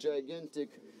experienced a gigantic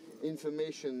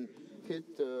information hit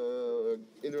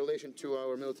in relation to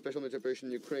our special military operation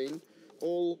in Ukraine.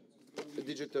 All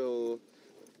digital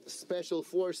special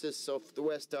forces of the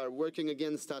West are working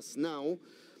against us now,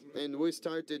 and we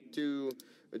started to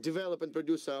develop and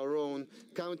produce our own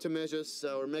countermeasures,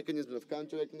 our mechanism of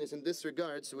counteracting this. In this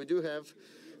regard, so we do have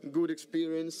good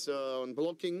experience on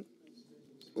blocking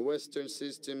Western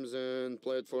systems and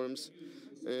platforms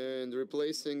and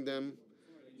replacing them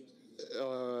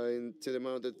to the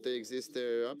amount that they exist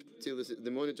there, up till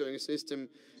the monitoring system,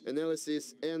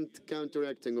 analysis, and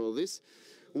counteracting all this.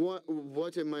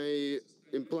 What am I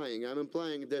implying? I'm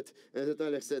implying that, as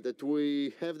Alex said, that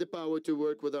we have the power to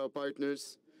work with our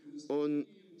partners on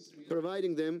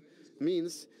providing them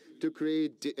means to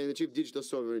create and achieve digital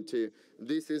sovereignty.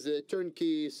 This is a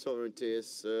turnkey sovereignty,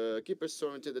 keeper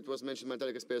sovereignty that was mentioned by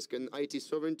Natalia Kaspersky, and IT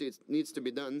sovereignty. It needs to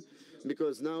be done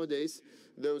because nowadays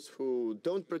those who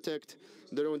don't protect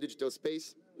their own digital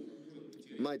space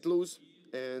might lose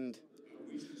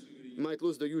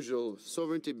the usual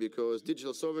sovereignty, because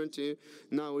digital sovereignty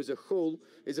now is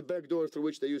a backdoor through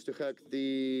which they used to hack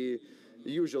the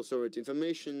usual sovereignty.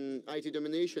 Information IT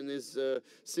domination is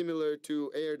similar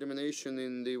to air domination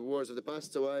in the wars of the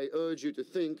past, so I urge you to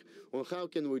think on how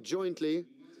can we jointly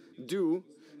do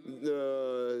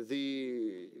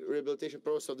the rehabilitation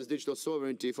process of this digital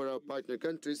sovereignty for our partner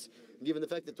countries, given the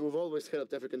fact that we've always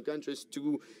helped African countries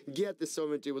to get the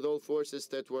sovereignty with all forces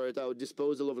that were at our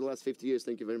disposal over the last 50 years.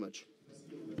 Thank you very much.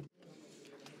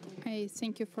 I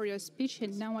thank you for your speech,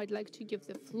 and now I'd like to give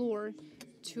the floor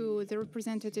to the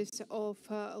representatives of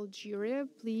Algeria.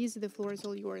 Please, the floor is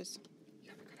all yours.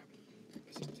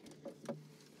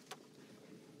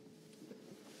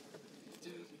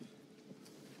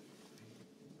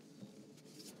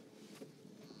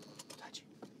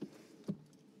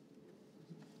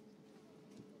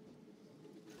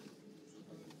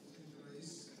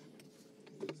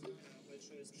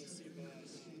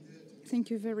 Thank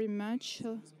you very much,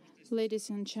 ladies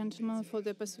and gentlemen, for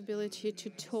the possibility to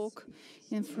talk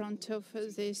in front of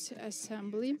this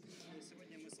assembly.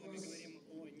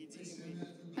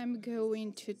 I'm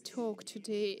going to talk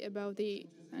today about the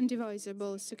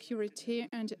indivisible security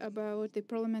and about the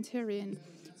parliamentarian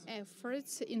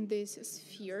efforts in this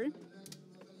sphere.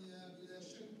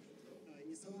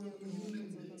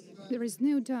 There is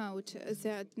no doubt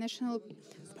that national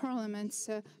parliaments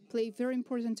play a very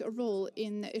important role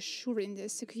in assuring the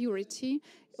security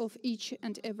of each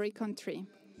and every country.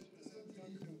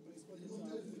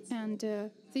 And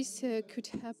this could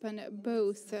happen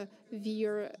both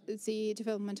via the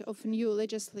development of new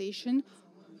legislation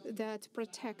that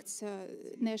protects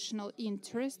national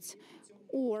interests,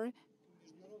 or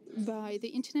by the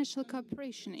international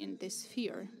cooperation in this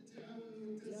sphere.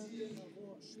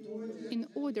 In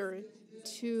order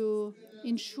to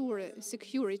ensure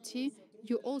security,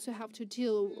 you also have to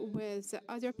deal with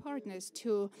other partners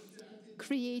to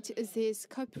create this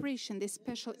cooperation, this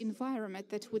special environment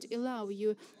that would allow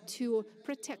you to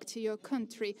protect your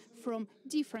country from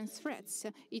different threats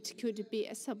it could be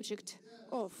a subject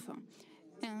of.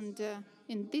 And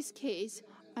in this case,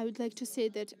 I would like to say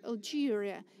that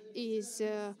Algeria is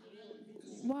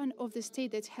one of the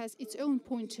states that has its own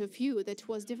point of view that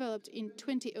was developed in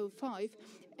 2005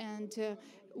 and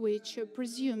which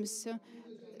presumes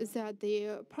that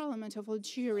the Parliament of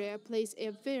Algeria plays a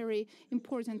very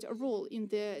important role in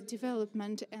the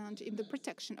development and in the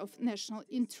protection of national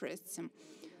interests.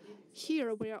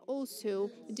 Here we are also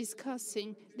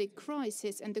discussing the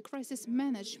crisis and the crisis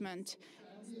management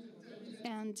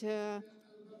and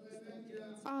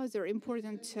other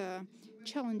important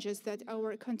challenges that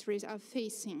our countries are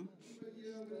facing.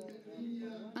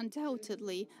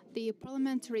 Undoubtedly, the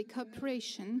parliamentary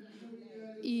cooperation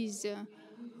is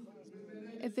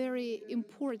a very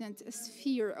important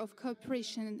sphere of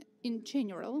cooperation in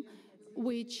general,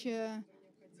 which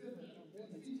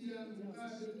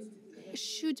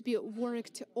should be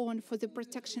worked on for the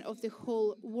protection of the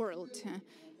whole world.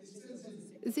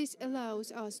 This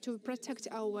allows us to protect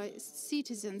our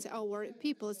citizens, our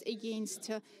peoples against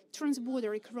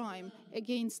transborder crime,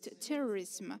 against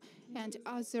terrorism and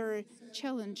other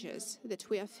challenges that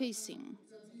we are facing.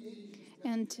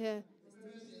 And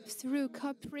through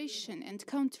cooperation and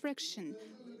counteraction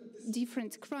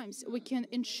different crimes, we can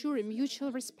ensure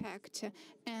mutual respect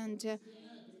and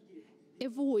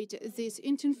avoid this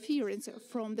interference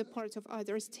from the part of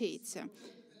other states.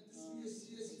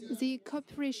 The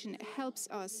cooperation helps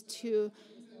us to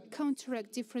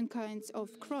counteract different kinds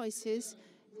of crises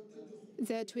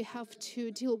that we have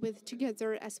to deal with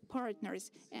together as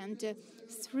partners. And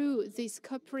through this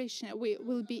cooperation, we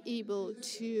will be able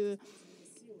to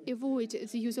avoid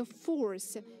the use of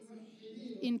force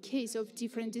in case of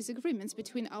different disagreements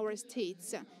between our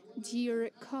states.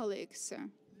 Dear colleagues,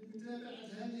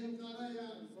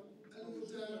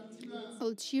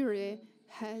 Algeria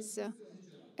has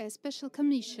a special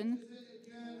commission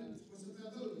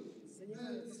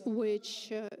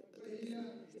which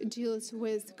deals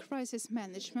with crisis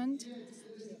management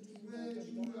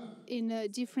in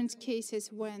different cases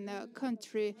when a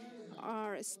country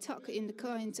are stuck in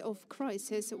kinds of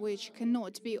crisis which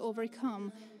cannot be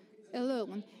overcome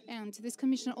alone. And this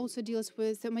commission also deals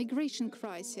with the migration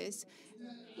crisis,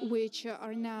 which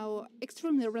are now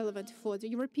extremely relevant for the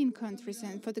European countries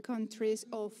and for the countries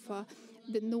of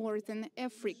the Northern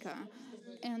Africa.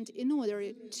 And in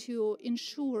order to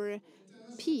ensure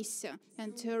peace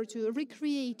and to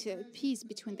recreate peace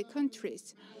between the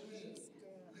countries,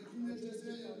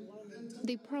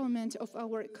 the parliament of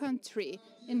our country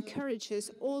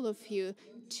encourages all of you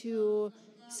to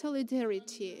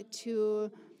solidarity,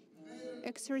 to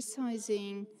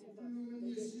exercising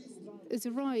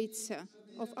the rights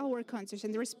of our countries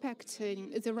and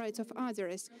respecting the rights of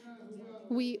others.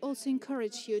 We also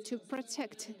encourage you to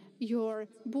protect your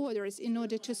borders in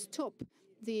order to stop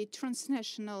the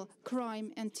transnational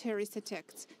crime and terrorist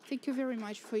attacks. Thank you very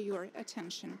much for your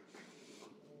attention.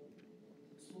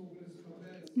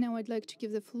 Now I'd like to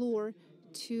give the floor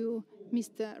to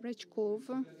Mr.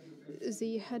 Rechkov,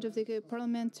 the head of the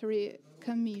Parliamentary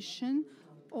Commission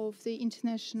of the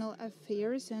International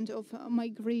Affairs and of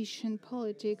Migration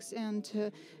Politics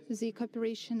and the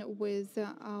cooperation with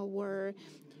our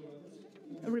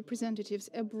representatives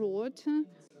abroad.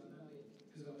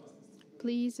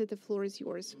 Please, the floor is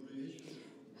yours.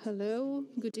 Hello,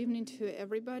 good evening to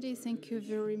everybody. Thank you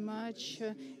very much,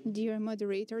 dear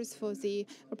moderators, for the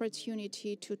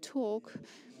opportunity to talk.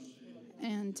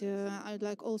 And I'd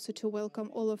like also to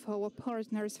welcome all of our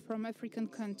partners from African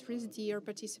countries, dear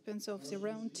participants of the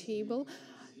round table.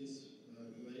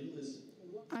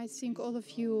 I think all of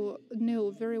you know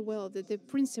very well that the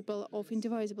principle of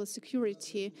indivisible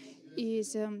security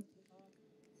is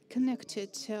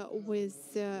connected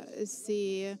with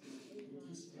the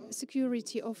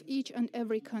security of each and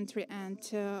every country and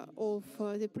of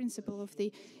the principle of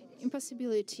the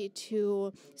impossibility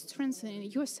to strengthen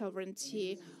your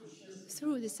sovereignty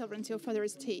through the sovereignty of other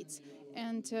states.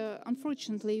 And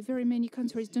unfortunately, very many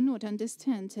countries do not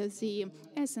understand the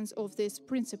essence of this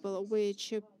principle,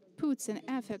 which puts an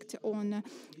effect on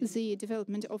the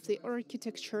development of the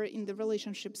architecture in the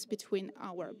relationships between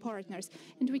our partners.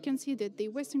 And we can see that the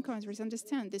Western countries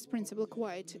understand this principle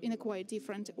in a quite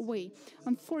different way.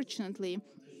 Unfortunately,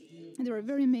 there are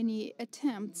very many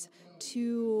attempts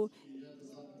to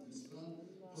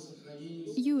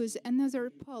use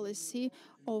another policy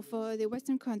of the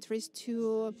Western countries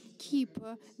to keep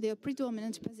their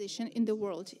predominant position in the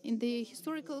world. In the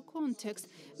historical context,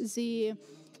 the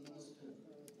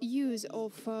use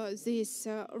of these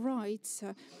rights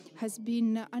has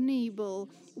been unable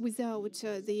without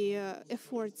the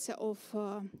efforts of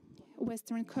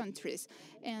Western countries.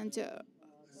 And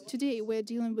today we're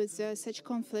dealing with such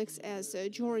conflicts as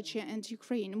Georgia and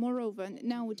Ukraine. Moreover,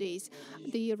 nowadays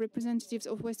the representatives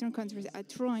of Western countries are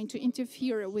trying to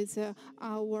interfere with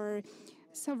our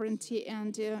sovereignty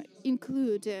and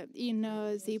include in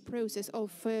the process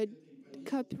of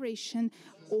cooperation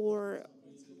or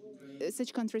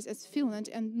such countries as Finland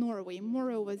and Norway.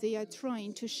 Moreover, they are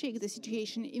trying to shake the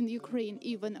situation in Ukraine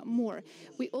even more.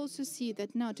 We also see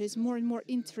that NATO is more and more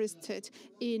interested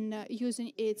in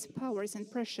using its powers and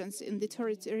presence in the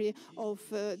territory of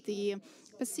the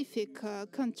Pacific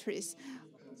countries,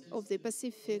 of the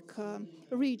Pacific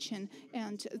region,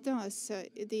 and thus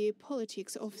the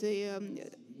politics of the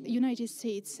United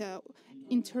States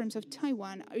in terms of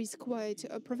Taiwan is quite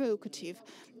provocative,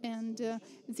 and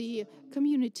the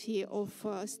community of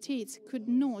states could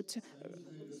not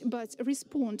but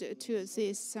respond to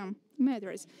these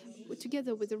matters.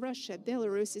 Together with Russia,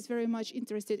 Belarus is very much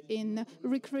interested in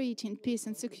recreating peace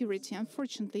and security.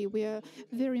 Unfortunately, we are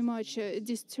very much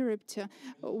disturbed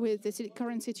with the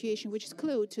current situation, which is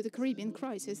close to the Caribbean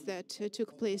crisis that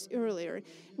took place earlier.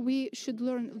 We should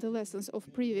learn the lessons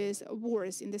of previous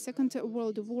wars. In the Second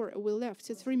World War, we left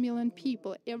 3 million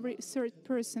people. Every third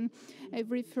person,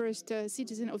 every first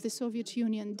citizen of the Soviet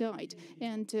Union died.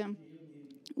 And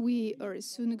we are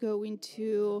soon going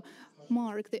to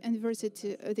mark the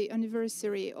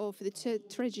anniversary of the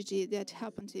tragedy that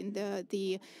happened in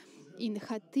in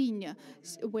Khatyn,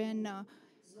 when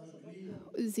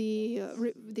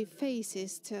the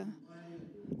fascists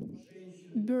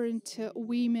burnt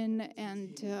women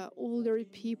and older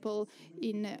people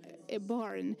in a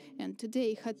barn. And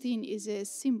today, Khatyn is a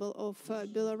symbol of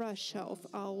Belarus, of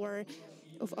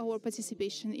our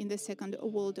participation in the Second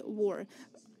World War.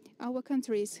 Our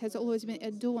country has always been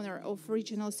a donor of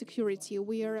regional security.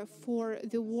 We are for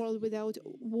the world without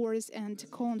wars and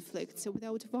conflicts,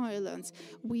 without violence.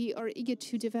 We are eager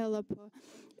to develop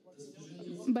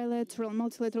bilateral,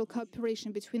 multilateral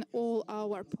cooperation between all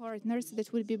our partners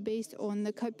that will be based on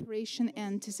the cooperation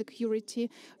and security,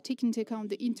 taking into account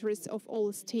the interests of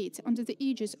all states. Under the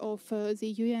aegis of the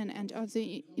UN and other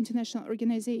international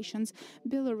organizations,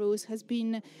 Belarus has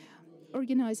been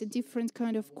organize different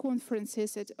kind of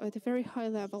conferences at a very high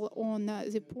level on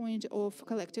the point of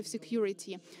collective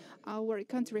security. Our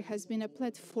country has been a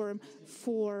platform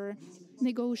for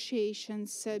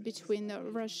negotiations between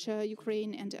Russia,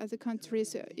 Ukraine, and other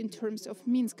countries in terms of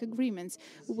Minsk agreements.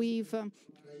 We've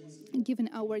given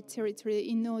our territory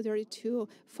in order to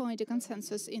find a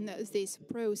consensus in this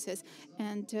process.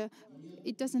 And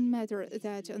it doesn't matter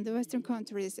that in the Western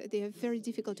countries, they are very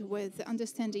difficult with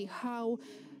understanding how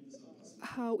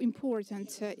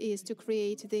important is to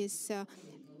create this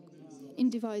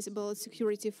indivisible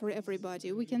security for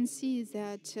everybody. We can see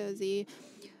that the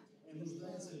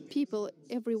people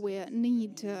everywhere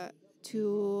need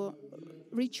to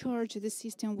recharge the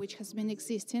system which has been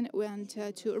existing and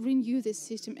to renew this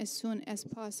system as soon as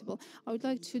possible. I would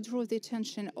like to draw the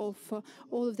attention of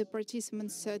all of the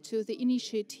participants to the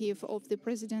initiative of the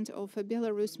President of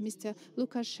Belarus, Mr.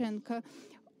 Lukashenko,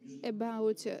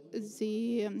 about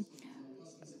the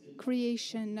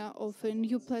creation of a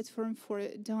new platform for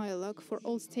dialogue for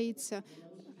all states,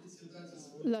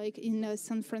 like in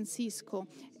San Francisco.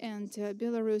 And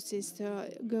Belarus is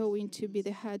going to be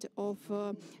the head of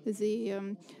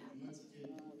the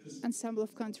ensemble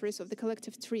of countries of the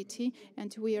collective treaty,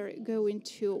 and we are going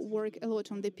to work a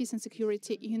lot on the peace and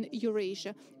security in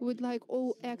Eurasia. We would like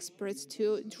all experts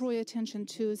to draw attention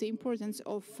to the importance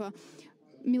of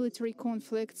military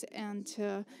conflicts and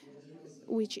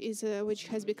which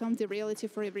has become the reality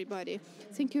for everybody.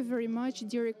 Thank you very much,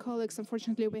 dear colleagues.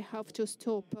 Unfortunately, we have to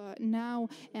stop now,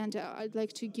 and I'd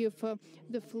like to give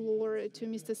the floor to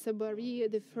Mr. Sabari,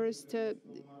 the first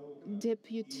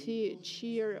deputy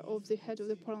chair of the head of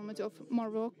the Parliament of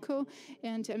Morocco.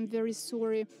 And I'm very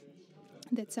sorry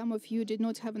that some of you did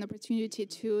not have an opportunity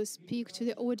to speak to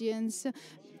the audience,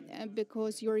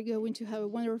 because you're going to have a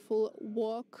wonderful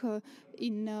walk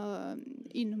in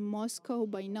Moscow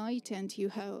by night, and you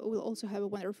will also have a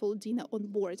wonderful dinner on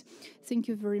board. Thank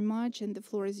you very much, and the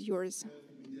floor is yours.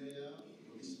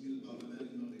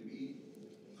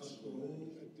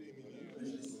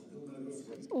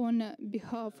 On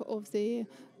behalf of the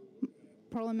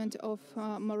Parliament of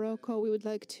Morocco, we would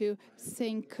like to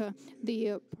thank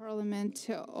the Parliament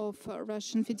of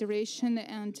Russian Federation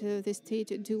and the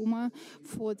State Duma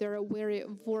for their very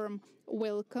warm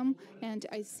welcome. And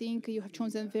I think you have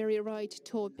chosen very right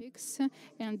topics.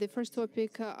 And the first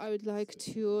topic I would like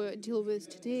to deal with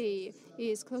today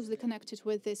is closely connected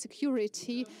with the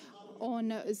security on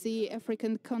the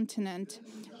African continent.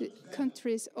 The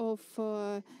countries of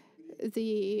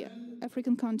the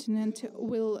African continent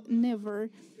will never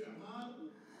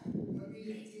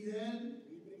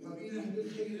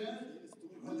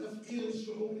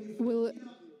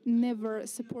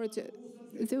support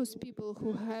those people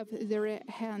who have their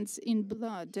hands in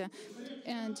blood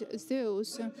and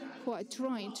those who are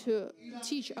trying to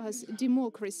teach us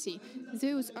democracy.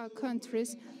 Those are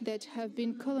countries that have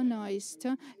been colonized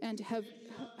and have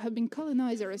been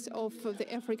colonizers of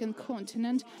the African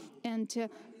continent, and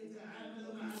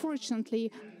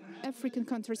fortunately, African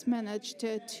countries managed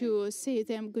to say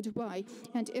them goodbye,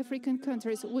 and African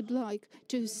countries would like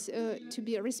to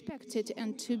be respected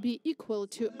and to be equal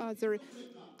to other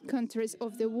countries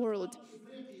of the world.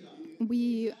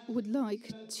 We would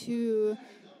like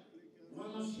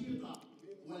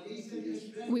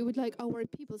our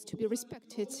peoples to be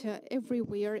respected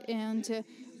everywhere, and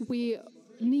we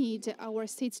need our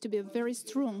states to be very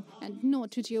strong and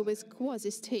not to deal with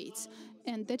quasi-states.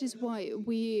 And that is why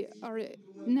we are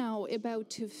now about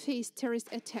to face terrorist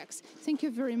attacks. Thank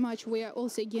you very much. We are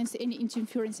also against any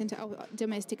interference into our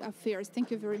domestic affairs.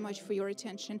 Thank you very much for your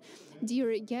attention.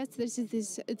 Dear guests, this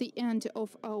is the end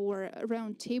of our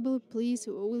round table. Please,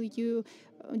 will you,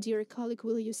 dear colleague,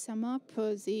 will you sum up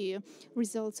the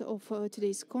results of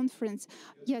today's conference?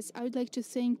 Yes, I would like to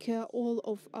thank all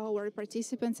of our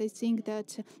participants. I think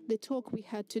that the talk we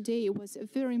had today was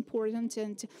very important,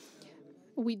 and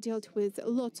we dealt with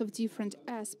lots of different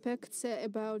aspects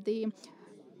about the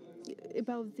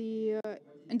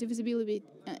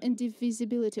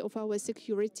indivisibility of our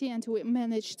security, and we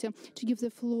managed to give the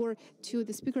floor to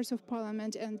the speakers of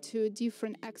parliament and to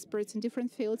different experts in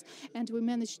different fields, and we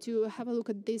managed to have a look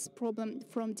at this problem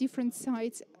from different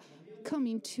sides,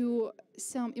 coming to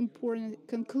some important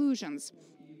conclusions.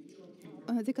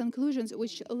 The conclusions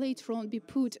which later on be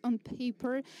put on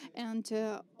paper and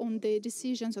on the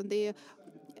decisions, on the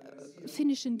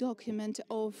finishing document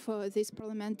of this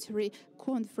parliamentary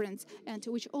conference, and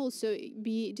which also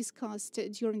be discussed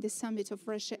during the summit of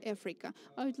Russia-Africa.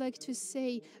 I would like to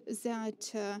say that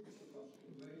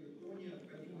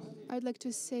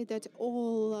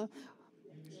all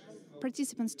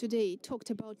participants today talked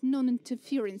about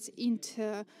non-interference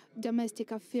into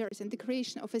domestic affairs and the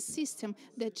creation of a system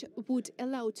that would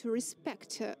allow to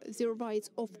respect the rights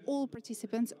of all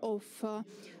participants of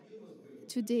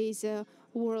today's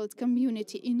world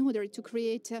community in order to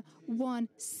create one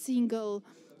single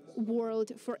world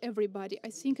for everybody. I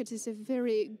think it is a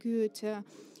very good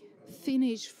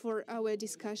finish for our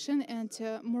discussion, and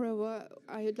moreover,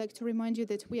 I would like to remind you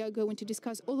that we are going to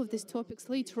discuss all of these topics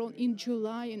later on in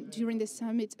July and during the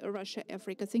summit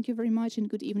Russia-Africa. Thank you very much, and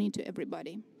good evening to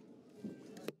everybody.